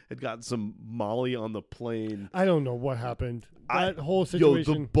had gotten some Molly on the plane. I don't know what happened. That whole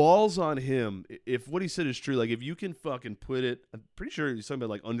situation. Yo, the balls on him. If what he said is true, like if you can fucking put it, I'm pretty sure he's talking about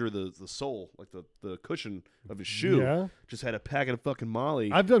like under the sole, like the cushion of his shoe. Yeah. Just had a packet of fucking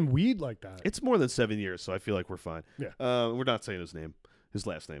Molly. I've done weed like that. It's more than 7 years, so I feel like we're fine. Yeah. We're not saying his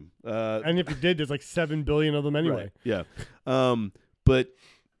last name. And if you did, there's like 7 billion of them anyway. Right. Yeah. But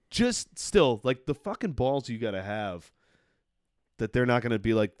just still, like the fucking balls you got to have that they're not going to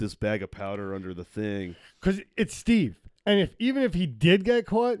be like this bag of powder under the thing. Because it's Steve. And even if he did get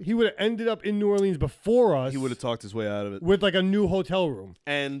caught, he would have ended up in New Orleans before us. He would have talked his way out of it with like a new hotel room,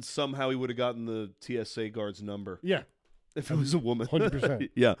 and somehow he would have gotten the TSA guard's number. Yeah, if it was a woman, 100%.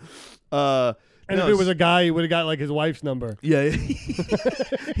 Yeah. And if it was a guy, he would have got like his wife's number. Yeah,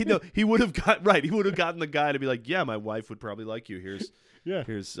 he would have got right. He would have gotten the guy to be like, "Yeah, my wife would probably like you. Here's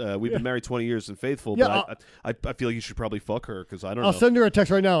we've been married 20 years and faithful, but I feel like you should probably fuck her because I don't know." I'll send her a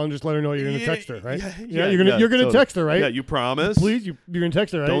text right now and just let her know you're going to text her, right? You're going to text her, right? Yeah, you promise. Please, you're going to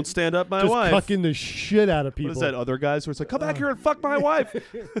text her, right? Don't stand up my just wife. Cucking the shit out of people. What is that? Other guys where it's like, "Come back here and fuck my wife."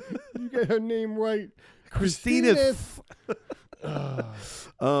 You get her name right, Christina.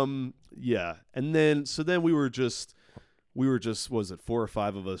 Yeah, and then we were just what was it, 4 or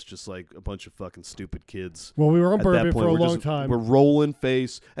 5 of us, just like a bunch of fucking stupid kids. Well, we were on bourbon for a long time. We're rolling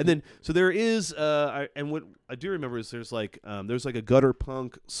face, and then so there is and what I do remember is there's like a gutter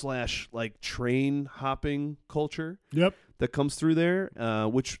punk / like train hopping culture. Yep, that comes through there,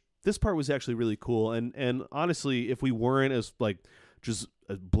 which this part was actually really cool. And honestly, if we weren't as like just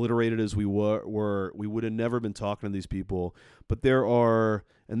obliterated as we were, we would have never been talking to these people. But there are,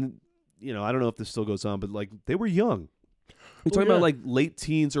 and I don't know if this still goes on, but like they were young. We're talking about like late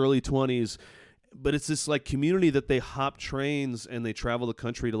teens, early 20s, but it's this like community that they hop trains and they travel the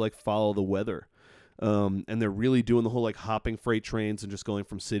country to like follow the weather. And they're really doing the whole like hopping freight trains and just going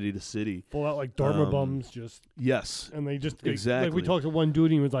from city to city. Full out like Dharma bums, just. Yes. And they just. Exactly. Like we talked to one dude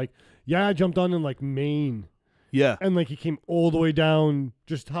and he was like, yeah, I jumped on in like Maine. Yeah. And like he came all the way down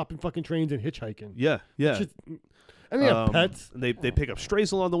just hopping fucking trains and hitchhiking. Yeah. Yeah. And they have pets. And they pick up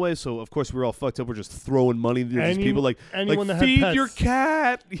strays along the way, so of course we're all fucked up. We're just throwing money to these people like feed your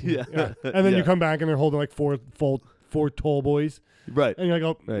cat. Yeah. And then you come back and they're holding like four tall boys. Right. And you're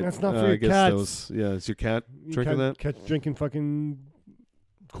like, oh, that's not for your cats. Is your cat drinking that? Cat drinking fucking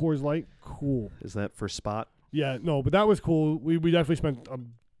Coors Light? Cool. Is that for Spot? Yeah, no, but that was cool. We definitely spent a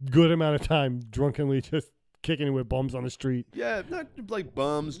good amount of time drunkenly just kicking it with bums on the street. Yeah, not like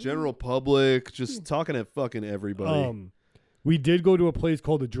bums, general public, just talking to fucking everybody. We did go to a place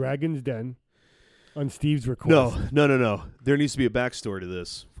called the Dragon's Den on Steve's request. No. There needs to be a backstory to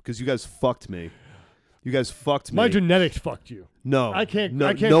this because you guys fucked me. My genetics fucked you. No. I can't.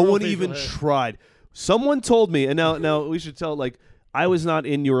 No one even tried. Someone told me, and now we should tell, like, I was not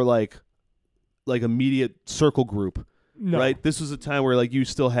in your like immediate circle group. No. Right, this was a time where like you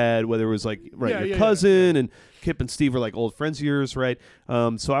still had whether it was like your cousin and Kip and Steve were like old friends of yours, right?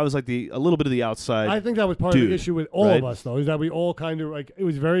 So I was like a little bit of the outside. I think that was part of the issue with all of us, though, is that we all kind of like it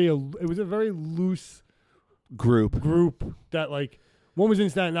was a very loose group that like one was in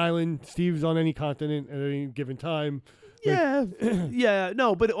Staten Island, Steve's on any continent at any given time. Yeah,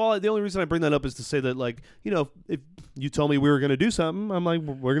 no, but the only reason I bring that up is to say that, like, if you told me we were going to do something, I'm like,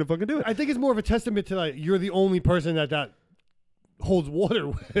 we're going to fucking do it. I think it's more of a testament to, like, you're the only person that holds water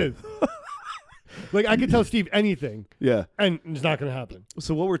with. Like, I could tell Steve anything. Yeah. And it's not going to happen.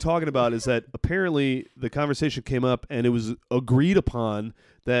 So what we're talking about is that apparently the conversation came up and it was agreed upon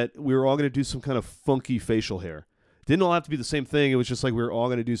that we were all going to do some kind of funky facial hair. Didn't all have to be the same thing. It was just like we were all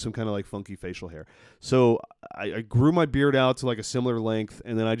going to do some kind of like funky facial hair. So I grew my beard out to like a similar length,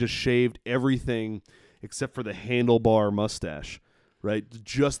 and then I just shaved everything except for the handlebar mustache, right?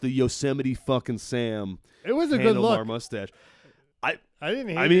 Just the Yosemite fucking Sam. It was a good look. Handlebar mustache. I didn't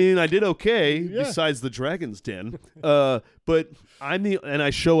hate it. I mean, I did okay besides the Dragon's Den. But I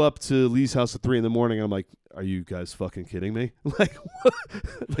show up to Lee's house at 3 a.m. and I'm like, are you guys fucking kidding me? Like,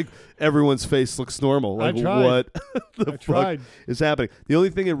 like everyone's face looks normal. Like, what the fuck is happening? The only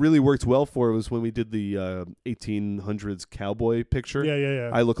thing it really worked well for was when we did the 1800s cowboy picture.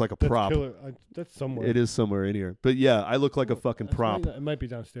 Yeah. I look like a prop. That's somewhere. It is somewhere in here. But yeah, I look like a fucking prop. It might be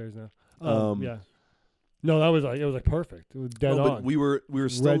downstairs now. Yeah. No, it was like perfect. It was dead on. But we were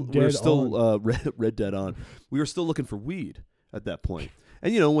still red dead on. We were still looking for weed at that point.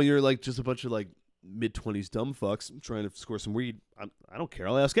 And when you're like just a bunch of like mid-20s dumb fucks trying to score some weed, I don't care.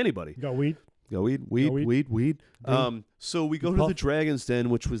 I'll ask anybody. Got weed? Got weed. So we go to the Dragon's Den,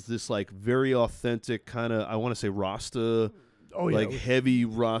 which was this like very authentic kind of, I want to say Rasta, heavy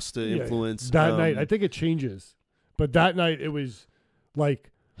Rasta influence. That night, I think it changes, but that night it was like.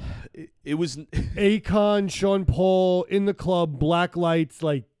 It was Akon, Sean Paul in the club, black lights,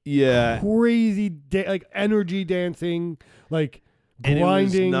 like crazy, like energy dancing, like grinding.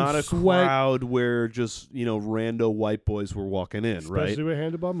 And it was not a sweat. crowd where just rando white boys were walking in, especially with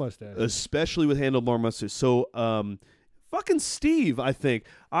handlebar mustache. Especially with handlebar mustache. So, fucking Steve, I think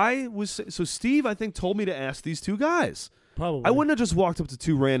Steve, I think told me to ask these two guys. Probably. I wouldn't have just walked up to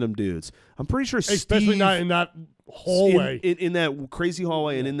two random dudes. I'm pretty sure especially not in that hallway. In that crazy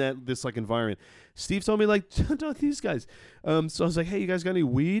hallway and in this like environment. Steve told me like, don't these guys. So I was like, hey, you guys got any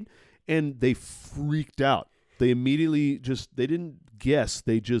weed? And they freaked out. They immediately they didn't guess.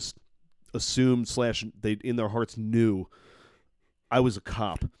 They just assumed / they in their hearts knew I was a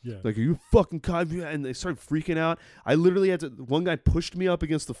cop. Yeah. Like, are you a fucking cop? And they started freaking out. I literally had to, one guy pushed me up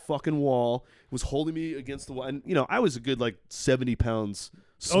against the fucking wall, was holding me against the wall. And, I was a good, like, 70 pounds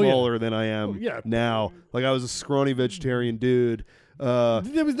smaller than I am now. Like, I was a scrawny vegetarian dude.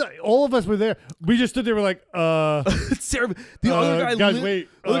 There was all of us were there. We just stood there. We're like, it's terrible. The other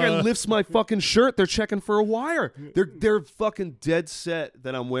guy lifts my fucking shirt. They're checking for a wire. They're fucking dead set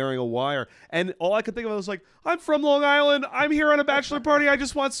that I'm wearing a wire. And all I could think of was like, I'm from Long Island. I'm here on a bachelor party. I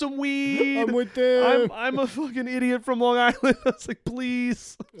just want some weed. I'm with them. I'm a fucking idiot from Long Island. I was like,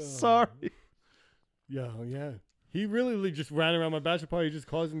 please, sorry. Yeah. He really just ran around my bachelor party, just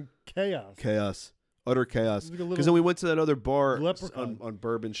causing chaos. Utter chaos. Because then we went to that other bar on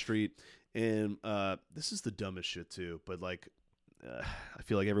Bourbon Street, and this is the dumbest shit too. But like, I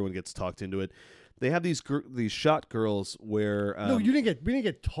feel like everyone gets talked into it. They have these shot girls where no, we didn't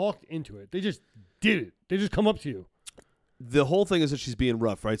get talked into it. They just did it. They just come up to you. The whole thing is that she's being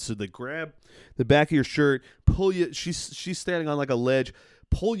rough, right? So they grab the back of your shirt, pull you. She's standing on like a ledge,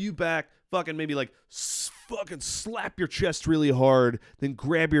 pull you back, fucking maybe like fucking slap your chest really hard, then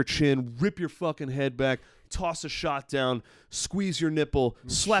grab your chin, rip your fucking head back, toss a shot down, squeeze your nipple,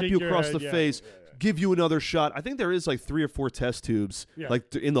 slap you across the face, give you another shot. I think there is like 3 or 4 test tubes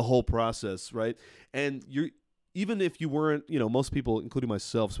like in the whole process, right? And even if you weren't, most people, including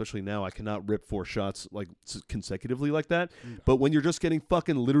myself, especially now, I cannot rip 4 shots like consecutively like that. But when you're just getting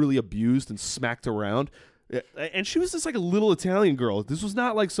fucking literally abused and smacked around, and she was just like a little Italian girl. This was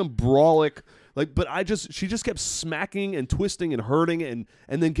not like some brawlic, like, but she just kept smacking and twisting and hurting and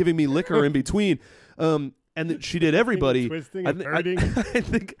then giving me liquor in between. And she did everybody. Twisting and hurting.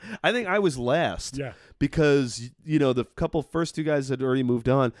 I think I was last. Yeah. Because, the first 2 guys had already moved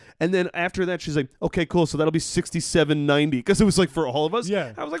on. And then after that, she's like, okay, cool. So that'll be $67.90. Because it was like for all of us.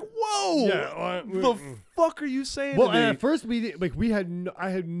 Yeah. I was like, whoa. Yeah. The fuck are you saying to me? At first, I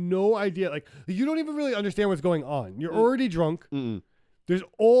had no idea. Like, you don't even really understand what's going on. You're already drunk. There's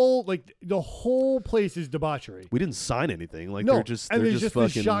the whole place is debauchery. We didn't sign anything. Like, no, there's just this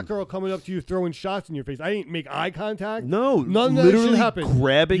fucking shot girl coming up to you, throwing shots in your face. I didn't make eye contact. No, none of that shit happened.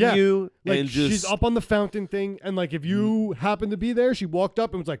 Grabbing you like and just she's up on the fountain thing, and like if you happened to be there, she walked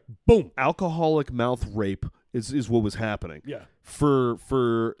up and was like, boom. Alcoholic mouth rape is what was happening. Yeah.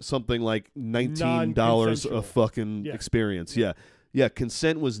 For something like $19 a fucking experience. Yeah.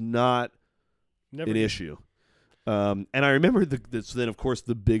 Consent was not an issue. And I remember then of course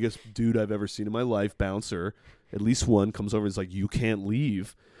the biggest dude I've ever seen in my life, bouncer, at least one, comes over and is like, you can't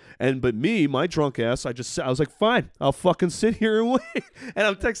leave. But me, my drunk ass, I was like, fine, I'll fucking sit here and wait. And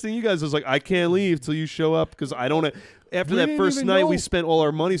I'm texting you guys, I was like, I can't leave till you show up because I don't. After that first night, we spent all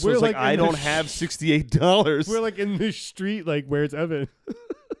our money, so it's like I don't have $68. We're like in the street, like, where's Evan?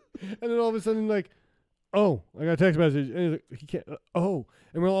 And then all of a sudden, like, oh, I got a text message, and he's like, he can't.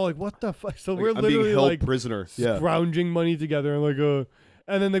 And we're all like, what the fuck? So we're literally being held like prisoner, scrounging money together, and like,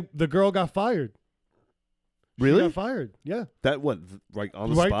 and then the girl got fired. Really? She got fired. Yeah. That what? Like on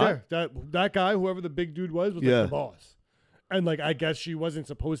the right spot? There. That guy, whoever the big dude was like the boss, and like I guess she wasn't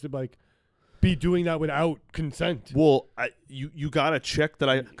supposed to like be doing that without consent. Well, you gotta check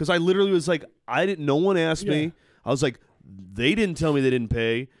that because I literally was like, no one asked me. I was like, they didn't tell me they didn't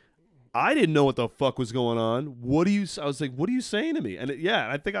pay. I didn't know what the fuck was going on. I was like, what are you saying to me? And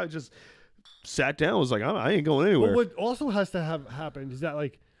I think I just sat down. Was like, I ain't going anywhere. But what also has to have happened is that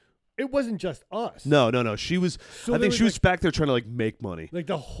like, it wasn't just us. No. She was. I think she was back there trying to like make money. Like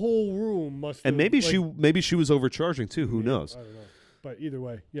the whole room must. And maybe she was overcharging too. Who knows? I don't know. But either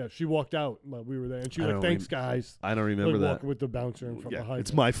way, she walked out while we were there, and she was like, "Thanks, guys." I don't remember that. Walking with the bouncer in front behind.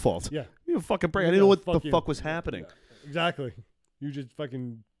 It's my fault. Yeah, you fucking break. I didn't know what the fuck was happening. Yeah, exactly. You just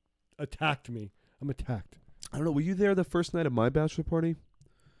fucking attacked me. I'm attacked. I don't know. Were you there the first night of my bachelor party?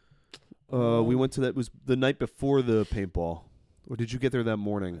 We went to that. It was the night before the paintball. Or did you get there that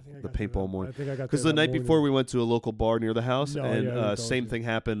morning? The paintball morning. I think I got there because the night before we went to a local bar near the house, same thing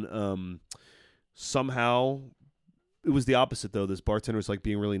happened. Somehow, it was the opposite though. This bartender was like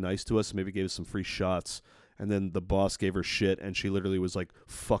being really nice to us, and maybe gave us some free shots. And then the boss gave her shit, and she literally was like,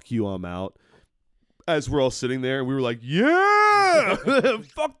 "Fuck you, I'm out." As we're all sitting there, and we were like, "Yeah,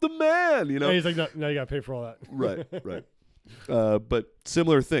 fuck the man," you know. And he's like, "No, you gotta pay for all that." Right. But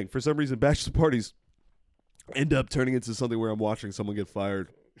similar thing. For some reason, bachelor parties end up turning into something where I'm watching someone get fired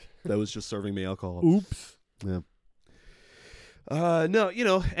that was just serving me alcohol. Oops. Yeah.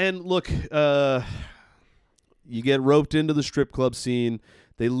 No, and look, you get roped into the strip club scene.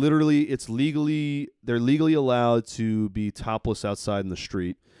 They're legally allowed to be topless outside in the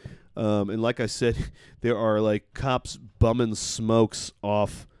street. And like I said, there are like cops bumming smokes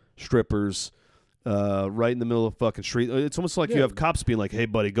off strippers right in the middle of the fucking street. It's almost like you have cops being like, "Hey,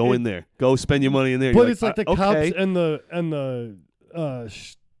 buddy, go in there. Go spend your money in there." But it's like the cops and the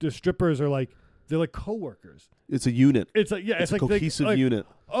strippers are like, they're like coworkers. It's a unit. It's like it's a cohesive unit.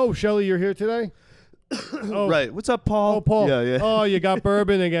 Oh, Shelly, you're here today? Oh. Right. What's up, Paul? Oh, Paul. Yeah. Oh, you got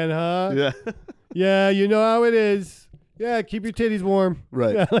bourbon again, huh? Yeah. Yeah, you know how it is. Yeah, keep your titties warm.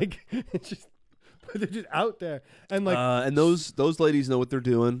 Right. Yeah, like it's just, they're just out there, and like, and those ladies know what they're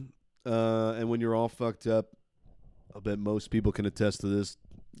doing. And when you're all fucked up, I'll bet most people can attest to this.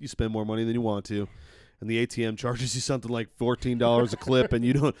 You spend more money than you want to, and the ATM charges you something like $14 a clip, and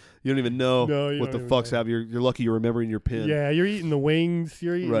you don't even know what the fuck's happening. You're lucky you're remembering your PIN. Yeah, you're eating the wings.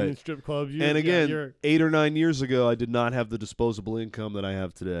 You're eating in strip clubs. And again, 8 or 9 years ago, I did not have the disposable income that I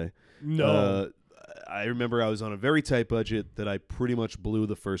have today. No. I remember I was on a very tight budget that I pretty much blew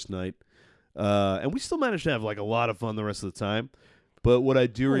the first night. And we still managed to have like a lot of fun the rest of the time. But what I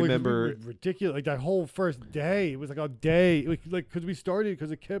do remember... ridiculous. Like that whole first day, it was like a day. Like because we started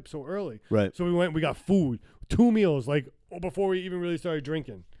because of Kip so early. Right. So we got food, 2 meals, like before we even really started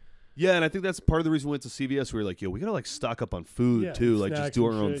drinking. Yeah, and I think that's part of the reason we went to CVS. We were like, yo, we got to like stock up on food too. Like just do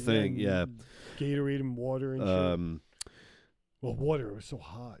our own thing. Yeah. Gatorade and water and shit. Well, water was so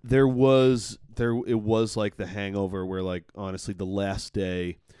hot. It was like the Hangover where like honestly the last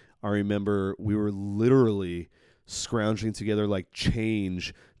day I remember we were literally scrounging together like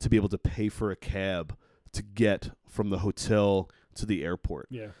change to be able to pay for a cab to get from the hotel to the airport.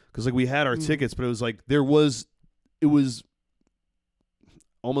 Yeah. Cuz like we had our tickets, but it was like it was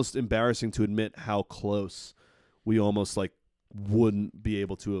almost embarrassing to admit how close we almost like wouldn't be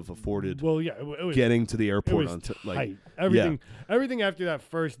able to have afforded. Well, yeah, it was getting to the airport it was tight. Like everything after that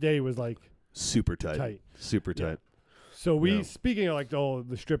first day was like super tight. Super tight. So speaking of like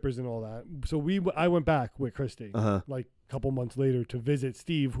the strippers and all that. So I went back with Christy like a couple months later to visit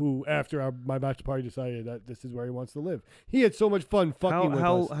Steve, who after my bachelor party decided that this is where he wants to live. He had so much fun fucking with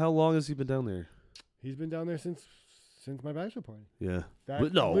us. How long has he been down there? He's been down there since my bachelor party. Yeah.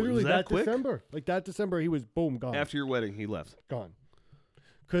 Literally that quick? December. Like that December, he was boom, gone. After your wedding, he left. Gone.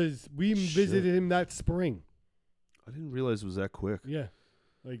 Because we visited him that spring. I didn't realize it was that quick. Yeah.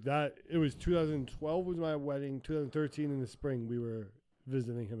 Like that, it was 2012 was my wedding. 2013 in the spring, we were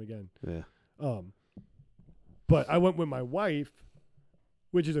visiting him again. Yeah. But I went with my wife,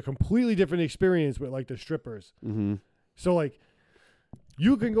 which is a completely different experience with like the strippers. Mm-hmm. So like,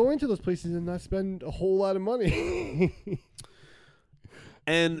 you can go into those places and not spend a whole lot of money.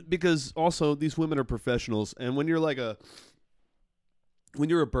 And because also these women are professionals, and when you're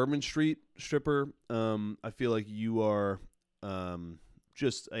a Bourbon Street stripper, I feel like you are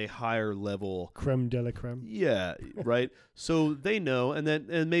just a higher level creme de la creme. Yeah, right. So they know,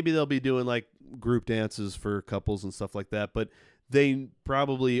 and maybe they'll be doing like group dances for couples and stuff like that, but they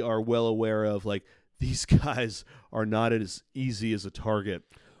probably are well aware of like these guys are not as easy as a target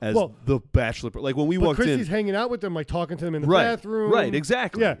as the bachelor. Like when we walked in, Christy's hanging out with them, like talking to them in the bathroom. Right,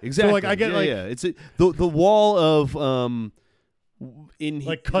 exactly. Yeah, exactly. So like I get it's the wall of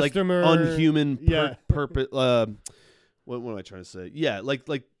like customer unhuman purpose. What am I trying to say? Yeah,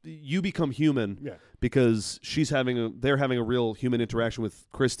 like you become human because they're having a real human interaction with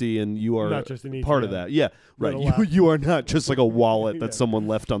Christy, and you are not just an part of that. Yeah, right. You are not just like a wallet that someone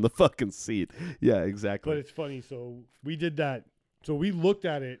left on the fucking seat. Yeah, exactly. But it's funny. So we did that. So we looked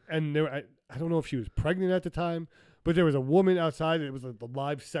at it, and I don't know if she was pregnant at the time, but there was a woman outside, and it was like the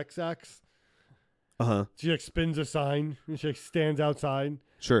live sex acts. She like spins a sign, and she like stands outside.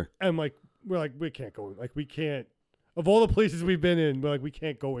 Sure. And like we're like, we can't go. Like we can't. Of all the places we've been in, we're like, we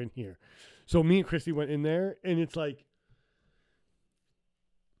can't go in here. So me and Christy went in there, and it's like,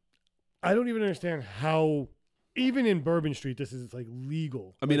 I don't even understand how, even in Bourbon Street, this is like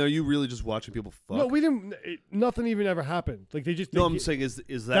legal. I mean, are you really just watching people fuck? No, we didn't. Nothing even ever happened. Like they just. No, I'm saying is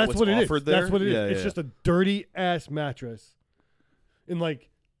that what's offered there? That's what it is. It's just a dirty ass mattress, in like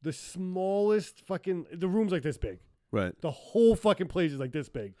the smallest fucking. The room's like this big. Right. The whole fucking place is like this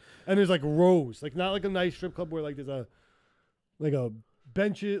big. And there's like rows. Like not like a nice strip club where like there's a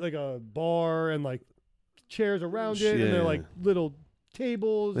bench, like a bar and like chairs around it. And they're like little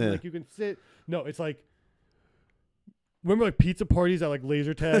tables and like you can sit. No, it's like, remember like pizza parties at like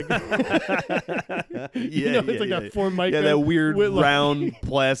laser tag? It's like that Formica. Yeah, that weird round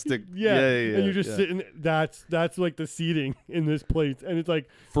plastic. And you're just sitting. That's like the seating in this place. And it's like.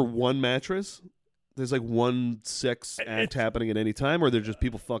 For one mattress? there's like one sex act happening at any time, or they're just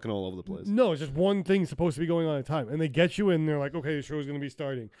people fucking all over the place? No, it's just one thing supposed to be going on at a time. And they get you in, they're like, okay, the show's going to be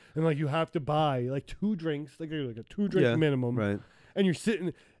starting. And like you have to buy like 2 drinks, like a 2-drink minimum. Right. And you're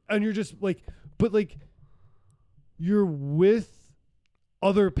sitting, and you're just like, but like, you're with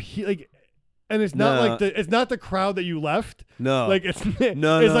other people, like, and it's not like it's not the crowd that you left. No, like it's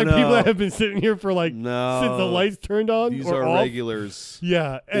no, it's like no. people that have been sitting here for like since the lights turned on. These or are off. regulars.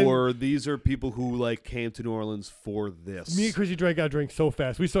 Yeah, or these are people who like came to New Orleans for this. Me and Chrissy drank our drink so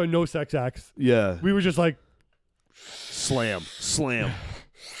fast. We saw no sex acts. Yeah, we were just like, slam.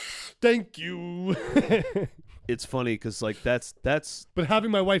 Thank you. It's funny because like that's. But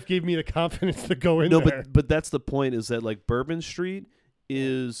having my wife gave me the confidence to go in there. No, but that's the point. Is that like Bourbon Street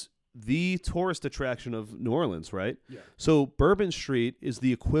is the tourist attraction of New Orleans, right? Yeah. So Bourbon Street is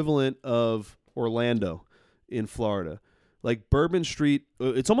the equivalent of Orlando in Florida. Like Bourbon Street,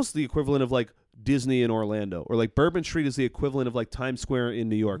 it's almost the equivalent of like Disney in Orlando, or like Bourbon Street is the equivalent of like Times Square in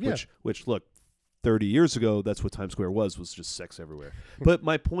New York, which look, 30 years ago, that's what Times Square was just sex everywhere. But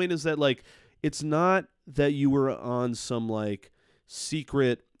my point is that like, it's not that you were on some like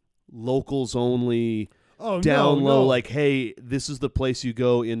secret locals only down low, like, hey, this is the place you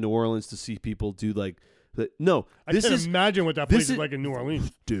go in New Orleans to see people do like no. I can't imagine what that place is like in New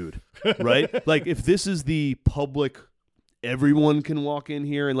Orleans, dude. Right? Like if this is the public, everyone can walk in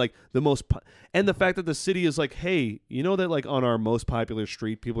here, and like and the fact that the city is like, hey, you know that like on our most popular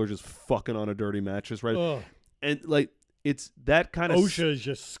street, people are just fucking on a dirty mattress, right? Ugh. And like. It's that kind of OSHA is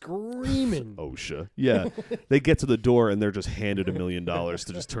just screaming. OSHA, yeah. They get to the door and they're just handed $1 million to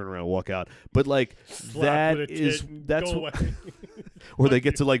just turn around and walk out. But like that's or they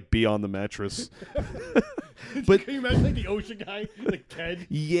get to like be on the mattress. But can you imagine like the OSHA guy, like Ted?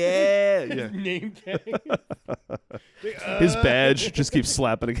 Yeah, his name tag. His badge just keeps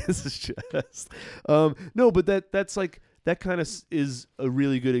slapping against his chest. No, but that's like. That kind of is a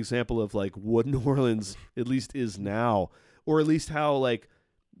really good example of like what New Orleans at least is now, or at least how like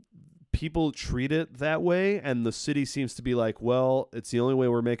people treat it that way. And the city seems to be like, well, it's the only way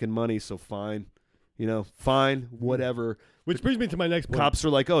we're making money. So fine, fine, whatever. Which brings me to my next point. Cops are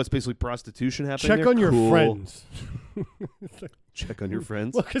like, oh, it's basically prostitution happening. Check on your friends. Check on your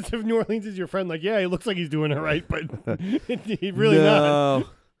friends. Well, because if New Orleans is your friend, like, yeah, he looks like he's doing it right, but he's really not.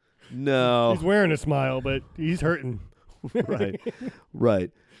 No. He's wearing a smile, but he's hurting.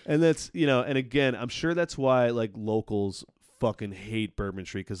 Right. And that's, and again, I'm sure that's why like locals fucking hate Bourbon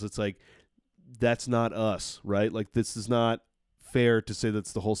Street, because it's like, that's not us, right? Like this is not fair to say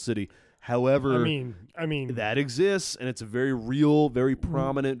that's the whole city. However, I mean that exists, and it's a very real, very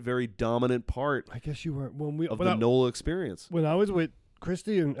prominent, very dominant part. I guess you were of the NOLA experience. When I was with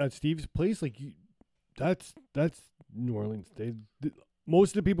Christy and at Steve's place, like that's New Orleans.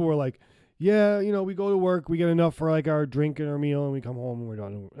 Most of the people were like, yeah, we go to work, we get enough for like our drink and our meal, and we come home and we're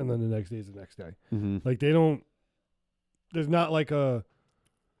done. And then the next day is the next day. Mm-hmm. Like there's not like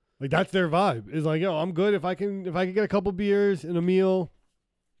that's their vibe. It's like, yo, I'm good if I can get a couple beers and a meal,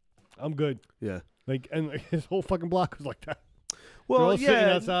 I'm good. Yeah. Like, and like, his whole fucking block was like that. Well, sitting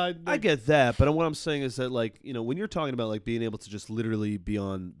outside. I get that, but what I'm saying is that like, when you're talking about like being able to just literally be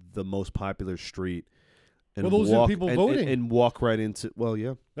on the most popular street. And those are the people voting. And walk right into, well,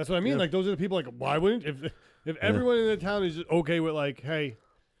 yeah. That's what I mean. Yeah. Like, those are the people, like, why wouldn't, if everyone in the town is just okay with, like, hey.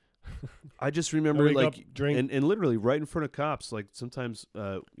 I just remember, like, drink. And literally right in front of cops, like, sometimes,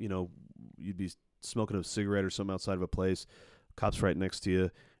 you'd be smoking a cigarette or something outside of a place, cops right next to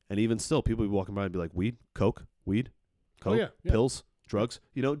you, and even still, people would be walking by and be like, weed, coke, pills, drugs,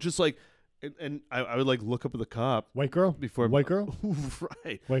 just like, and I would, like, look up at the cop. White girl? Before White girl?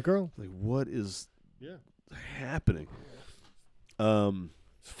 Right. White girl? Like, what is... Yeah. happening.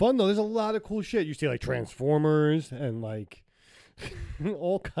 It's fun though. There's a lot of cool shit. You see like Transformers and like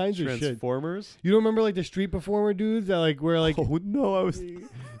all kinds of shit. Transformers? You don't remember like the street performer dudes that like were like oh no, I was he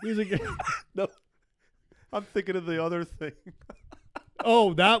was like no. I'm thinking of the other thing.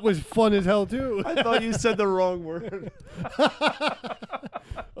 Oh, that was fun as hell too. I thought you said the wrong word.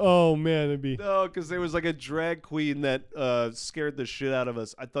 Oh man, it'd be no, because there was like a drag queen that scared the shit out of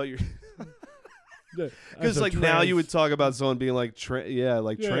us. I thought you because like now you would talk about someone being like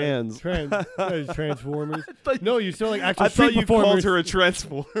trans. Transformers. No, you still like actual I street thought you performers. called her a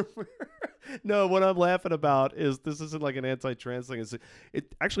transformer. No, what I'm laughing about is this isn't like an anti-trans thing.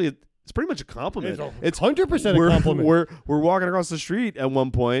 It's pretty much a compliment. It's 100% a compliment. We're walking across the street at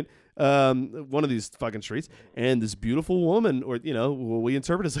one point, one of these fucking streets, and this beautiful woman, or what we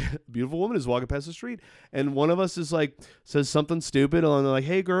interpret as a beautiful woman, is walking past the street, and one of us is like says something stupid, and they're like,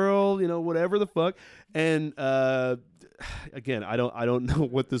 "Hey, girl," whatever the fuck, and again, I don't know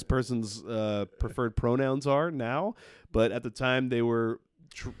what this person's preferred pronouns are now, but at the time they were,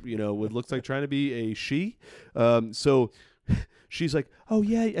 what looks like trying to be a she. So she's like, oh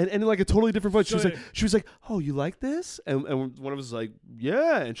yeah, and in like a totally different voice. She was like, oh, you like this? And one of us was like,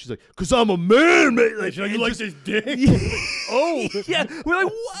 yeah, and she's like, cause I'm a man, man. Like, you like this dick? Oh yeah, we're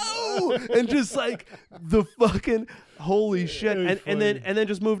like, whoa, and just like the fucking holy shit, and then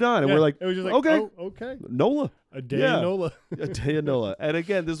just moved on, and we're like, it was just like, okay, okay, NOLA, a day of NOLA, a day of NOLA, and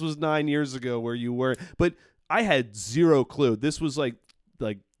again, this was 9 years ago where you were, but I had zero clue. This was like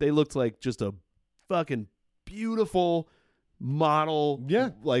they looked like just a fucking beautiful model,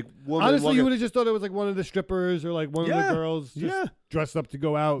 like woman. Honestly, you would have just thought it was like one of the strippers or like one of the girls just dressed up to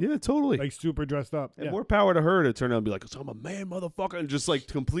go out. Yeah, totally. Like super dressed up. And more power to her to turn out and be like, I'm a man, motherfucker, and just like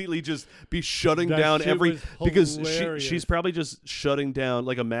completely just be shutting down every, because she's probably just shutting down,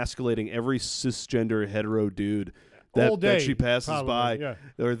 like emasculating every cisgender hetero dude that she passes by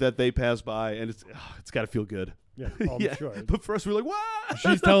or that they pass by, and it's got to feel good. Yeah, I'm sure. But for us, we're like, what?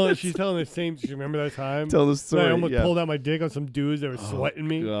 She's telling the same. You remember that time? Tell the story. I almost pulled out my dick on some dudes that were sweating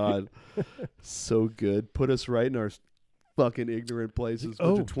me. God, so good. Put us right in our fucking ignorant places.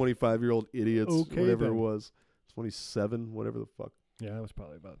 Bunch of 25-year-old idiots, whatever it was. 27, whatever the fuck. Yeah, it was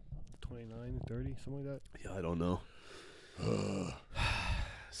probably about 29, 30, something like that. Yeah, I don't know.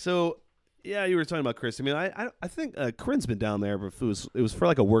 So, yeah, you were talking about Chris. I mean, I think Corinne's been down there, but it was for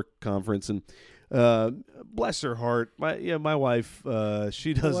like a work conference, and bless her heart, my wife,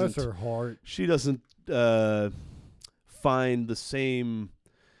 she doesn't. Bless her heart. She doesn't find the same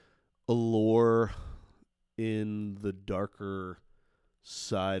allure in the darker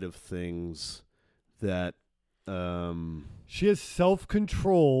side of things that she has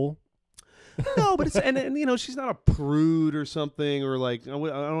self-control. No, but it's and she's not a prude or something, or like I don't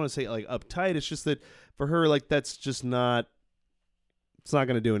want to say like uptight. It's just that for her, like that's just not. It's not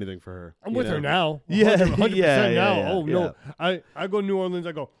going to do anything for her. I'm with her now. 100% now. Yeah, no, I go to New Orleans.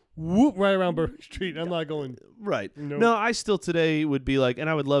 I go whoop right around Burke Street. I'm not going right. No, I still today would be like, and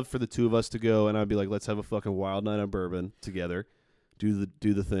I would love for the two of us to go, and I'd be like, let's have a fucking wild night on bourbon together. Do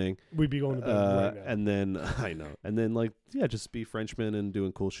the thing. We'd be going to bed right now. And then I know, and then like just be Frenchmen and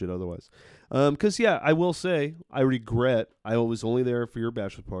doing cool shit otherwise. Because I will say I regret I was only there for your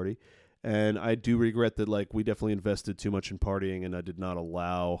bachelor party, and I do regret that like we definitely invested too much in partying, and I did not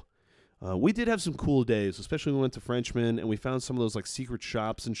allow. We did have some cool days, especially when we went to Frenchmen and we found some of those like secret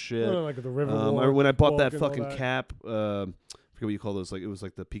shops and shit. Like the river. When I bought that fucking cap. I forget what you call those. Like it was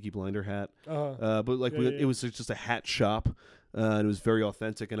like the Peaky Blinder hat. But like it was just a hat shop. And it was very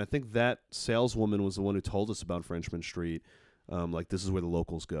authentic, and I think that saleswoman was the one who told us about Frenchman Street. Like this is where the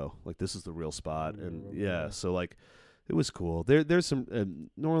locals go. Like this is the real spot, and so like it was cool. There's some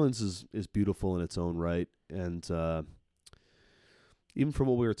New Orleans is beautiful in its own right, and even from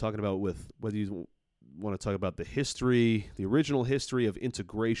what we were talking about with whether you want to talk about the history, the original history of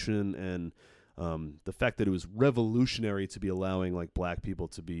integration, and the fact that it was revolutionary to be allowing like black people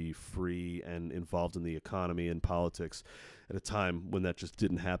to be free and involved in the economy and politics at a time when that just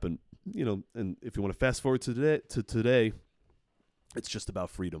didn't happen, and if you want to fast forward to today, it's just about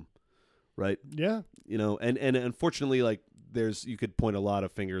freedom, right? Yeah. And unfortunately, like you could point a lot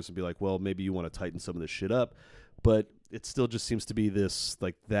of fingers and be like, well, maybe you want to tighten some of this shit up, but it still just seems to be this,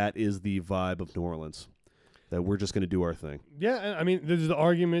 like, that is the vibe of New Orleans, that we're just going to do our thing. Yeah. And I mean, there's the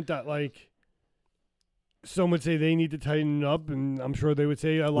argument that like, some would say they need to tighten up, and I'm sure they would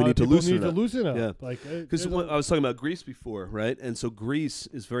say a lot of people need to loosen up. Yeah. Like, because I was talking about Greece before, right? And so Greece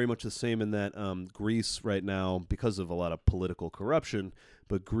is very much the same in that Greece right now, because of a lot of political corruption,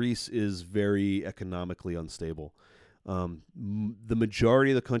 but Greece is very economically unstable. The majority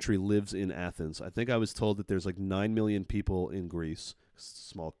of the country lives in Athens. I think I was told that there's like 9 million people in Greece,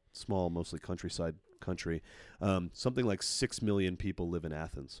 small, mostly countryside country. Something like 6 million people live in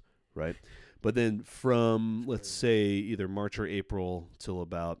Athens, right? But then from, let's say, either March or April till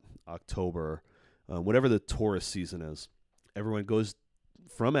about October, whatever the tourist season is, everyone goes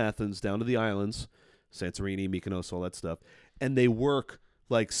from Athens down to the islands, Santorini, Mykonos, all that stuff, and they work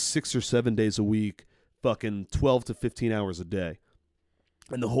like 6 or 7 days a week, fucking 12 to 15 hours a day.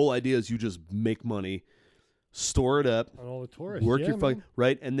 And the whole idea is you just make money, store it up, on all the tourists, work your fucking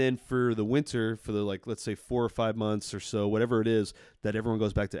right, and then for the winter, for the like, let's say 4 or 5 months or so, whatever it is, that everyone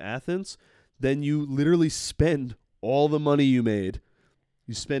goes back to Athens. Then you literally spend all the money you made.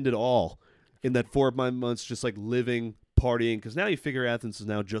 You spend it all in that 4 or 5 months just like living, partying. Because now you figure Athens is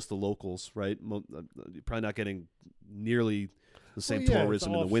now just the locals, right? You're probably not getting nearly the same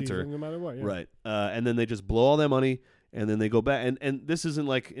tourism in the winter. No matter what, right. And then they just blow all that money And then they go back, and this isn't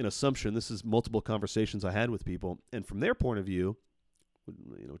like an assumption. This is multiple conversations I had with people, and from their point of view,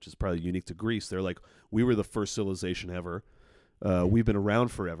 which is probably unique to Greece, they're like, we were the first civilization ever. We've been around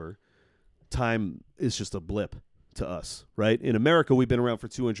forever. Time is just a blip to us, right? In America, we've been around for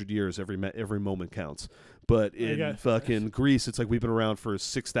 200 years. Every moment counts. But in fucking Greece, it's like we've been around for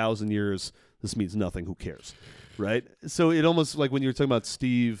 6,000 years. This means nothing. Who cares? Right? So it almost like when you were talking about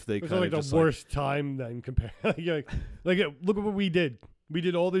Steve, they kind of like the worst time then compared. Look at what we did. We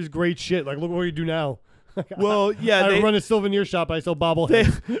did all this great shit. Like, look what we do now. Well, yeah, I run a souvenir shop. I sell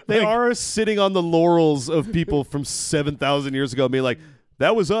bobbleheads. They are sitting on the laurels of people from 7,000 years ago, being like,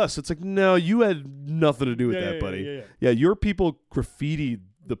 "That was us." It's like, no, you had nothing to do with that, buddy. Yeah, your people graffitied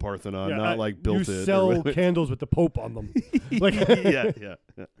the Parthenon, not like built it. You sell candles with the Pope on them. Like, yeah.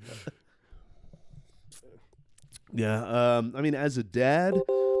 I mean, as a dad,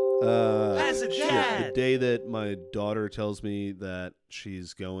 the day that my daughter tells me that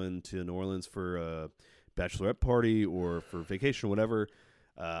she's going to New Orleans for a bachelorette party or for vacation or whatever,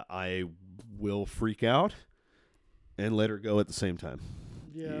 I will freak out and let her go at the same time.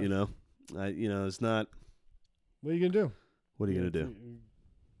 Yeah. It's not. What are you gonna do? What are you gonna do?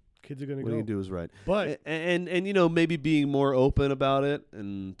 Kids are gonna go. What are you gonna do is right. But and maybe being more open about it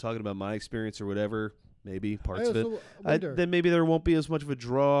and talking about my experience or whatever. Maybe parts of it. Then maybe there won't be as much of a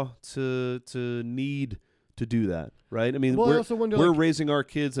draw to need to do that, right? I mean, we're raising our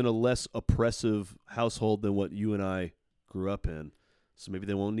kids in a less oppressive household than what you and I grew up in, so maybe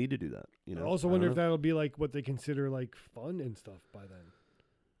they won't need to do that. I also wonder if that'll be like what they consider like fun and stuff by then.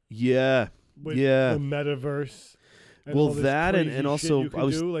 Yeah, with the metaverse. And well, that and also I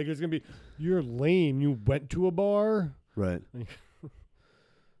was like, it's gonna be you're lame. You went to a bar, right?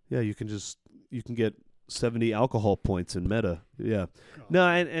 Yeah, you can get 70 alcohol points in meta. Yeah. God. No,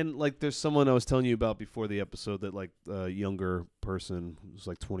 and like there's someone I was telling you about before the episode that like a younger person who's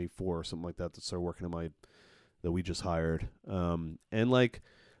like 24 or something like that started working at that we just hired. And like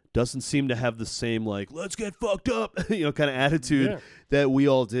doesn't seem to have the same like let's get fucked up, kind of attitude that we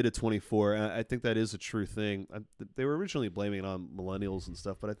all did at 24. I think that is a true thing. They were originally blaming it on millennials and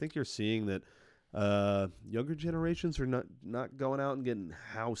stuff, but I think you're seeing that younger generations are not going out and getting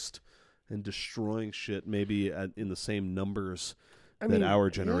housed and destroying shit maybe in the same numbers that our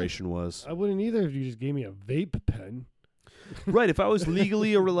generation was. I wouldn't either if you just gave me a vape pen. Right. If I was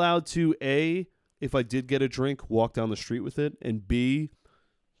legally allowed to, A, if I did get a drink, walk down the street with it, and B,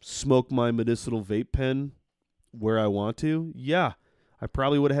 smoke my medicinal vape pen where I want to, I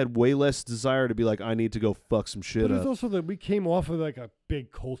probably would have had way less desire to be like, I need to go fuck some shit up. But it's also that we came off of like a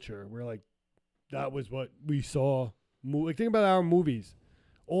big culture where like that was what we saw. Like think about our movies.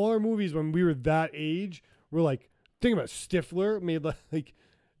 All our movies when we were that age were like, think about Stifler made like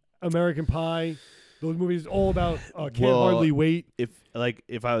American Pie. Those movies all about Can't Hardly Wait.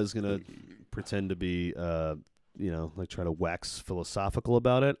 If I was gonna pretend to be like try to wax philosophical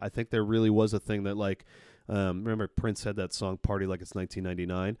about it, I think there really was a thing that like remember Prince had that song Party Like It's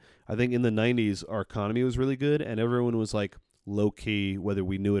 1999. I think in the 90s our economy was really good and everyone was like low key, whether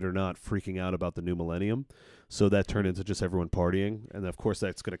we knew it or not, freaking out about the new millennium. So that turned into just everyone partying. And of course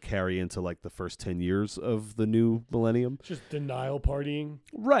that's going to carry into like the first 10 years of the new millennium. Just denial partying.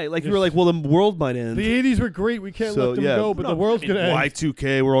 Right. Like you were like, well, the world might end. The 80s were great. We can't let them go, but the world's going to end.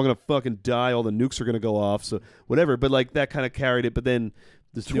 Y2K, we're all going to fucking die. All the nukes are going to go off. So whatever. But like that kind of carried it. But then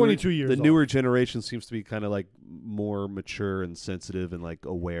this 22 years the newer generation seems to be kind of like more mature and sensitive and like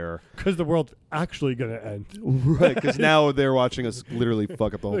aware. Because the world's actually going to end. Right. Because now they're watching us literally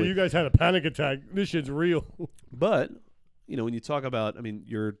fuck up the whole thing. You guys had a panic attack. This shit's real. But, when you talk about,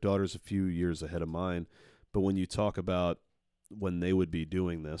 your daughter's a few years ahead of mine, but when you talk about when they would be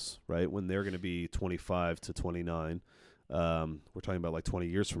doing this, right, when they're going to be 25 to 29, we're talking about like 20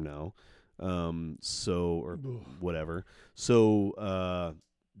 years from now, or whatever. So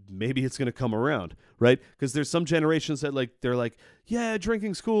maybe it's going to come around, right? Because there's some generations that like, they're like, yeah,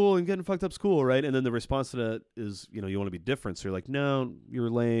 drinking's cool and getting fucked up's cool, right? And then the response to that is, you want to be different. So you're like, no, you're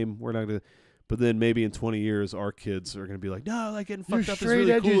lame. We're not going to. But then maybe in 20 years, our kids are going to be like, no, like getting fucked up is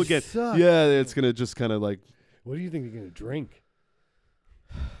really cool again. Suck. Yeah, it's going to just kind of like. What do you think they're going to drink?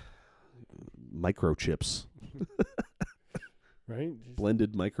 Microchips. Right?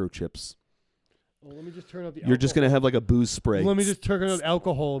 Blended microchips. Well, let me just turn out the You're just going to have like a booze spray. Let me just turn out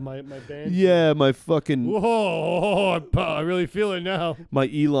alcohol in my band. Yeah, my fucking. Whoa, I really feel it now.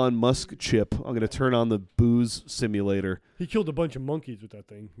 My Elon Musk chip. I'm going to turn on the booze simulator. He killed a bunch of monkeys with that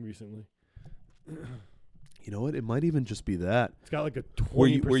thing recently. You know what? It might even just be that. It's got like a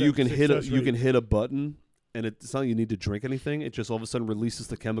 20% where you can hit a button and it's not like you need to drink anything. It just all of a sudden releases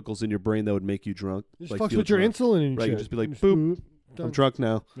the chemicals in your brain that would make you drunk. It just fucks with your insulin and shit. You just be like, boop, I'm drunk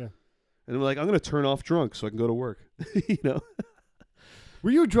now. Yeah. And I'm like, I'm going to turn off drunk so I can go to work. You know?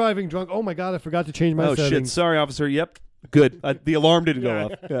 Were you driving drunk? Oh, my God, I forgot to change my settings. Oh, shit. Sorry, officer. Yep. Good. The alarm didn't go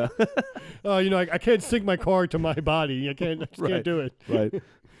off. Yeah. Oh, I can't sync my car to my body. I can't do it. Right.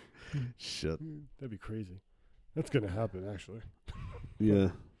 Shit. That'd be crazy. That's going to happen, actually. Yeah,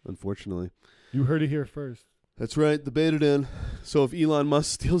 unfortunately. You heard it here first. That's right. The beta in. So if Elon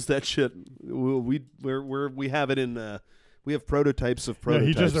Musk steals that shit, we have it in. We have prototypes of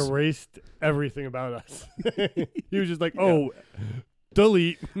prototypes. Yeah, he just erased everything about us. He was just like,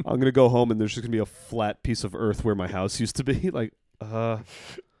 delete. I'm gonna go home and there's just gonna be a flat piece of earth where my house used to be. Like,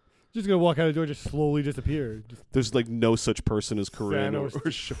 just gonna walk out the door, just slowly disappear. There's like no such person as Corinne or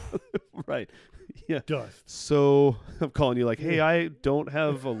right. Yeah. Dust. So I'm calling you like, hey, I don't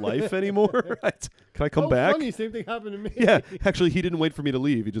have a life anymore. Can I come back? Funny, same thing happened to me. Yeah. Actually, he didn't wait for me to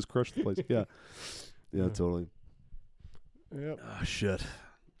leave. He just crushed the place. Yeah. Yeah, totally. Yep. Oh, shit.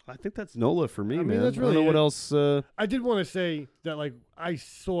 I think that's NOLA for me, man. That's really I don't know what else. I did want to say that, like, I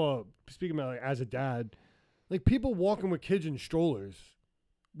saw, speaking about, like, as a dad, like, people walking with kids in strollers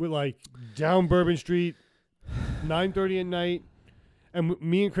with, like, down Bourbon Street, 9:30 at night. And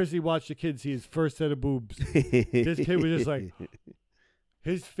me and Chrissy watched the kid see his first set of boobs. This kid was just like,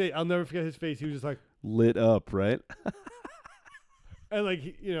 his face, I'll never forget his face. He was just like, lit up, right? And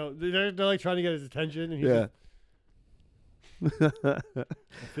like, they're like trying to get his attention. And he's I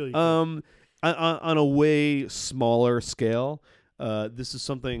feel you. On a way smaller scale, this is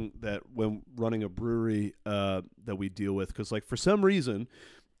something that when running a brewery that we deal with, because like for some reason,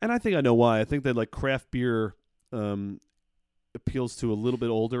 and I think I know why, I think that like craft beer appeals to a little bit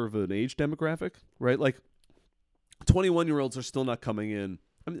older of an age demographic, right? Like 21-year-olds are still not coming in.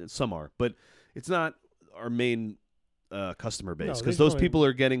 I mean, some are, but it's not our main customer base, because those people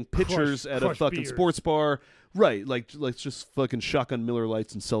are getting pitchers at a fucking sports bar, right? Like let's just fucking shotgun Miller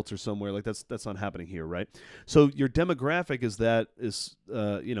Lights and seltzer somewhere. Like that's not happening here, right? So your demographic is that's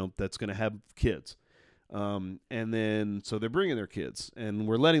going to have kids, and then so they're bringing their kids, and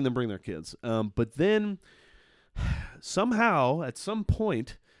we're letting them bring their kids, but then somehow at some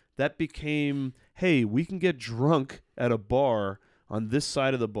point that became, hey, we can get drunk at a bar on this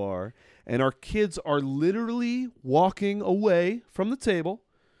side of the bar, and our kids are literally walking away from the table,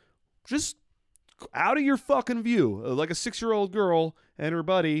 just out of your fucking view, like a 6-year-old girl and her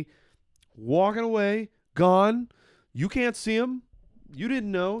buddy walking away, gone. You can't see them. You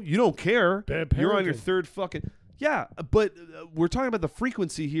didn't know. You don't care. You're on your third fucking... Yeah, but we're talking about the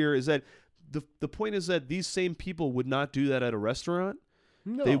frequency here is that the point is that these same people would not do that at a restaurant.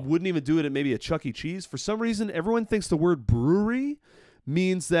 No. They wouldn't even do it at maybe a Chuck E. Cheese. For some reason, everyone thinks the word brewery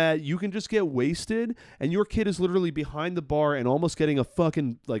means that you can just get wasted, and your kid is literally behind the bar and almost getting a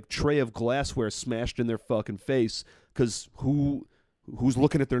fucking like tray of glassware smashed in their fucking face, because who's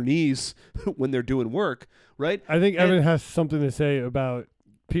looking at their knees when they're doing work, right? I think Evan has something to say about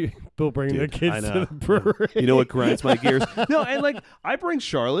people bringing their kids to the brewery. You know what grinds my gears? No, and like I bring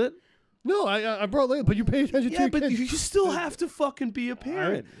Charlotte. No, I brought Layla, but you pay attention to your kids. Yeah, but you still have to fucking be a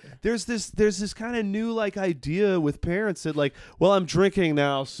parent. There's this kind of new like idea with parents that like, well, I'm drinking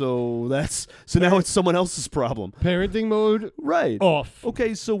now, so now it's someone else's problem. Parenting mode, right? Off.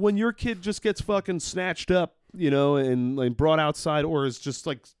 Okay, so when your kid just gets fucking snatched up, and like brought outside, or is just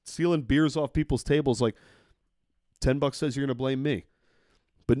like stealing beers off people's tables, like $10 says you're gonna blame me.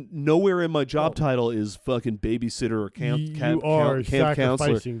 But nowhere in my job title is fucking babysitter or camp counselor.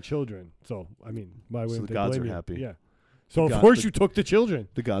 Sacrificing children. So, I mean, why wouldn't the they gods blame are you? happy. Yeah. So, of course you took the children.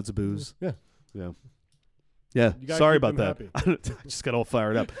 The gods of booze. Yeah. Yeah. Yeah. Sorry about that. I just got all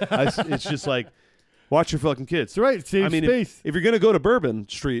fired up. It's just like, watch your fucking kids. That's right. Save space. If you're going to go to Bourbon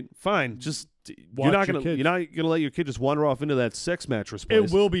Street, fine. Just you're not going to let your kid just wander off into that sex mattress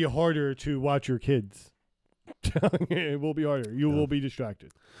place. It will be harder to watch your kids. It will be harder. You will be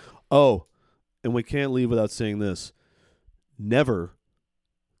distracted. Oh, and we can't leave without saying this. Never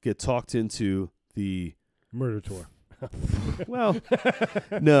get talked into the murder tour. Well,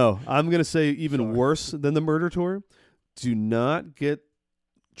 no. I'm going to say even worse than the murder tour. Do not get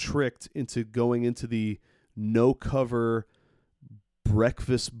tricked into going into the no-cover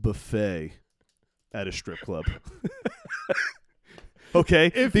breakfast buffet at a strip club.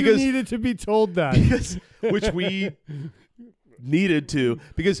 Okay, if you needed to be told that, which we needed to,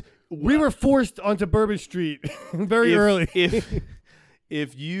 because we were forced onto Bourbon Street very early.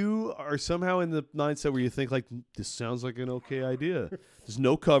 If you are somehow in the mindset where you think like this sounds like an okay idea, there's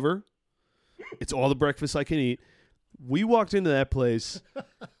no cover, it's all the breakfast I can eat. We walked into that place,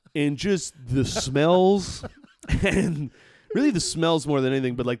 and just the smells, and really the smells more than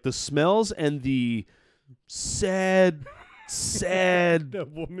anything, but like the smells and the sad That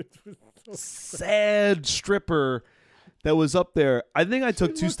woman was so sad stripper that was up there. I think I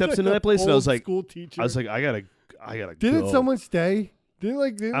took 2 steps into that place, and I was like, school teacher. I gotta Didn't go. someone stay?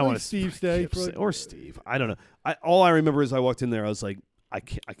 Didn't Steve stay? Or Steve. I don't know. All I remember is I walked in there. I was like, I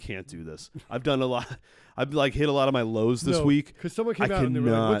can't do this. I've done a lot. I've like hit a lot of my lows this week. Because someone came out and they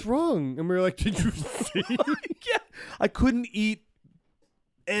were like, "What's wrong?" And we were like, "Did you see?" Yeah, I couldn't eat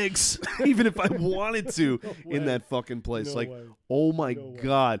eggs even if I wanted to in that fucking place. Oh my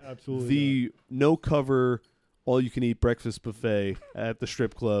God. Absolutely the no cover, all you can eat breakfast buffet at the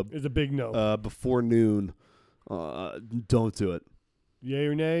strip club is a big no. Before noon. Don't do it. Yay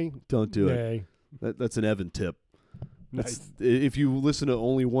or nay? Don't do nay. it. That's an Evan tip. Nice. If you listen to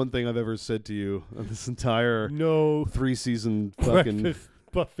only one thing I've ever said to you on this entire 3-season fucking breakfast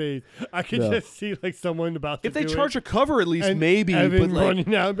buffet, I could just see like someone about to if they do charge it, a cover at least and maybe, Evan but like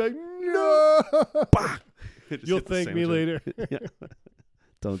running out and be like, no. You'll hit the thank me sandwich. later. Yeah.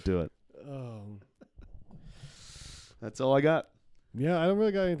 Don't do it. Oh. That's all I got. Yeah, I don't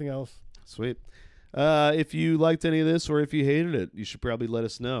really got anything else. Sweet. If you liked any of this or if you hated it, you should probably let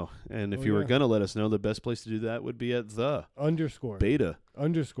us know. And if you were going to let us know, the best place to do that would be at the _beta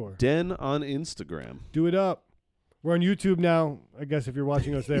den on Instagram. Do it up. We're on YouTube now. I guess if you're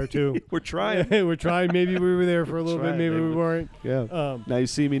watching us there too. We're trying. We're trying. Maybe we were there for a little bit. Maybe we weren't. Yeah. Now you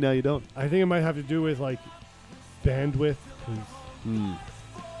see me, now you don't. I think it might have to do with like bandwidth.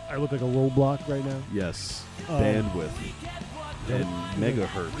 I look like a roadblock right now. Yes. Bandwidth. And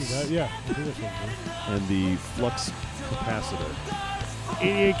megahertz. Yeah. And the flux capacitor.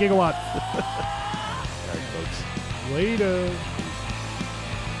 88 gigawatts. All right, folks. Later.